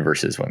for men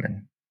versus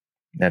women?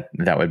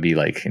 That would be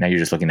like, now you're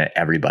just looking at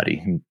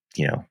everybody,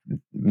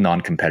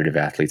 non-competitive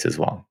athletes as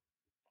well.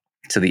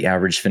 So the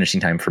average finishing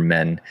time for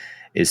men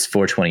is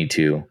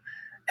 4:22,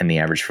 and the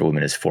average for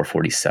women is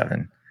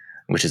 4:47,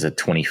 which is a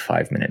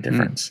 25-minute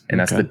difference. And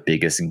that's the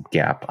biggest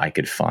gap I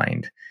could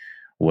find,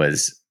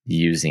 was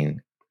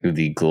using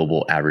the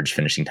global average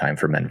finishing time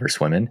for men versus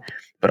women,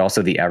 but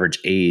also the average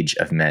age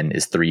of men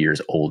is 3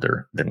 years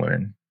older than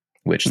women,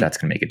 which that's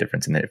going to make a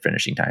difference in their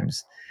finishing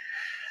times.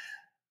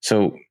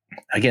 So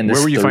again,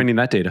 where were you finding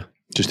that data?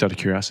 Just out of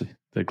curiosity,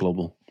 the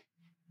global,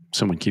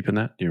 someone keeping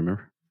that? Do you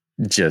remember?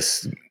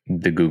 Just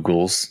the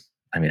Googles.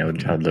 I mean, I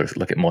would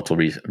look at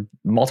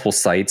multiple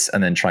sites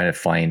and then trying to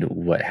find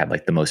what had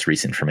like the most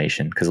recent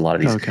information. Because a lot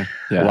of these,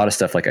 a lot of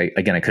stuff, like I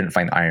couldn't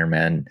find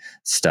Ironman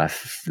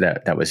stuff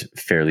that was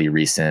fairly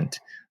recent.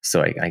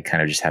 So I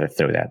kind of just had to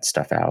throw that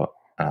stuff out.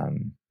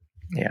 And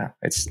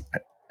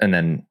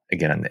then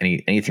again,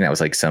 anything that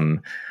was like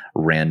some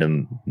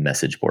random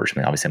message board. I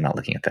mean, obviously I'm not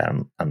looking at that.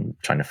 I'm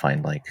trying to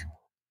find like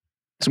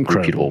some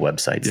reputable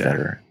websites that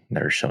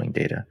are showing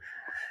data.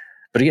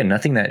 But again,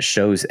 nothing that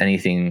shows any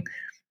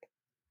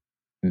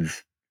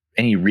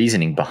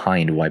reasoning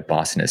behind why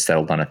Boston has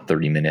settled on a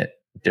 30-minute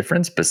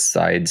difference,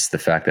 besides the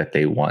fact that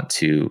they want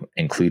to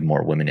include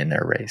more women in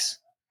their race.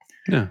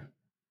 Yeah.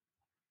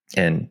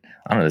 And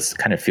I don't know, this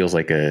kind of feels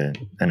like an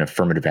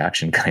affirmative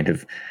action kind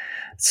of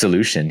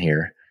solution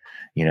here,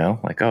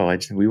 like,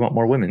 we want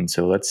more women,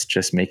 so let's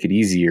just make it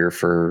easier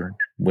for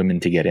women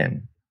to get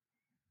in.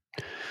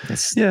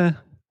 Yeah.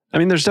 I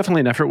mean, there's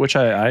definitely an effort, which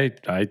I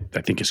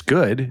think is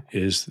good,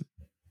 is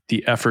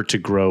the effort to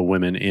grow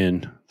women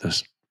in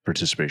this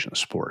participation in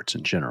sports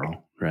in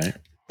general, right?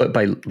 But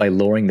by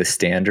lowering the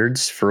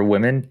standards for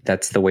women,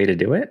 that's the way to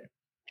do it?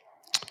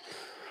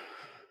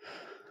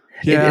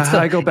 Yeah,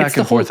 I go back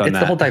and forth on that. It's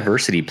the whole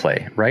diversity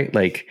play, right?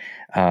 Like,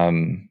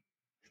 I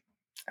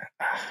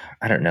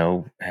don't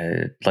know,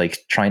 like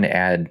trying to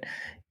add,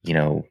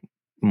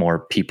 more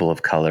people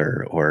of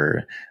color,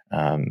 or,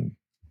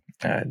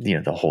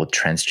 the whole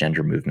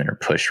transgender movement or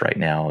push right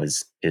now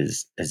is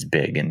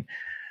big. And,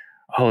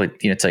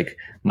 it's like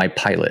my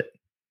pilot.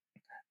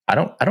 I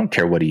don't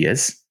care what he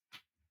is,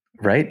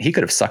 right? He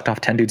could have sucked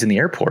off 10 dudes in the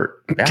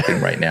airport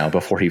bathroom right now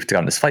before he got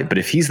on his flight. But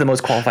if he's the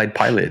most qualified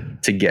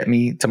pilot to get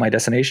me to my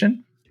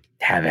destination,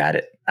 have at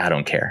it. I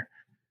don't care,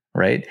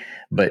 right?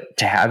 But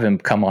to have him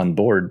come on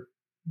board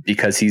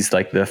because he's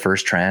like the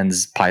first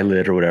trans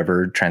pilot or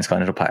whatever,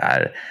 transcontinental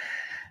pilot,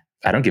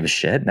 I don't give a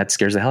shit. That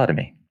scares the hell out of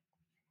me.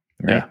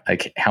 Right? Yeah.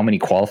 Like, how many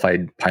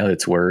qualified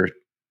pilots were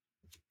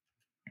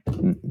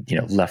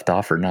left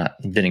off or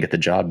didn't get the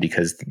job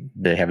because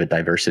they have a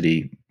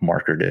diversity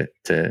marker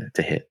to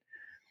hit.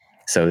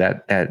 So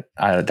that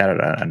I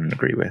don't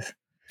agree with.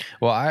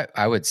 Well,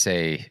 I would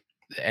say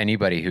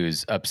anybody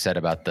who's upset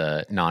about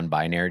the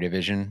non-binary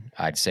division,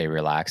 I'd say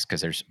relax,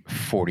 because there's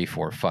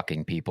 44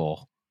 fucking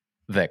people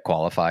that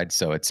qualified,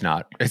 so it's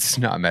not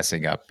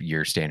messing up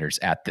your standards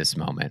at this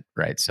moment,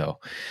 right? So,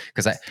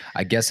 because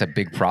I guess a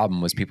big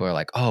problem was people are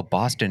like, oh,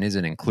 Boston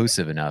isn't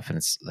inclusive enough, and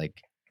it's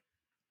like,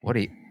 what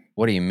do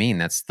you mean?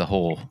 That's the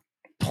whole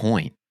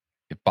point.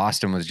 If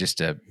Boston was just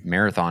a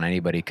marathon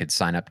anybody could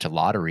sign up to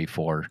lottery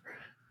for,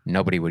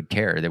 nobody would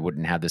care. They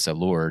wouldn't have this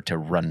allure to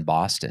run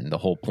Boston. The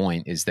whole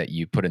point is that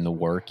you put in the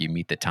work, you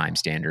meet the time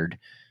standard,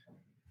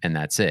 and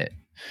that's it.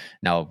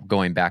 Now,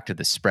 going back to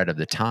the spread of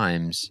the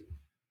times,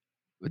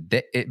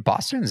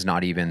 Boston's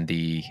not even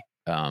the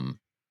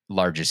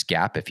largest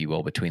gap, if you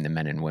will, between the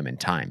men and women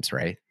times,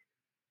 right?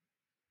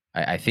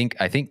 I think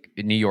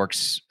New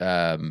York's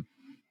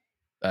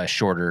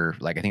shorter,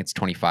 like I think it's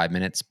 25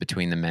 minutes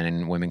between the men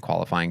and women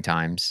qualifying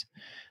times.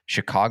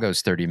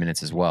 Chicago's 30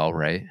 minutes as well,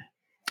 right?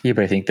 Yeah,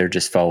 but I think they're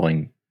just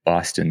following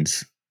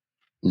Boston's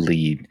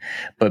lead.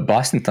 But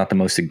Boston's not the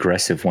most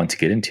aggressive one to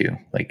get into.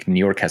 Like New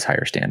York has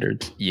higher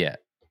standards. Yeah.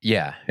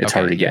 It's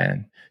harder to get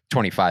in.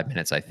 25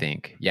 minutes, I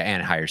think. Yeah,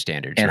 and higher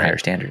standards. And right? higher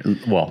standard.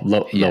 Well,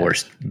 lower.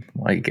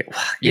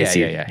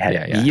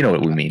 Yeah. You know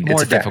what we mean.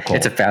 More difficult.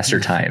 It's a faster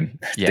time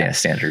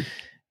standard.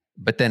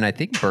 But then I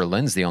think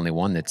Berlin's the only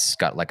one that's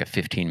got like a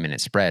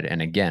 15-minute spread.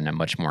 And again, a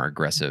much more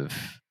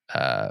aggressive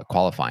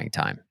qualifying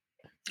time.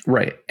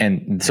 Right.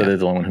 And so they're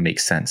the only one who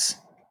makes sense.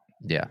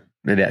 Yeah.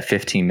 That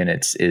 15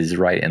 minutes is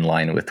right in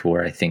line with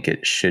where I think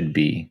it should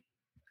be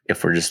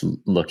if we're just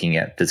looking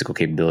at physical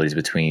capabilities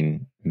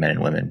between men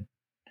and women.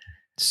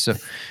 So,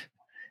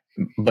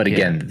 but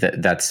again,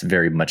 that's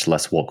very much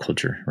less woke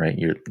culture, right?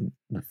 You're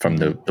from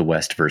the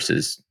West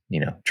versus,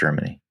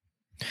 Germany.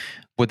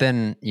 But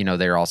then,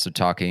 they're also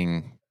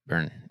talking,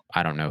 or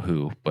I don't know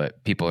who,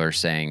 but people are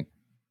saying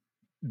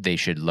they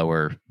should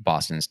lower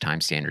Boston's time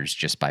standards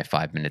just by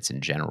 5 minutes in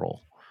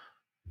general,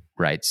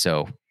 right?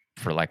 So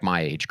for like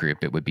my age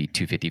group, it would be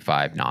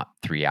 2:55, not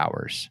 3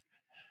 hours.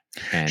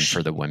 And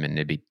for the women,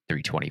 it'd be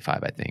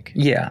 3:25, I think.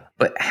 Yeah.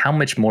 But how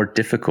much more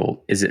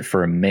difficult is it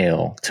for a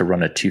male to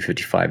run a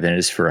 2:55 than it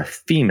is for a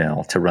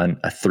female to run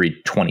a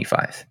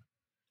 3:25?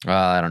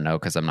 I don't know,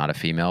 because I'm not a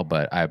female,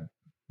 but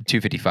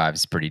 2:55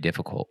 is pretty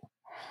difficult.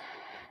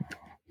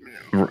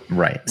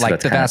 Right. So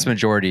like the vast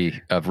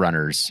majority of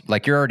runners,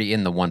 like you're already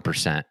in the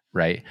 1%,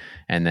 right?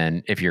 And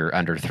then if you're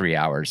under 3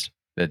 hours,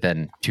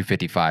 then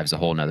 2:55 is a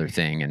whole nother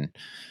thing. And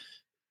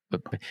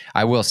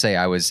I will say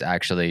I was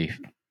actually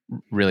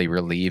really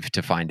relieved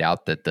to find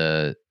out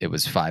that it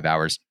was 5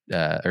 hours,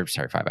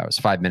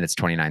 5 minutes,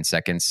 29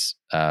 seconds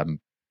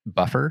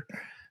buffer,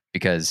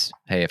 because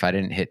hey, if I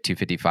didn't hit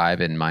 2:55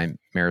 in my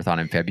marathon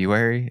in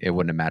February, it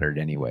wouldn't have mattered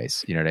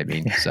anyways. You know what I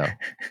mean? So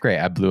great.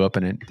 I blew up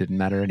and it didn't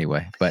matter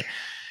anyway. But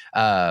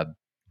I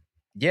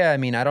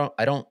mean,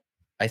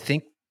 I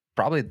think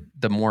probably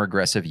the more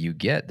aggressive you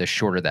get, the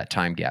shorter that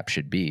time gap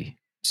should be.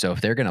 So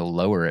if they're going to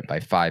lower it by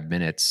 5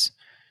 minutes,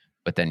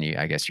 but then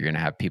I guess you're going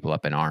to have people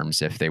up in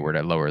arms if they were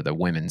to lower the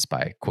women's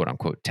by quote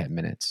unquote 10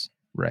 minutes,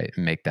 right?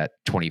 And make that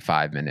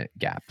 25-minute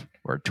gap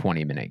or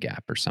 20-minute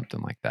gap or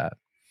something like that.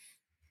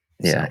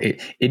 Yeah. So.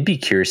 It'd be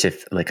curious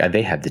if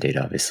they have the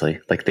data,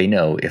 obviously, like they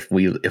know if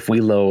we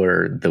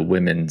lower the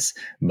women's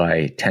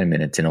by 10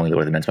 minutes and only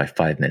lower the men's by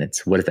 5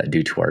 minutes, what does that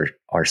do to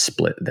our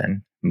split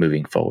then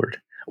moving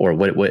forward? Or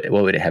what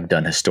would it have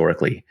done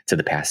historically to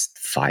the past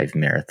 5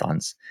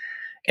 marathons?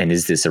 And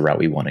is this a route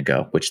we want to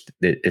go? Which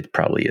it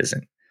probably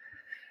isn't.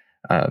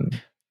 And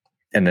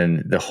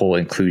then the whole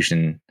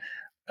inclusion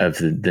of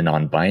the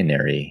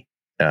non-binary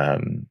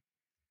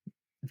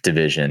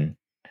division,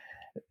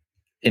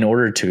 in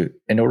order to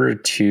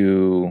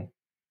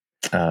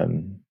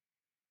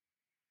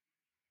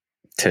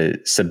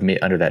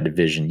submit under that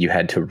division, you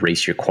had to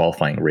race your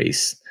qualifying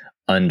race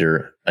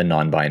under a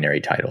non-binary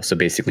title. So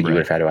basically, you would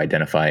have had to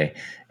identify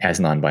as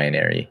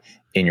non-binary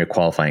in your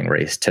qualifying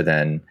race to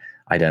then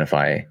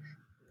identify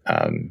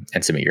and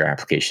submit your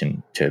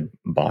application to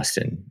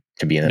Boston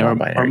to be in the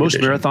non-binary Are most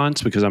division.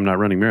 marathons, because I'm not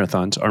running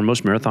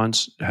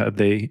marathons, have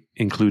they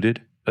included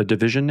a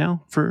division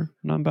now for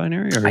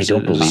non-binary? I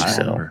don't believe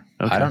so.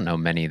 Okay. I don't know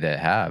many that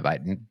have. I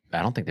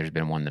don't think there's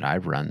been one that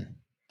I've run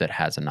that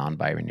has a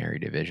non-binary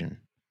division.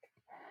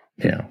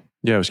 Yeah.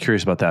 Yeah, I was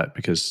curious about that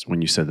because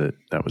when you said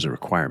that was a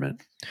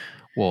requirement.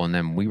 Well, and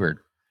then we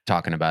were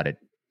talking about it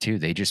too.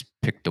 They just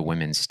picked the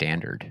women's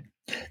standard.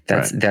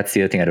 That's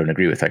the other thing I don't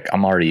agree with. Like,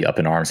 I'm already up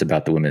in arms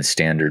about the women's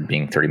standard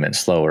being 30 minutes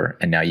slower,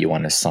 and now you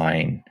want to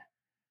assign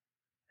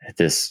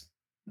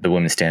the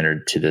women's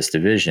standard to this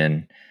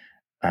division.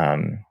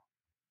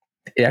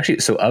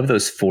 So of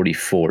those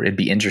 44, it'd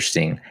be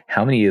interesting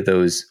how many of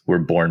those were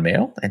born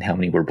male and how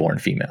many were born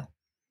female.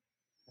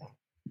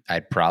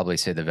 I'd probably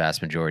say the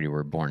vast majority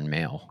were born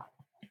male.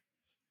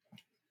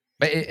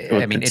 But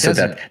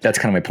that's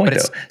kind of my point,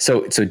 though.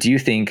 So do you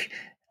think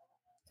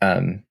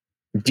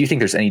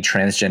there's any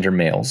transgender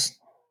males,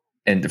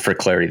 and for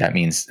clarity, that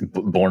means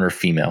born or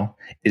female,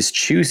 is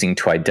choosing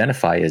to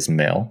identify as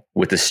male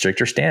with the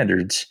stricter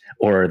standards,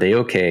 or are they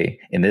okay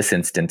in this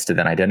instance to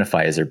then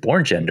identify as their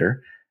born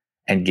gender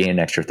and gain an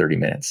extra 30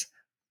 minutes?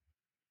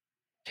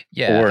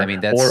 Yeah, or, I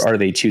mean, or are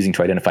they choosing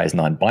to identify as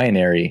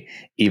non-binary,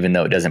 even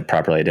though it doesn't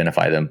properly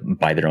identify them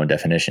by their own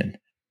definition?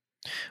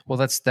 Well,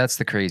 that's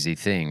the crazy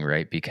thing,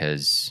 right?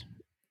 Because,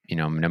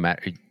 no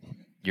matter,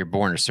 you're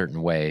born a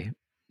certain way,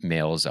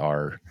 males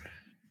are,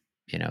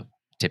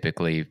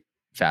 typically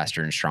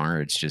faster and stronger.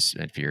 It's just,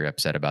 if you're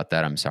upset about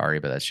that, I'm sorry,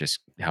 but that's just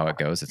how it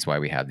goes. That's why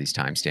we have these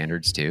time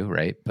standards too,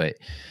 right? But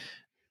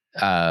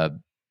uh,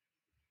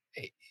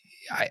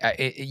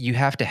 you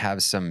have to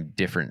have some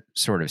different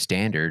sort of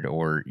standard,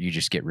 or you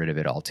just get rid of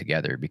it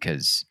altogether.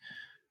 Because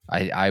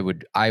I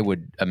would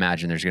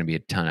imagine there's going to be a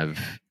ton of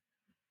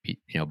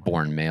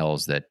born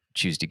males that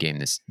choose to game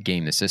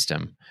the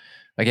system.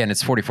 Again,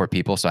 it's 44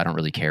 people, so I don't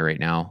really care right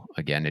now.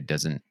 Again,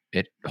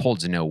 it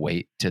holds no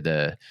weight to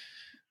the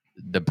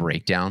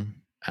breakdown.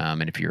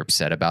 And if you're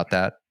upset about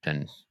that,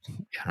 then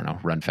I don't know,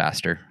 run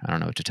faster. I don't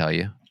know what to tell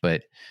you,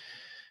 but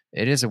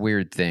it is a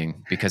weird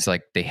thing because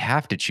like they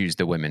have to choose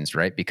the women's,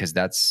 right? Because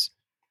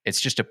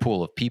it's just a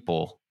pool of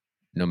people,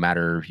 no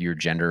matter your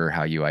gender or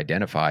how you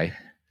identify.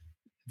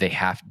 They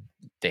have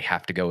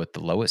to go with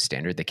the lowest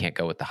standard. They can't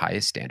go with the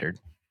highest standard.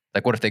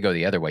 Like, what if they go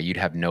the other way? You'd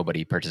have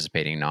nobody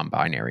participating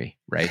non-binary,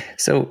 right?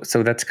 So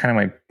that's kind of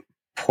my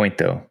point,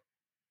 though,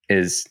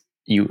 is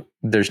I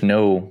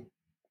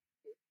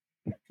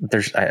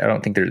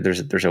don't think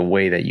there's a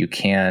way that you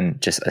can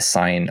just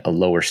assign a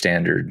lower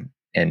standard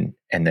and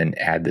then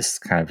add this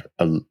kind of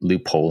a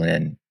loophole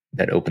in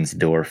that opens the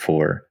door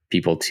for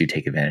people to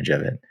take advantage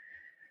of it.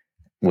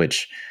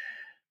 Which,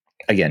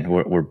 again,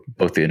 we're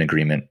both in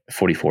agreement.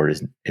 44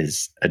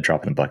 is a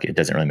drop in the bucket. It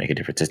doesn't really make a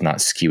difference. It's not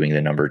skewing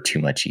the number too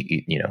much,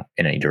 in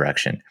any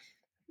direction.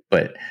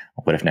 But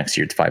what if next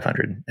year it's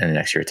 500 and the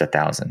next year it's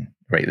 1,000,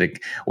 right?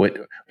 Like,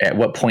 at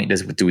what point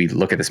do we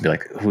look at this and be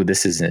like, "Oh,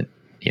 this isn't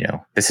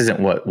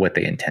what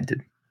they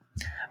intended."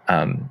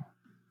 And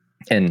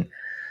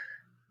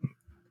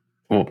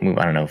well,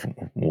 I don't know if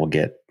we'll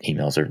get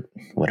emails or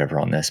whatever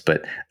on this,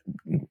 but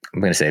I'm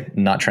going to say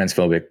not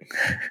transphobic.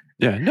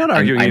 Yeah, not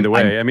arguing either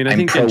way. I mean, I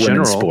think in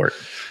general, sport.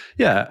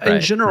 Yeah, right,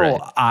 in general,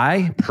 right.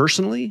 I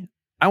personally,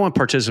 I want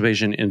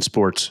participation in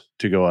sports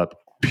to go up.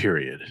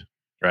 Period.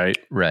 Right.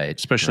 Right.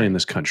 Especially in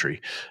this country.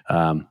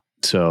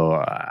 So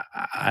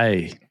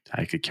I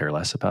could care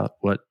less about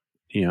what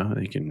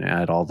you can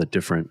add all the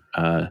different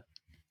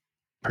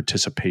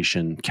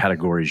participation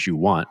categories you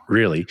want.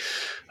 Really,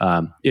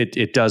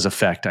 it does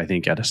affect, I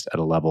think, at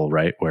a level,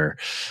 right, where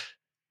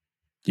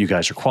you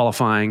guys are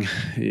qualifying.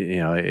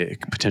 It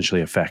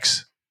potentially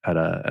affects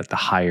at the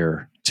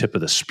higher tip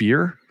of the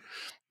spear.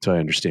 So I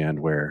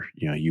understand where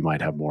you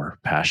might have more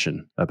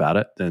passion about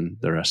it than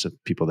the rest of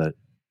people that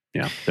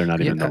they're not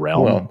even in the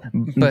realm. Well,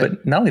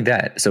 but not only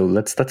that. So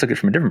let's look at it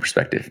from a different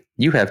perspective.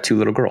 You have two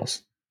little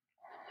girls.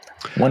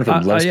 One of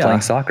them loves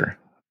playing soccer.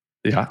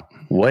 Yeah.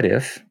 What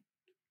if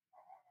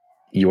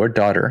your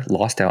daughter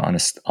lost out on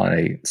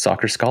a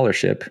soccer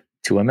scholarship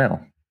to a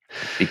male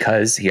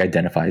because he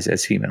identifies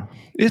as female?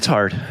 It's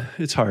hard.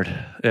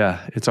 Yeah,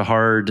 it's a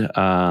hard.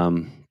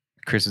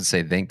 Chris would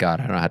say, "Thank God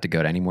I don't have to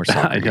go to any more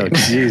soccer I know.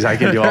 games." Geez, I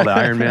can do all the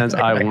Ironmans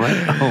I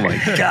want. Oh my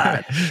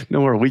God, no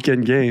more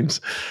weekend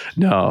games.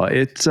 No,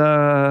 it's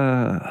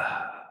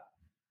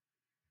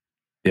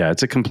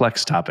it's a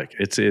complex topic.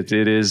 It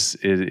is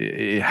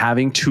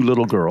having two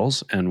little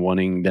girls and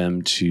wanting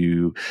them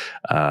to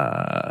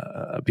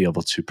be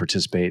able to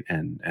participate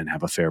and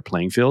have a fair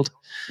playing field.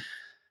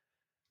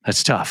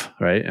 That's tough,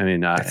 right? I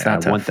mean, I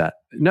want that.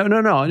 No,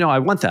 I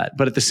want that.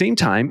 But at the same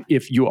time,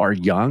 if you are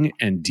young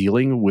and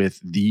dealing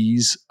with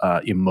these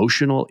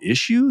emotional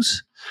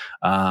issues,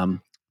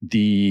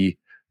 the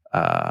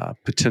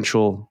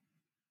potential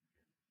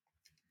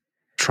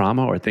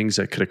trauma or things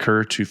that could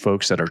occur to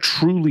folks that are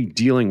truly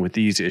dealing with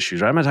these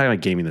issues. I'm not talking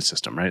about gaming the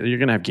system, right? You're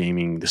going to have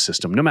gaming the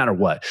system no matter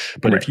what.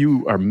 But if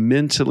you are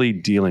mentally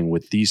dealing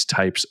with these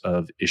types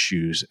of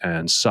issues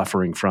and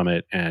suffering from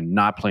it and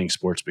not playing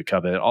sports because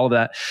of it, all of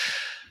that,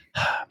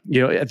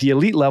 at the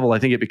elite level, I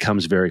think it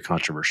becomes very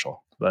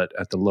controversial. But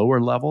at the lower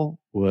level,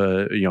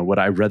 would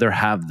I rather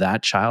have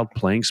that child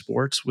playing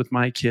sports with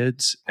my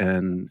kids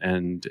and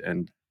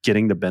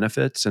getting the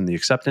benefits and the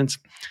acceptance?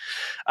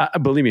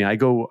 Believe me,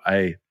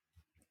 I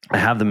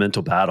have the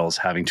mental battles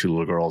having two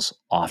little girls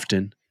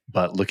often,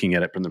 but looking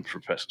at it from the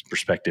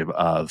perspective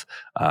of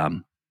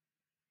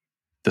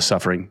the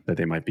suffering that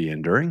they might be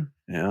enduring.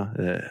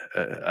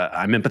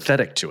 I'm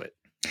empathetic to it.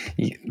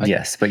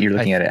 Yes, but you're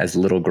looking at it as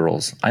little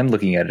girls. I'm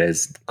looking at it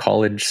as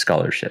college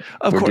scholarship.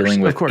 We're dealing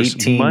with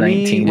 18,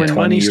 money, 19, when 20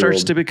 money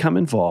starts to become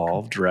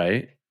involved,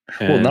 right?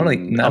 Well, not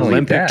only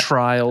Olympic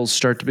trials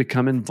start to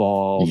become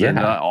involved, and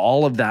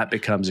all of that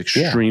becomes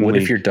extremely. What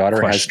if your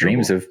daughter has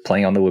dreams of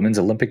playing on the women's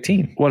Olympic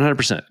team?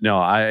 100%.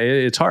 No,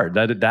 it's hard.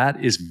 That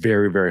is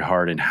very, very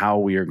hard, and how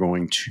we are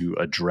going to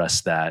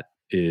address that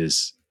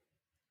is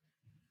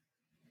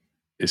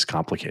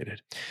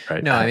complicated,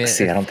 right? No, I mean,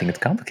 I don't think it's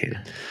complicated.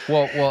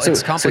 Well,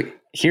 it's complicated.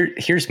 So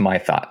here's my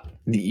thought.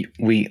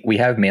 We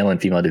have male and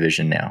female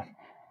division now,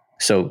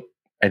 so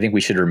I think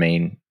we should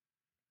remain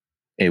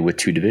with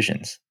two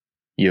divisions.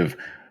 You have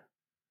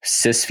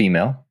cis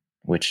female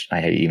which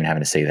I hate even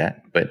having to say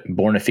that, but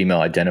born a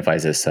female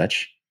identifies as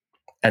such.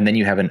 And then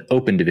you have an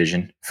open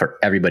division for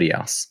everybody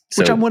else.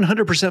 Which I'm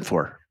 100%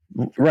 for.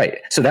 Right.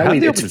 So that way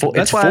it's full.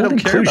 That's it's why full I don't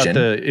inclusion.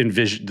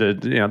 care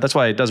about that's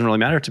why it doesn't really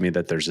matter to me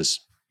that there's this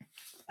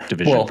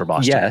division for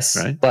Boston. Yes,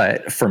 right?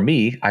 But for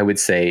me, I would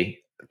say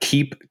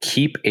keep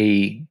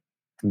a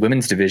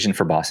women's division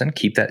for Boston,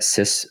 keep that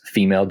cis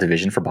female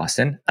division for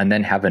Boston, and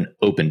then have an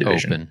open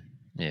division.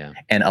 Yeah.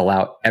 And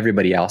allow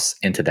everybody else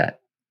into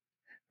that.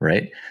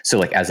 Right. So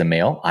like as a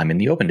male, I'm in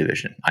the open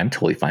division. I'm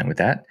totally fine with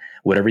that.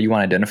 Whatever you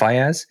want to identify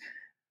as,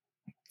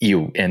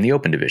 you in the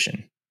open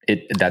division.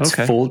 That's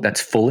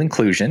full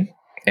inclusion,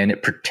 and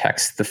it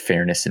protects the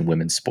fairness in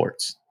women's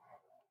sports.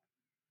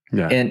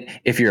 Yeah. And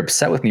if you're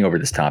upset with me over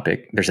this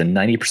topic, there's a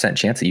 90%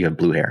 chance that you have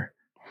blue hair.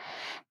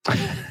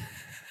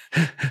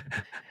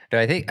 No,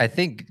 I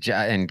think,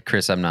 and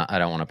Chris, I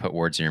don't want to put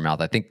words in your mouth.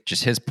 I think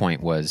just his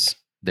point was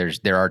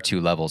there are two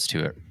levels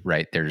to it,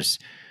 right? There's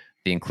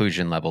the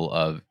inclusion level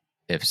of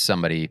if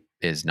somebody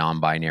is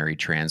non-binary,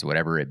 trans,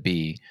 whatever it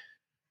be,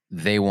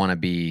 they want to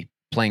be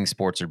playing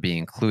sports or be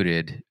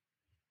included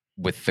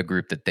with the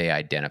group that they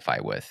identify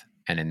with.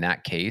 And in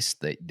that case,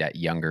 that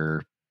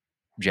younger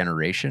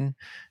generation,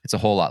 it's a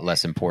whole lot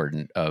less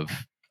important of,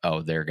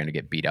 they're going to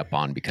get beat up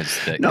on because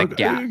the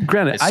gap.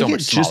 Granted, is so I get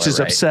much smaller, just as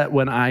right? upset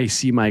when I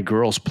see my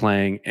girls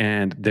playing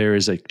and there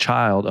is a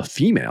child, a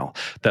female,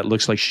 that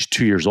looks like she's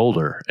 2 years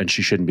older and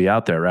she shouldn't be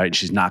out there, right? And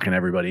she's knocking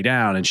everybody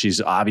down and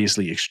she's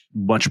obviously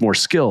much more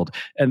skilled.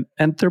 And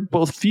they're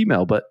both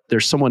female, but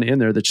there's someone in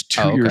there that's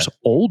 2 years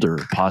older,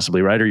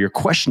 possibly, right? Or you're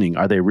questioning,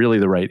 are they really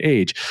the right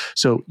age?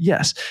 So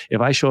yes,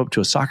 if I show up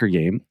to a soccer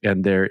game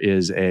and there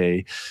is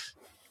a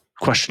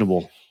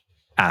questionable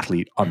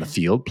athlete on the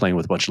field playing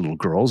with a bunch of little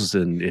girls,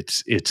 and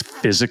it's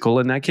physical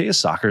in that case.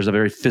 Soccer is a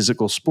very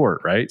physical sport,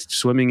 right?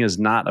 Swimming is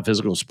not a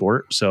physical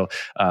sport. So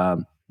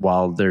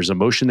while there's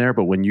emotion there,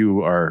 but when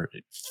you are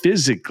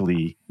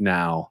physically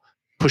now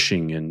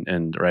pushing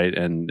and right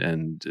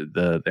and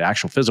the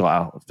actual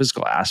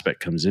physical aspect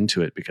comes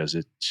into it because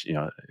it's,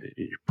 you're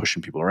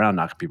pushing people around,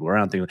 knocking people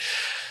around, things.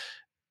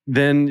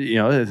 Then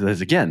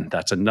again,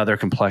 that's another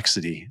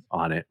complexity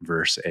on it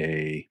versus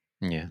a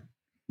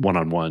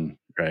one-on-one.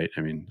 Right.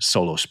 I mean,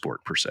 solo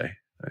sport per se.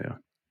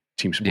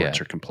 Team sports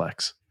are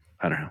complex.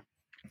 I don't know.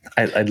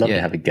 I'd love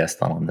to have a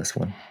guest on this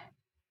one.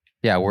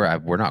 Yeah,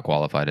 we're not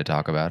qualified to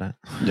talk about it.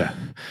 Yeah.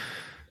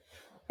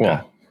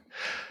 Well,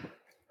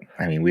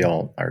 I mean, we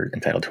all are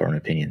entitled to our own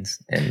opinions.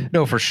 And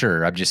no, for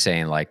sure. I'm just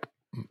saying, like,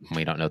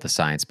 we don't know the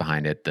science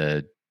behind it.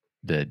 The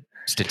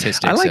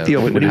statistics. I like the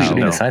open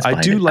division.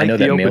 I do like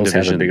the open division. I know that males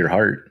have a bigger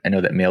heart. I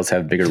know that males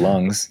have bigger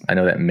lungs. I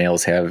know that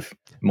males have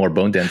more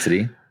bone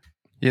density.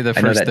 Yeah,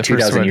 I know that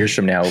 2,000 years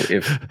from now,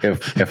 if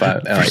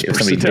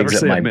somebody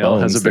digs up my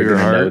bones, they're going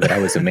to know that I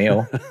was a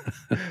male.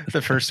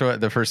 The first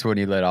one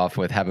you let off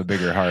with "have a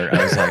bigger heart,"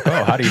 I was like,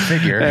 "Oh, how do you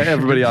figure?"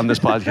 Everybody on this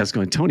podcast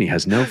going, "Tony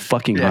has no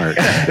fucking heart."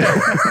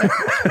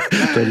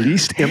 The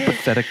least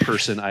empathetic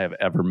person I have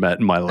ever met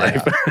in my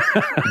life.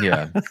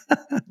 Yeah.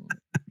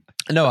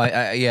 No,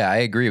 I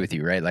agree with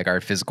you. Right, like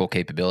our physical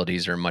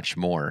capabilities are much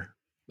more,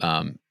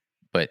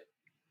 but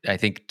I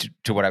think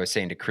to what I was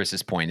saying to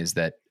Chris's point is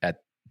that at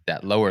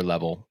that lower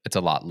level, it's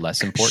a lot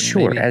less important.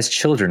 Sure. Maybe. As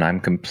children, I'm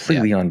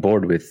completely on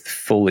board with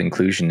full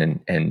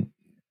inclusion and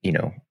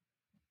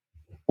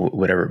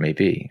whatever it may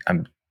be.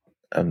 I'm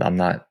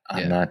not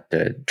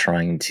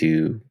trying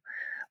to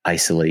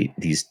isolate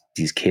these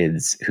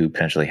kids who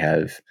potentially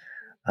have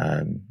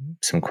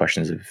some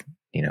questions of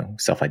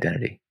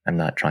self-identity. I'm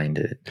not trying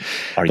to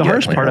argue. The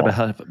hardest part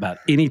about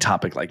any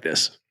topic like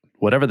this,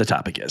 whatever the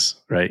topic is,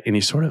 right?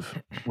 Any sort of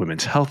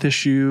women's health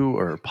issue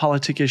or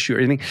politic issue or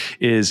anything,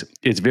 is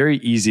it's very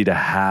easy to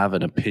have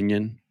an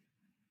opinion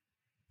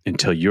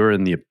until you're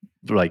in the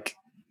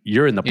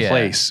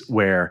place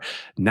where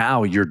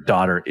now your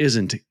daughter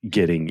isn't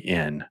getting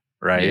in,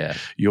 right? Yeah.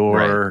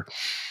 You're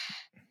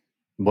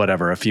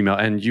whatever, a female,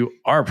 and you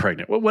are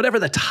pregnant. Well, whatever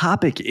the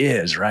topic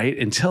is, right?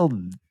 Until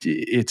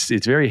it's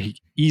very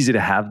easy to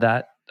have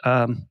that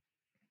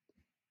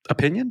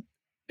opinion.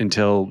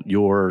 Until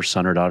your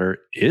son or daughter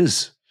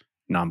is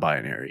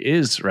non-binary,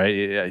 is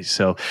right.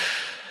 So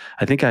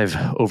I think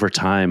over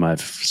time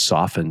I've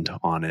softened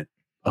on it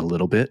a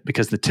little bit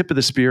because the tip of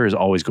the spear is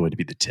always going to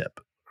be the tip.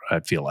 I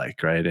feel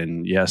like, right?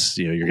 And yes,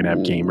 you're going to have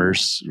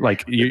gamers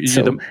like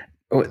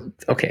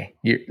okay.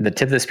 The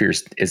tip of the spear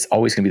is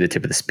always going to be the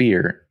tip of the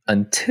spear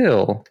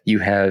until you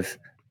have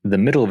the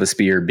middle of the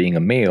spear being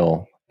a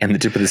male and the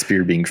tip of the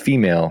spear being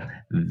female.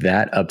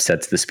 That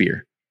upsets the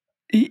spear.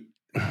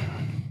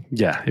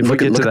 Yeah.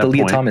 Look at the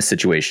Leah Thomas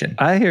situation.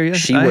 I hear you.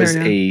 She was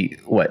the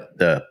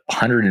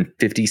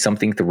 150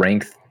 something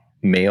ranked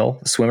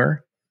male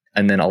swimmer.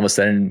 And then all of a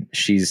sudden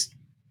she's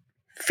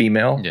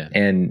female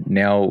and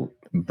now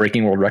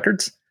breaking world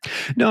records.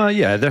 No,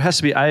 there has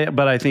to be,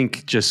 but I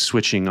think just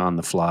switching on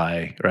the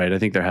fly, right? I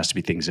think there has to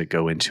be things that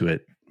go into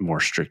it more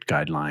strict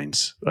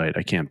guidelines, right?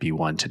 I can't be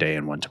one today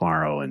and one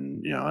tomorrow,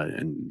 and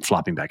and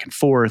flopping back and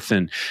forth.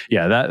 And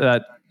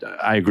that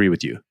I agree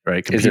with you,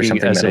 right? Is there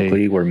something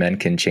medically where men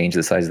can change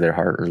the size of their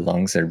heart or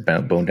lungs or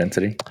bone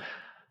density?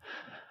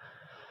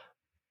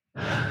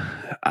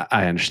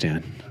 I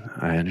understand.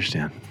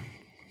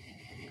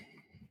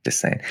 Just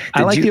saying.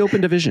 I like the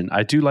open division.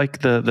 I do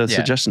like the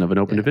suggestion of an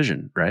open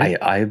division, right?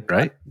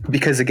 Right?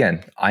 Because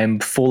again, I'm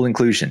full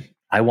inclusion.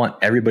 I want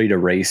everybody to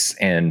race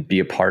and be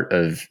a part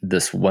of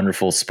this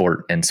wonderful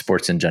sport and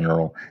sports in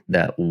general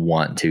that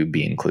want to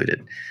be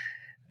included.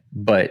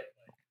 But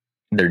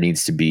there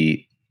needs to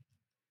be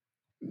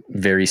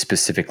very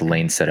specific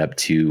lanes set up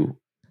to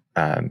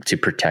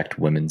protect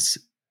women's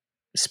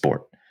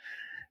sport.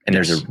 And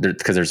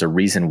there's a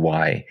reason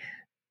why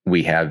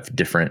we have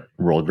different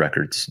world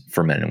records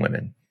for men and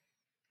women,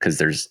 because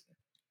there's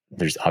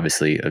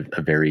obviously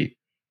a very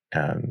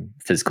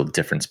physical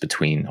difference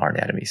between our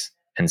anatomies.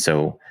 And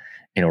so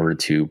in order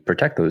to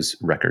protect those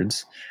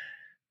records,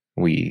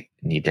 we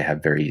need to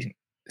have very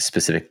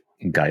specific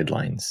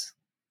guidelines.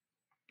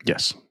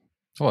 Yes.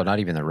 Well, not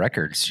even the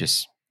records,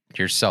 just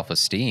your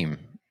self-esteem,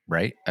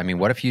 right? I mean,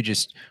 what if you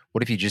just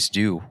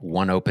do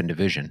one open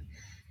division?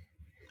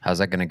 How's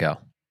that going to go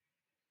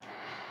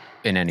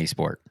in any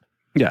sport?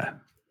 Yeah.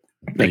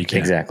 No,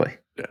 exactly.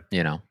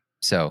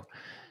 So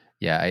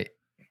yeah,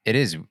 it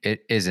is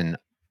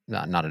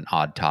not an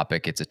odd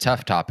topic. It's a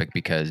tough topic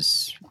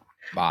because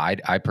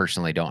I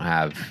personally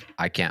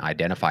I can't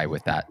identify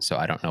with that. So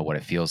I don't know what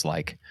it feels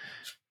like.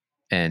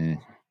 And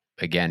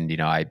again,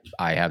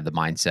 I have the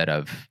mindset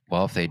of,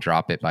 well, if they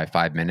drop it by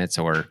 5 minutes,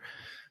 or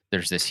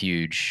there's this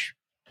huge,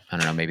 I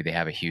don't know, maybe they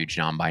have a huge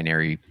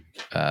non-binary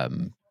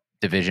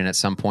division at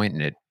some point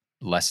and it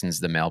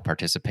lessens the male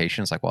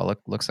participation. It's like, well,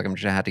 looks like I'm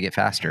just gonna have to get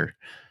faster.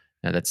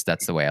 Now,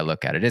 that's the way I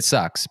look at it. It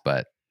sucks,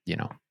 but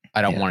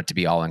I don't want it to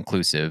be all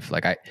inclusive.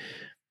 Like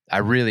I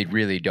really,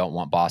 really don't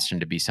want Boston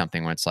to be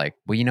something where it's like,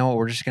 well, you know what?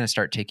 We're just going to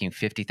start taking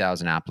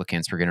 50,000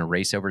 applicants. We're going to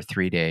race over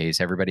 3 days.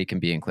 Everybody can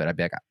be included. I'd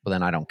be like, well,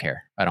 then I don't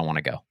care. I don't want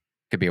to go.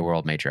 Could be a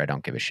world major. I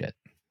don't give a shit.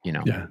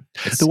 Yeah.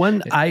 The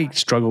one I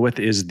struggle with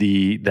is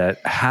that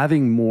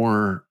having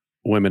more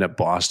women at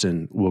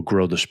Boston will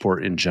grow the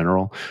sport in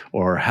general,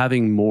 or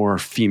having more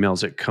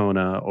females at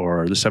Kona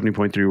or the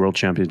 70.3 World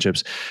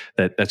Championships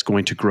that's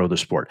going to grow the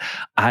sport.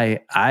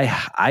 I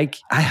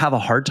have a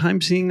hard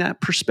time seeing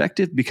that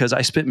perspective because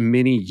I spent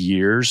many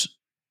years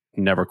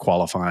never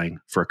qualifying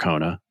for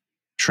Kona,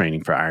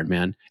 training for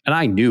Ironman, and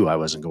I knew I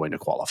wasn't going to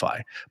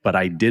qualify, but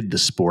I did the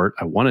sport.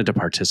 I wanted to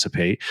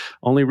participate.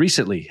 Only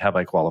recently have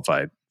I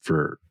qualified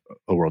for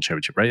a world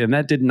championship, right? And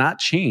that did not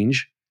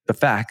change the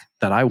fact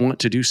that I want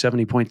to do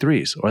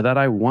 70.3s or that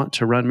I want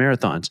to run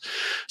marathons.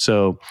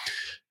 So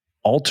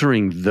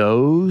altering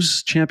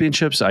those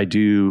championships, I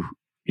do,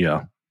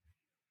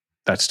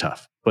 that's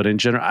tough. But in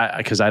general,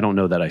 because I don't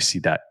know that I see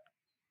that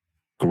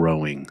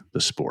growing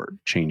the sport.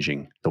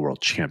 Changing the world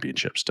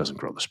championships doesn't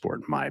grow the sport,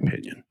 in my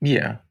opinion.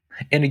 Yeah.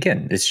 And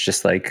again, it's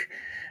just like,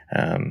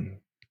 I don't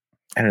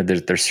know,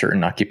 there's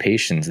certain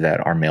occupations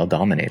that are male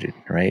dominated,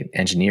 right?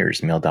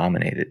 Engineers, male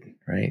dominated,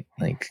 right?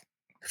 Like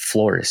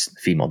florists,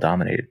 female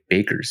dominated.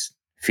 Bakers,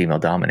 female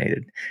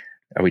dominated.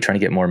 Are we trying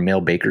to get more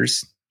male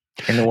bakers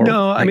in the world?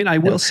 No, I mean, I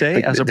will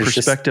say, as a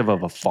perspective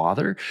of a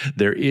father,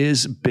 there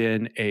is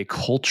been a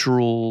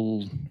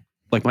cultural,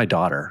 like my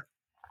daughter,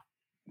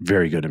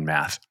 very good in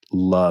math,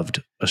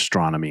 loved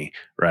astronomy,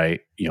 right?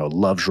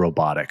 Loves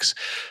robotics.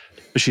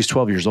 But she's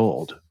 12 years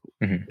old.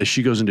 Mm-hmm. As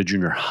she goes into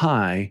junior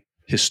high,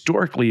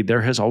 historically,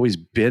 there has always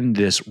been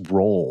this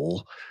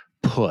role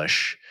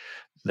push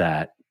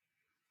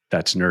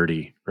that's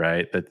nerdy,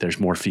 right? That there's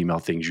more female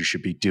things you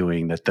should be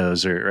doing, that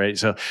those are, right?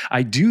 So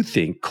I do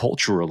think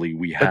culturally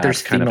we have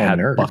kind of had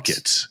nerds.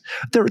 Buckets.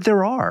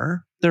 There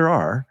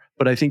are,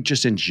 but I think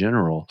just in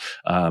general,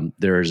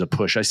 there is a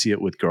push. I see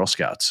it with Girl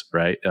Scouts,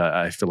 right?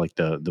 I feel like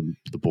the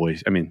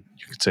boys, I mean,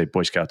 you could say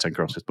Boy Scouts and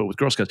Girl Scouts, but with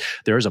Girl Scouts,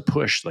 there is a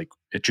push. Like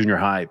at junior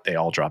high, they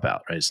all drop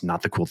out, right? It's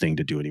not the cool thing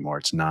to do anymore.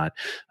 It's not,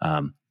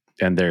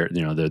 and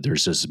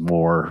there's this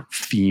more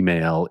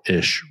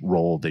female-ish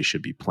role they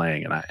should be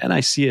playing, and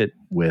I see it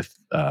with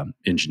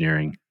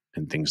engineering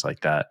and things like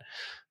that.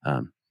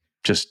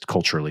 Just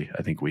culturally,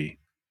 I think we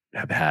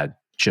have had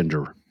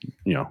gender,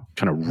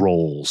 kind of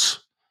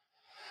roles.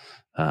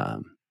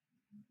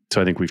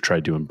 So I think we've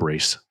tried to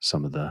embrace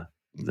some of the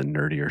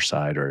nerdier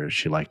side, or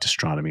she liked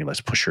astronomy.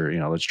 Let's push her,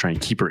 let's try and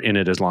keep her in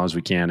it as long as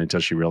we can until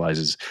she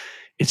realizes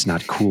it's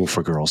not cool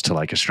for girls to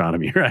like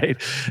astronomy, right?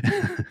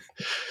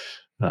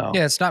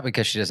 Yeah, it's not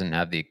because she doesn't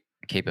have the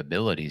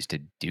capabilities to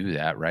do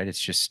that, right?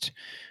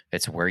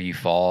 It's where you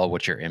fall,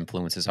 what your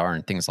influences are,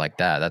 and things like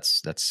that.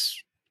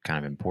 That's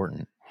kind of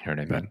important. You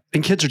know what I mean?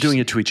 And kids are doing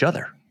it to each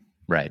other.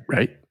 Right.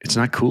 It's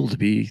not cool to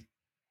be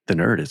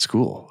the nerd at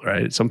school,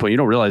 right? At some point, you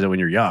don't realize it when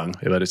you're young,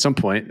 but at some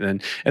point,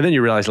 and then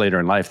you realize later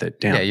in life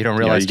that, damn, you don't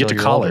realize you get to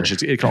till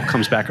college, it all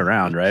comes back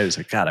around, right? It's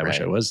like, God, I wish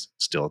I Right. was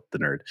still the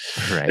nerd.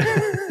 Right.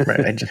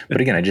 Right.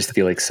 But again, I just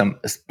feel like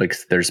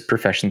there's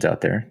professions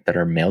out there that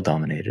are male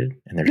dominated,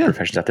 and there's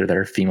professions out there that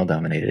are female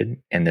dominated,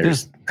 and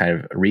there's kind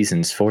of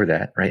reasons for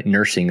that, right?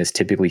 Nursing is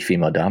typically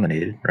female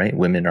dominated, right?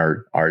 Women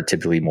are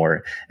typically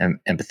more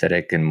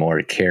empathetic and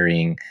more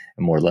caring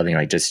and more loving,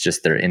 like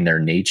just they're in their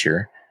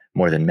nature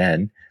more than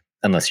men.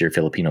 Unless you're a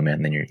Filipino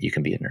man, then you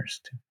can be a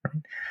nurse too,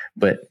 right?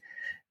 But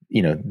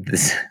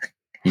this,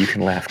 you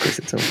can laugh because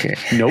it's okay.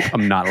 Nope,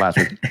 I'm not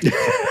laughing.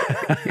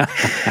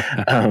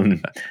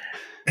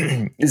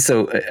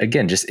 So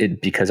again,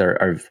 because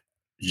our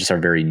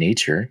very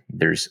nature,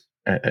 there's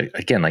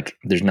again, like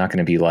there's not going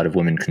to be a lot of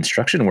women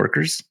construction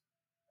workers,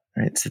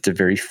 right? It's a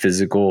very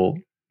physical,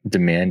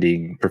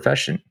 demanding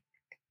profession,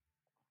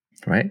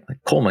 right? Like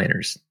coal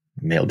miners,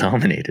 male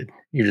dominated.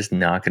 You're just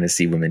not going to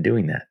see women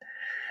doing that.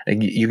 Like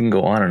you can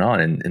go on,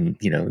 and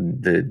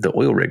the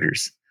oil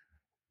riggers,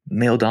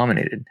 male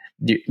dominated.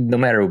 No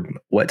matter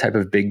what type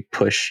of big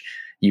push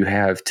you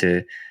have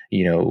to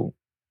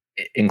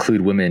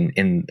include women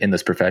in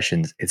those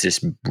professions, it's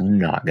just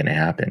not going to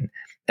happen.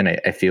 And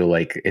I feel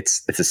like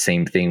it's the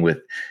same thing with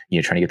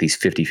trying to get these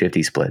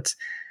 50-50 splits.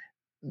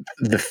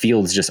 The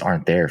fields just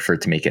aren't there for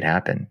it to make it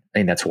happen. I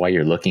mean, that's why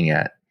you're looking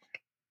at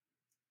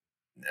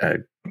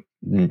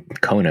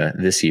Kona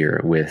this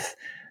year with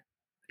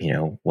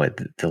what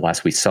the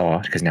last we saw,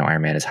 because now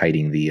Ironman is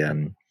hiding the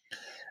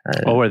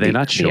are they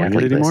not showing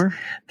it anymore? List.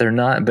 They're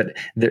not, but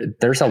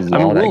there's a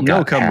law we'll that got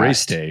know come passed.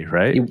 Race day,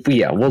 right?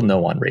 Yeah, we'll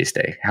know on race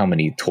day how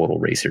many total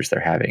racers they're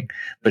having.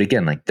 But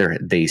again, like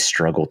they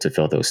struggle to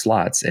fill those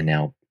slots, and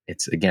now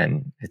it's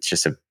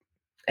just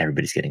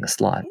everybody's getting a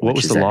slot. What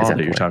was the law that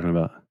you're talking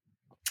about?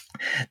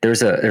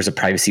 There's a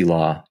privacy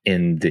law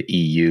in the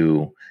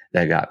EU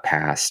that got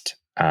passed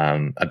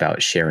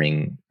about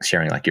sharing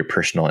like your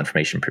personal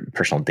information,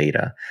 personal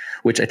data,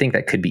 which I think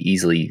that could be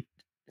easily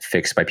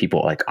fixed by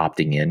people like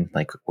opting in,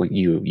 like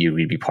you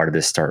would be part of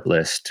this start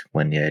list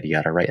when you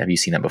got to write. Have you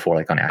seen that before,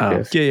 like on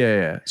Active?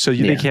 Yeah. So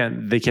they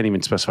can't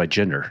even specify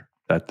gender.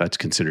 That's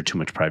considered too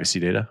much privacy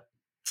data.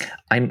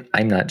 I'm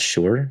not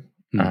sure.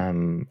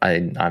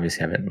 I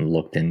obviously haven't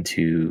looked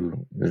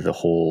into the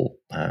whole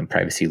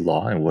privacy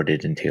law and what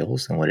it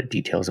entails and what it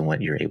details and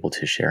what you're able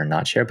to share and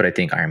not share. But I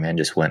think Ironman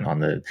just went on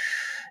the,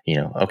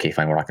 okay,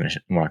 fine, we're not going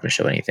to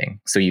show anything.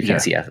 So you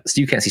can't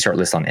see start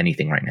list on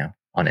anything right now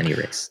on any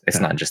race. It's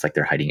not just like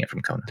they're hiding it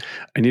from Kona.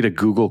 I need a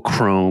Google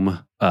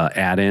Chrome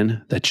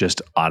add-in that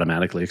just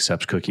automatically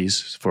accepts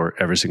cookies for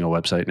every single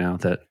website now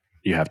that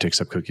you have to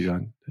accept cookies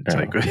on. It's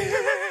like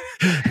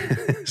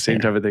same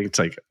type of thing. It's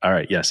like, all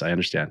right, yes, I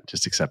understand.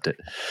 Just accept it.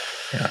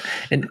 Yeah,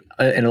 and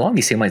along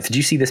these same lines, did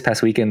you see this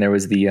past weekend? There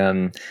was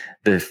the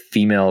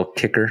female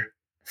kicker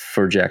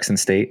for Jackson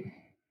State.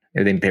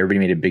 Everybody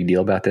made a big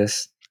deal about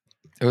this.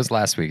 It was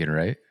last weekend,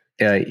 right?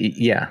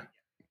 Yeah.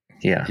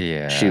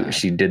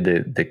 She did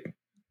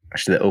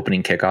the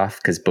opening kickoff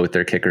because both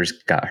their kickers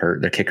got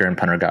hurt. Their kicker and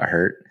punter got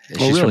hurt.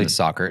 She's from the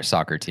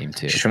soccer team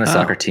too. She's from the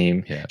soccer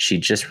team. Yeah. She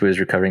just was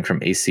recovering from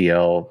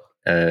ACL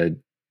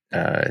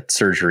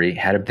surgery.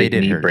 Had a big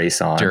knee brace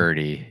on.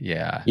 Dirty.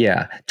 Yeah.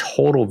 Yeah.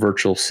 Total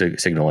virtual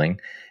signaling.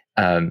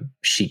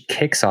 She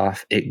kicks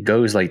off. It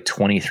goes like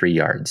 23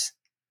 yards,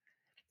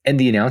 and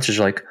the announcers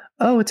are like,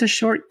 "Oh, it's a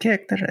short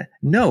kick."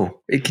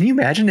 No. Can you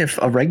imagine if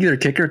a regular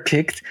kicker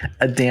kicked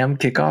a damn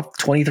kickoff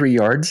 23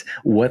 yards,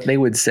 what they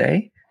would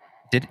say?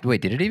 Did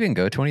it even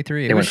go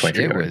 23? It went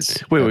 23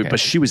 yards. Wait, but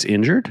she was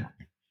injured?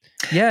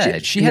 Yeah,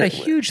 she had a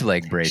huge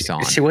leg brace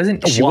on. She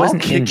wasn't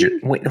injured.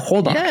 Wait,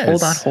 hold on.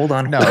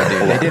 No,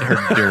 dude, they did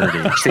her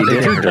dirty. They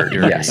did her dirty,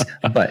 yes.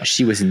 But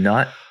she was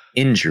not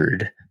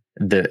injured.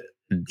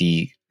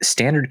 The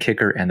standard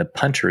kicker and the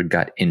punter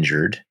got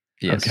injured.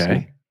 Yes.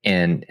 Okay.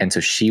 And so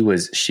she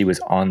was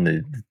on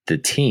the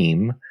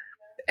team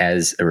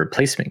as a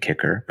replacement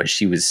kicker, but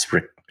she was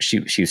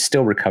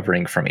still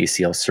recovering from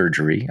ACL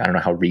surgery. I don't know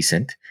how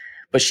recent,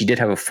 but she did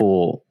have a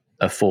full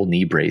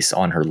knee brace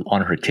on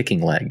her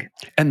kicking leg.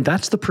 And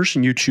that's the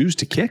person you choose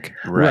to kick?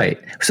 Right.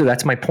 So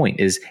that's my point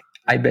is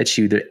I bet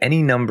you that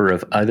any number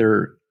of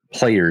other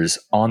players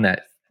on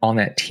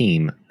that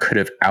team could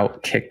have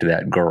outkicked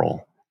that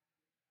girl.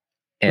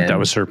 And but that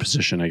was her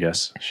position, I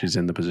guess. She's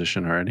in the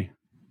position already.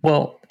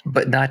 Well,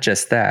 but not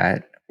just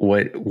that.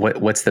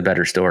 What's the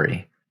better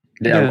story?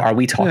 Are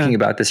we talking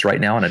about this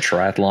right now on a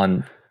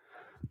triathlon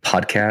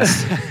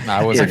podcast?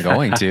 I wasn't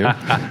going to.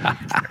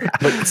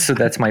 But so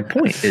that's my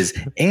point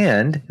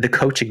and the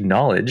coach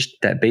acknowledged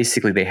that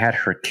basically they had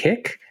her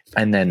kick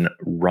and then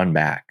run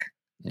back.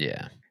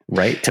 Yeah.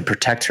 Right. To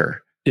protect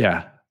her.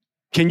 Yeah.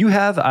 Can you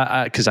have,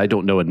 because I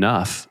don't know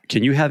enough,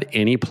 can you have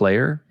any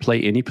player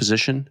play any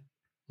position?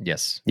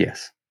 Yes.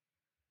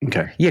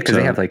 Okay. Yeah, because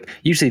they have like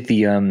usually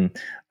the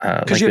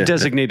because you have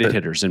designated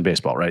hitters in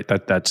baseball, right?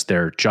 That's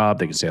their job.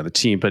 They can stay on the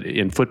team. But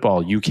in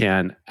football, you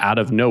can out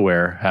of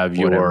nowhere have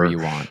whatever you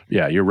want.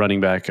 Yeah, your running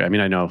back. I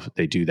mean, I know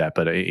they do that,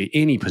 but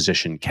any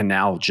position can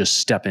now just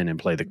step in and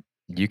play the.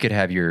 You could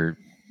have your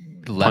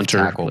left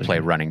tackle play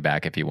running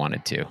back if he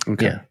wanted to.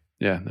 Okay.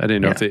 Yeah. I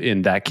didn't know if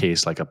in that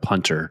case, like a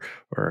punter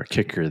or a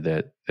kicker,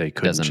 that they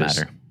couldn't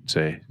just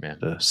say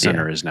the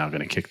center is now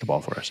going to kick the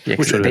ball for us. Yeah,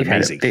 which would be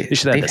amazing. They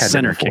should have the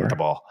center kick the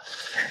ball.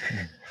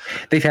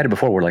 They've had it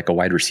before where like a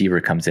wide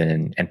receiver comes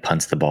in and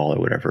punts the ball or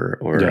whatever,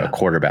 or a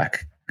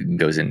quarterback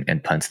goes in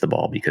and punts the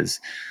ball because,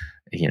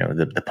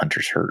 the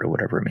punter's hurt or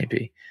whatever it may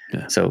be.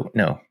 Yeah. So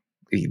no,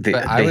 they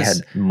had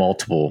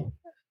multiple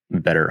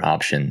better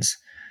options,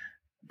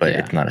 but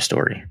it's not a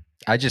story.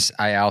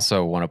 I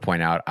also want to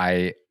point out,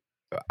 I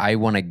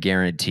want to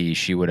guarantee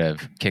she would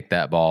have kicked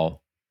that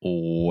ball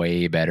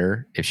way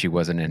better if she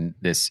wasn't in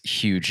this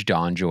huge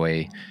Don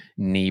Joy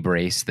knee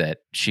brace that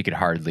she could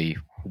hardly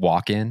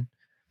walk in.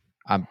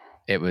 I'm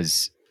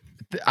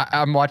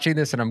watching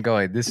this and I'm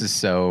going, this is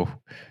so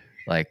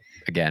like,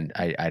 again,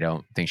 I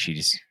don't think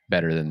she's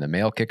better than the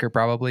male kicker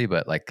probably,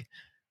 but like,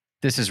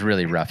 this is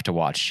really rough to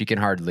watch. She can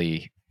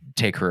hardly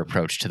take her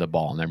approach to the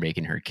ball and they're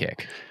making her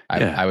kick.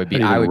 I would be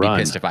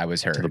pissed if I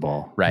was her. To the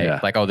ball. Right. Yeah.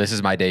 Like, oh, this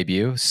is my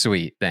debut.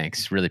 Sweet.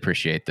 Thanks. Really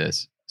appreciate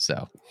this.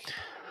 So,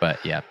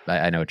 but yeah,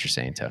 I know what you're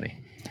saying, Tony.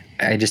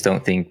 I just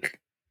don't think,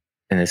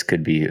 and this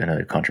could be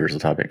another controversial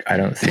topic, I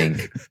don't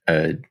think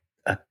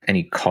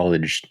any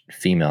college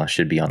female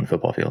should be on the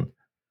football field.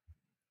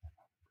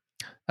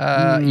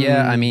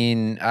 Yeah, I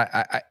mean,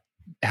 I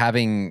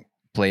having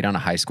played on a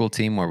high school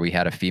team where we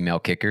had a female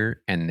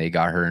kicker and they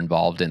got her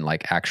involved in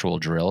like actual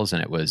drills,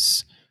 and it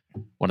was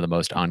one of the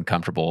most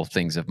uncomfortable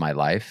things of my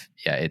life.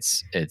 Yeah,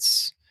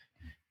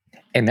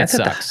 and that's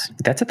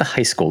at the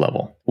high school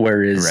level.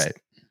 Whereas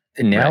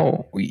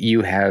now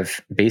you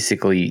have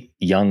basically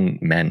young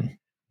men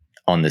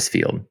on this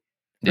field.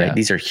 Right? Yeah.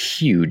 These are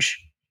huge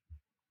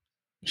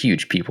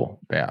people.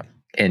 Yeah.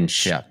 And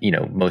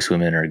most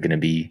women are going to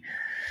be,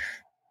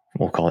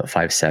 we'll call it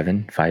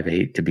 5'7",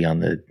 5'8" to be on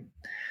the,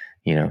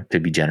 to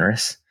be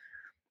generous.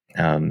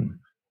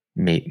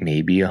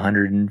 Maybe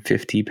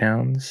 150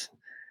 pounds.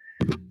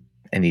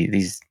 And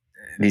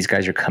these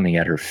guys are coming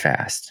at her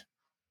fast.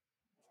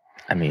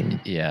 I mean,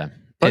 yeah.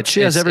 But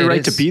she has every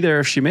right to be there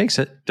if she makes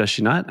it, does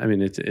she not? I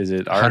mean, is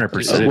it our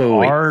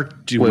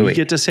 100%? Do we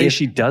get to say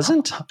she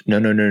doesn't? No.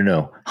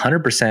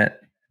 100%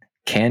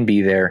 can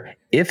be there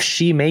if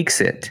she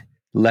makes it.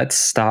 Let's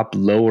stop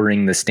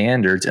lowering the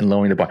standards and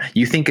lowering the bar.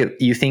 You think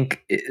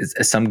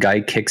some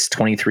guy kicks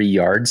 23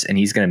 yards and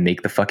he's going to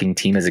make the fucking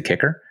team as a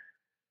kicker?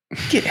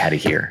 Get out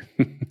of here.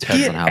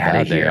 Depends on how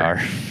bad they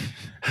are.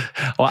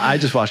 Well, I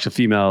just watched a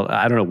female.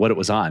 I don't know what it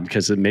was on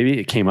because maybe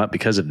it came up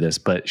because of this,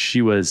 but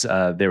she was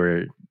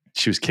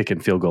she was kicking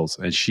field goals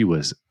and she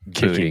was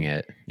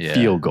kicking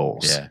field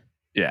goals.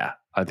 Yeah.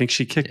 I think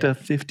she kicked a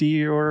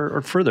 50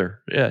 or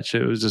further. Yeah.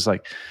 It was just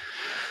like,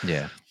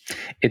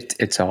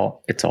 it's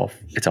all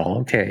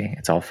okay.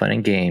 It's all fun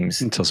and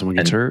games until someone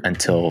gets hurt.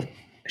 Until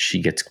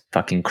she gets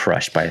fucking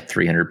crushed by a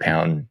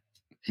 300-pound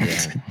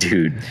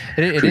dude.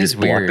 It is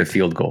weird. Blocked the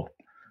field goal.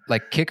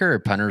 Like kicker or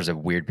punter is a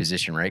weird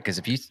position, right? Because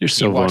if you're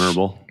so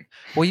vulnerable.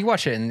 Well, you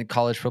watch it in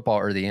college football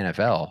or the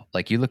NFL.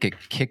 Like you look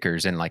at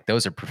kickers and like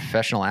those are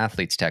professional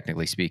athletes,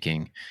 technically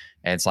speaking.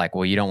 And it's like,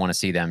 well, you don't want to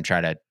see them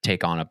try to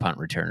take on a punt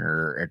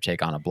returner or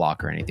take on a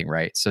block or anything,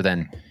 right? So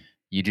then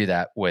you do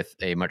that with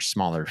a much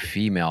smaller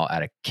female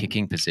at a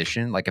kicking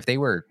position. Like if they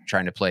were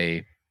trying to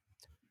play,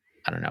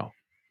 I don't know,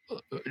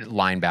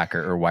 linebacker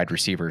or wide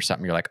receiver or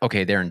something, you're like,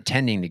 okay, they're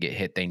intending to get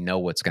hit. They know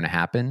what's going to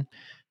happen.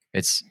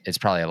 It's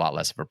probably a lot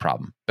less of a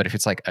problem. But if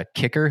it's like a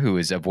kicker who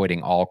is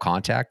avoiding all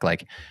contact,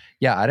 like,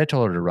 yeah, I'd have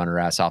told her to run her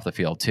ass off the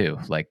field too.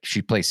 Like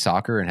she plays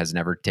soccer and has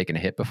never taken a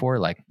hit before.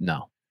 Like,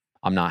 no,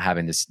 I'm not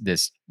having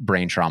this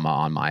brain trauma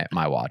on my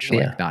watch.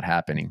 Like not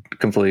happening.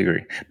 Completely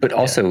agree. But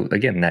also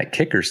again, that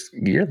kicker's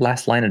your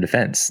last line of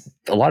defense.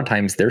 A lot of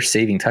times they're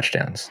saving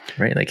touchdowns,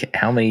 right? Like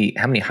how many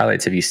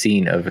highlights have you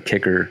seen of a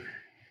kicker,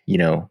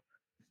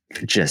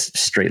 just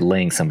straight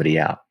laying somebody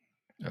out?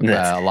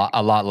 A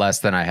lot less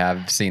than I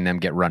have seen them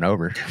get run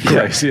over.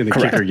 Yeah, I've seen the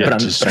kicker get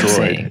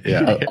destroyed.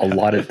 A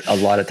lot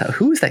of time.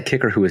 Who is that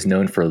kicker who is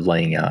known for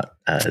laying out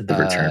the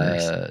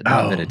returners?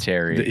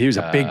 Vinatieri. He was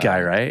a big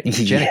guy, right?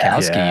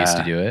 Janikowski used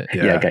to do it.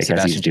 Yeah,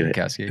 Janikowski used to do it.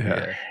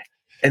 Yeah.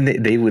 And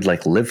they would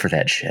like live for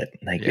that shit.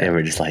 Like they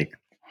were just like,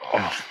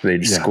 they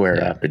just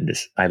square up and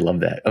just. I love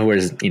that.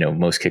 Whereas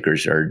most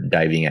kickers are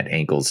diving at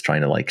ankles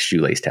trying to like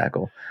shoelace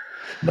tackle,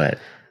 but.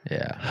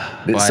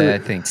 Yeah. Well, I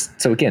think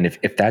so. Again,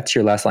 if that's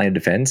your last line of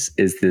defense,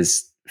 is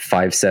this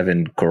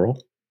 5'7"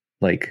 girl?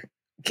 Like,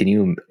 can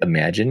you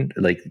imagine?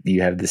 Like,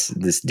 you have this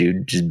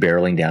dude just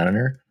barreling down on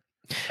her.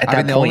 At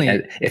that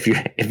point, if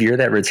you're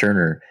that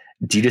returner,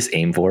 do you just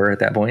aim for her at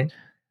that point?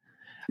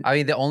 I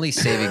mean, the only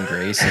saving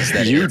grace is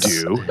that you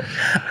do.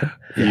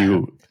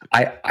 You.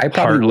 I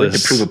probably would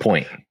to prove a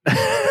point.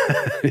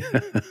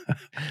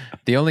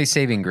 The only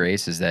saving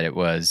grace is that it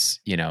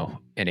was an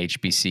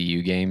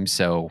HBCU game,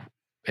 so.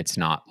 It's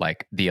not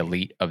like the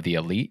elite of the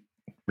elite,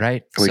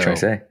 right? What are you trying to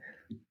say?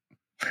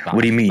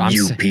 What do you mean,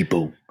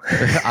 people?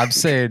 I'm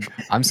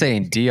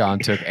saying Dion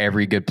took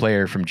every good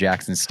player from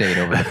Jackson State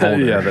over to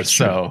Boulder. Yeah, that's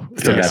so.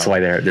 So that's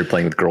why they're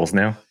playing with girls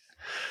now.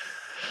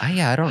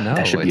 I don't know.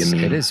 That should be a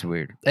meme. It is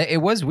weird.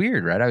 It was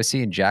weird, right? I was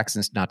seeing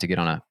Jackson's, not to get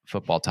on a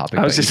football topic.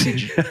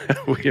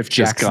 We have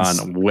just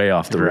gone way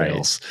off the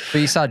rails.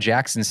 But you saw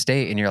Jackson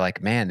State and you're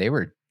like, man, they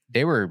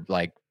were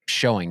like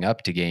showing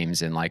up to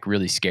games and like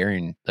really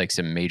scaring like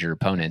some major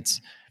opponents.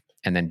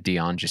 And then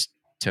Dion just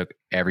took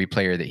every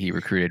player that he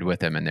recruited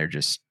with him and they're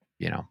just,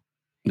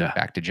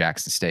 back to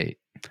Jackson State.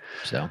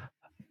 So,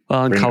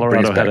 well,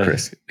 Colorado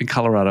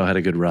had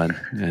a good run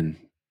and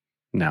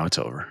now it's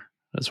over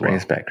as well. Bring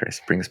us back,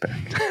 Chris. Bring us back.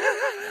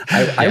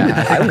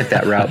 I went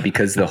that route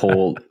because the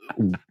whole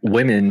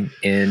women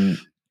in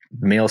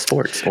male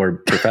sports or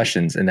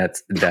professions, and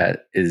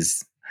that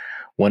is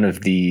one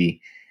of the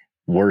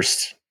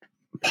worst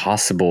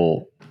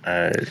possible.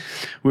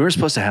 We were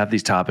supposed to have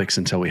these topics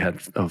until we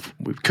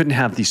couldn't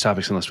have these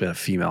topics unless we had a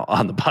female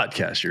on the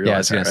podcast. I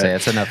was going to say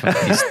it's enough of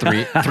these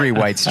three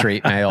white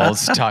straight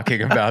males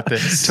talking about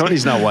this.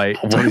 Tony's not white.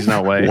 Tony's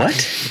not white. What?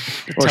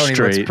 Or Tony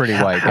straight. looks pretty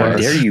white. How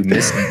dare you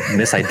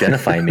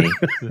misidentify me?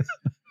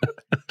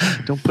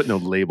 Don't put no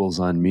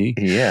labels on me.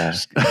 Yeah.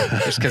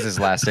 Just because his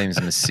last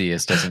name's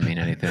Macias doesn't mean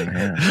anything.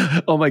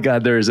 Yeah. Oh my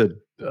God. There is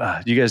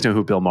you guys know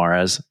who Bill Maher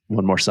is?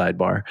 One more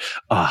sidebar.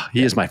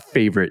 He is my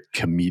favorite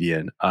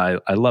comedian. I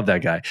love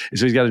that guy.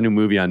 So he's got a new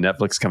movie on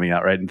Netflix coming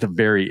out, right? At the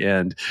very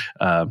end,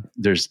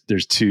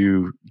 there's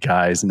two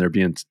guys and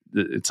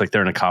it's like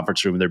they're in a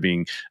conference room and they're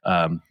being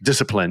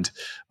disciplined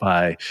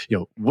by,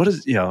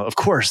 of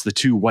course the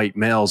two white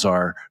males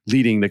are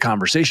leading the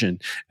conversation.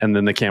 And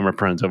then the camera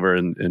pans over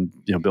and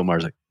Bill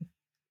Maher's like,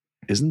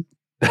 isn't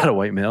that a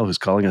white male who's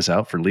calling us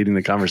out for leading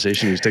the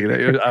conversation? He's taking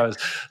it. I was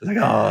like,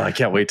 oh, I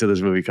can't wait till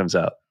this movie comes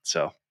out.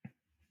 So,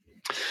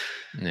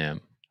 yeah.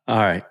 All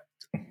right.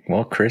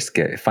 Well, Chris,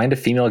 find a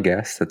female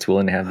guest that's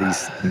willing to have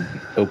these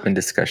open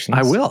discussions.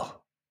 I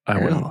will.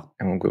 And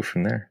we'll go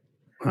from there.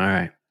 All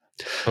right.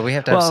 But we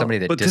have to have somebody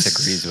that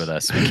disagrees with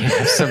us. We can't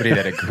have somebody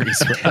that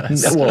agrees with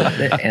us. Well,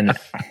 and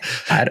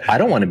I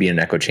don't want to be in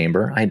an echo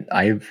chamber.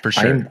 For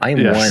sure.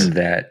 I'm one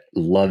that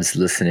loves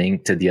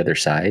listening to the other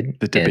side,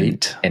 the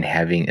debate, and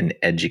having an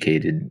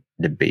educated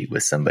debate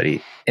with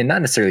somebody, and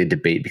not necessarily a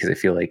debate because I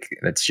feel like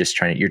that's just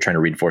you're trying to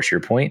reinforce your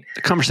point.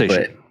 A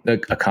conversation,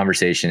 but a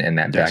conversation and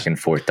that back and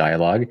forth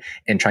dialogue,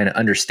 and trying to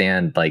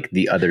understand like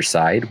the other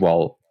side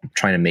while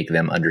trying to make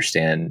them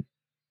understand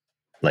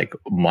like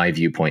my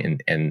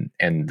viewpoint and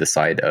the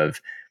side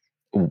of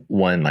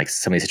one, like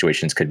some of these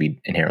situations could be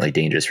inherently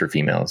dangerous for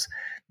females,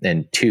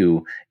 and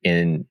two,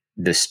 in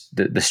this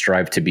the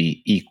strive to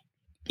be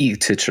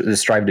the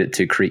strive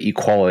to create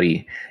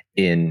equality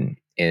in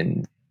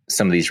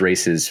some of these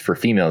races for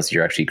females,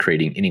 you're actually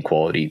creating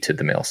inequality to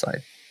the male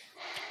side.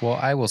 Well,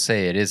 I will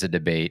say it is a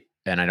debate,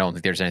 and I don't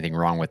think there's anything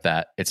wrong with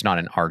that. It's not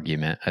an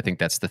argument. I think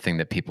that's the thing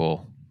that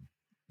people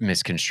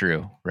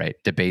misconstrue, right?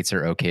 Debates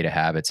are okay to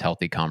have. It's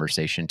healthy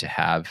conversation to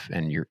have,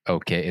 and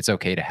it's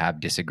okay to have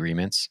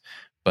disagreements,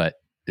 but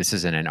this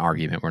isn't an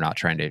argument. We're not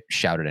trying to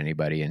shout at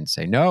anybody and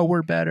say, no,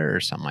 we're better or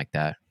something like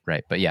that.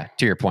 Right. But yeah,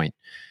 to your point,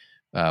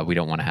 we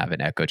don't want to have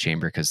an echo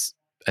chamber because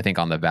I think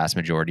on the vast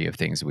majority of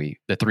things,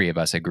 the three of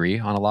us agree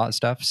on a lot of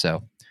stuff.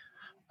 So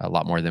a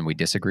lot more than we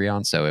disagree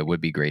on. So it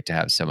would be great to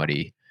have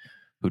somebody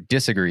who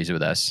disagrees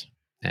with us.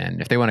 And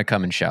if they want to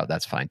come and shout,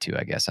 that's fine too,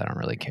 I guess. I don't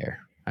really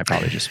care. I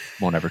probably just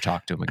won't ever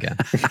talk to him again.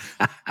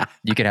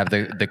 You can have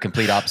the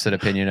complete opposite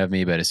opinion of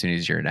me, but as soon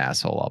as you're an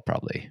asshole, I'll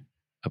probably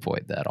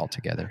avoid that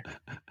altogether.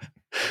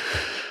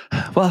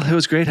 Well, it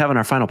was great having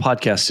our final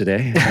podcast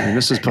today. I mean,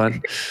 this was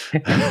fun.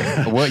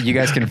 Well, you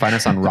guys can find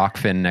us on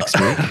Rockfin next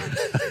week.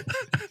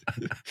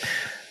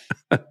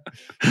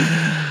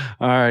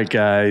 All right,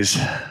 guys.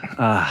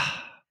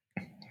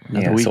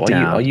 Week so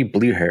all you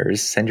blue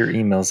hairs, send your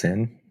emails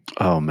in.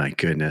 Oh my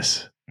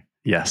goodness.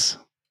 Yes.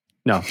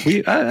 No,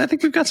 I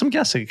think we've got some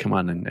guests that can come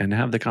on and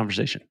have the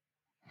conversation.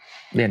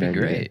 Yeah, that'd be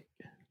great.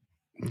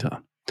 So,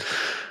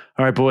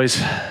 all right,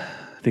 boys.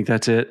 I think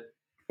that's it.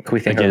 Can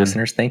we thank our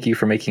listeners? Thank you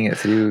for making it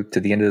through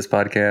to the end of this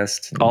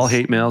podcast. All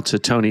hate mail to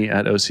Tony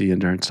at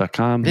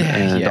ocendurance.com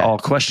and all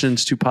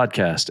questions to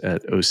podcast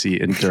at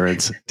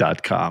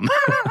ocendurance.com.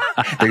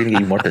 They're going to get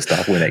you more pissed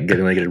off when they get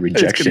a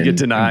rejection. It's going to get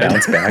denied.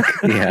 Bounce back.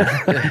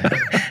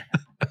 Yeah.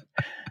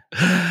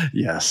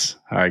 Yes.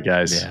 All right,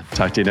 guys. Yeah.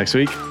 Talk to you next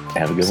week.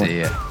 Have a good one.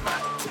 See ya.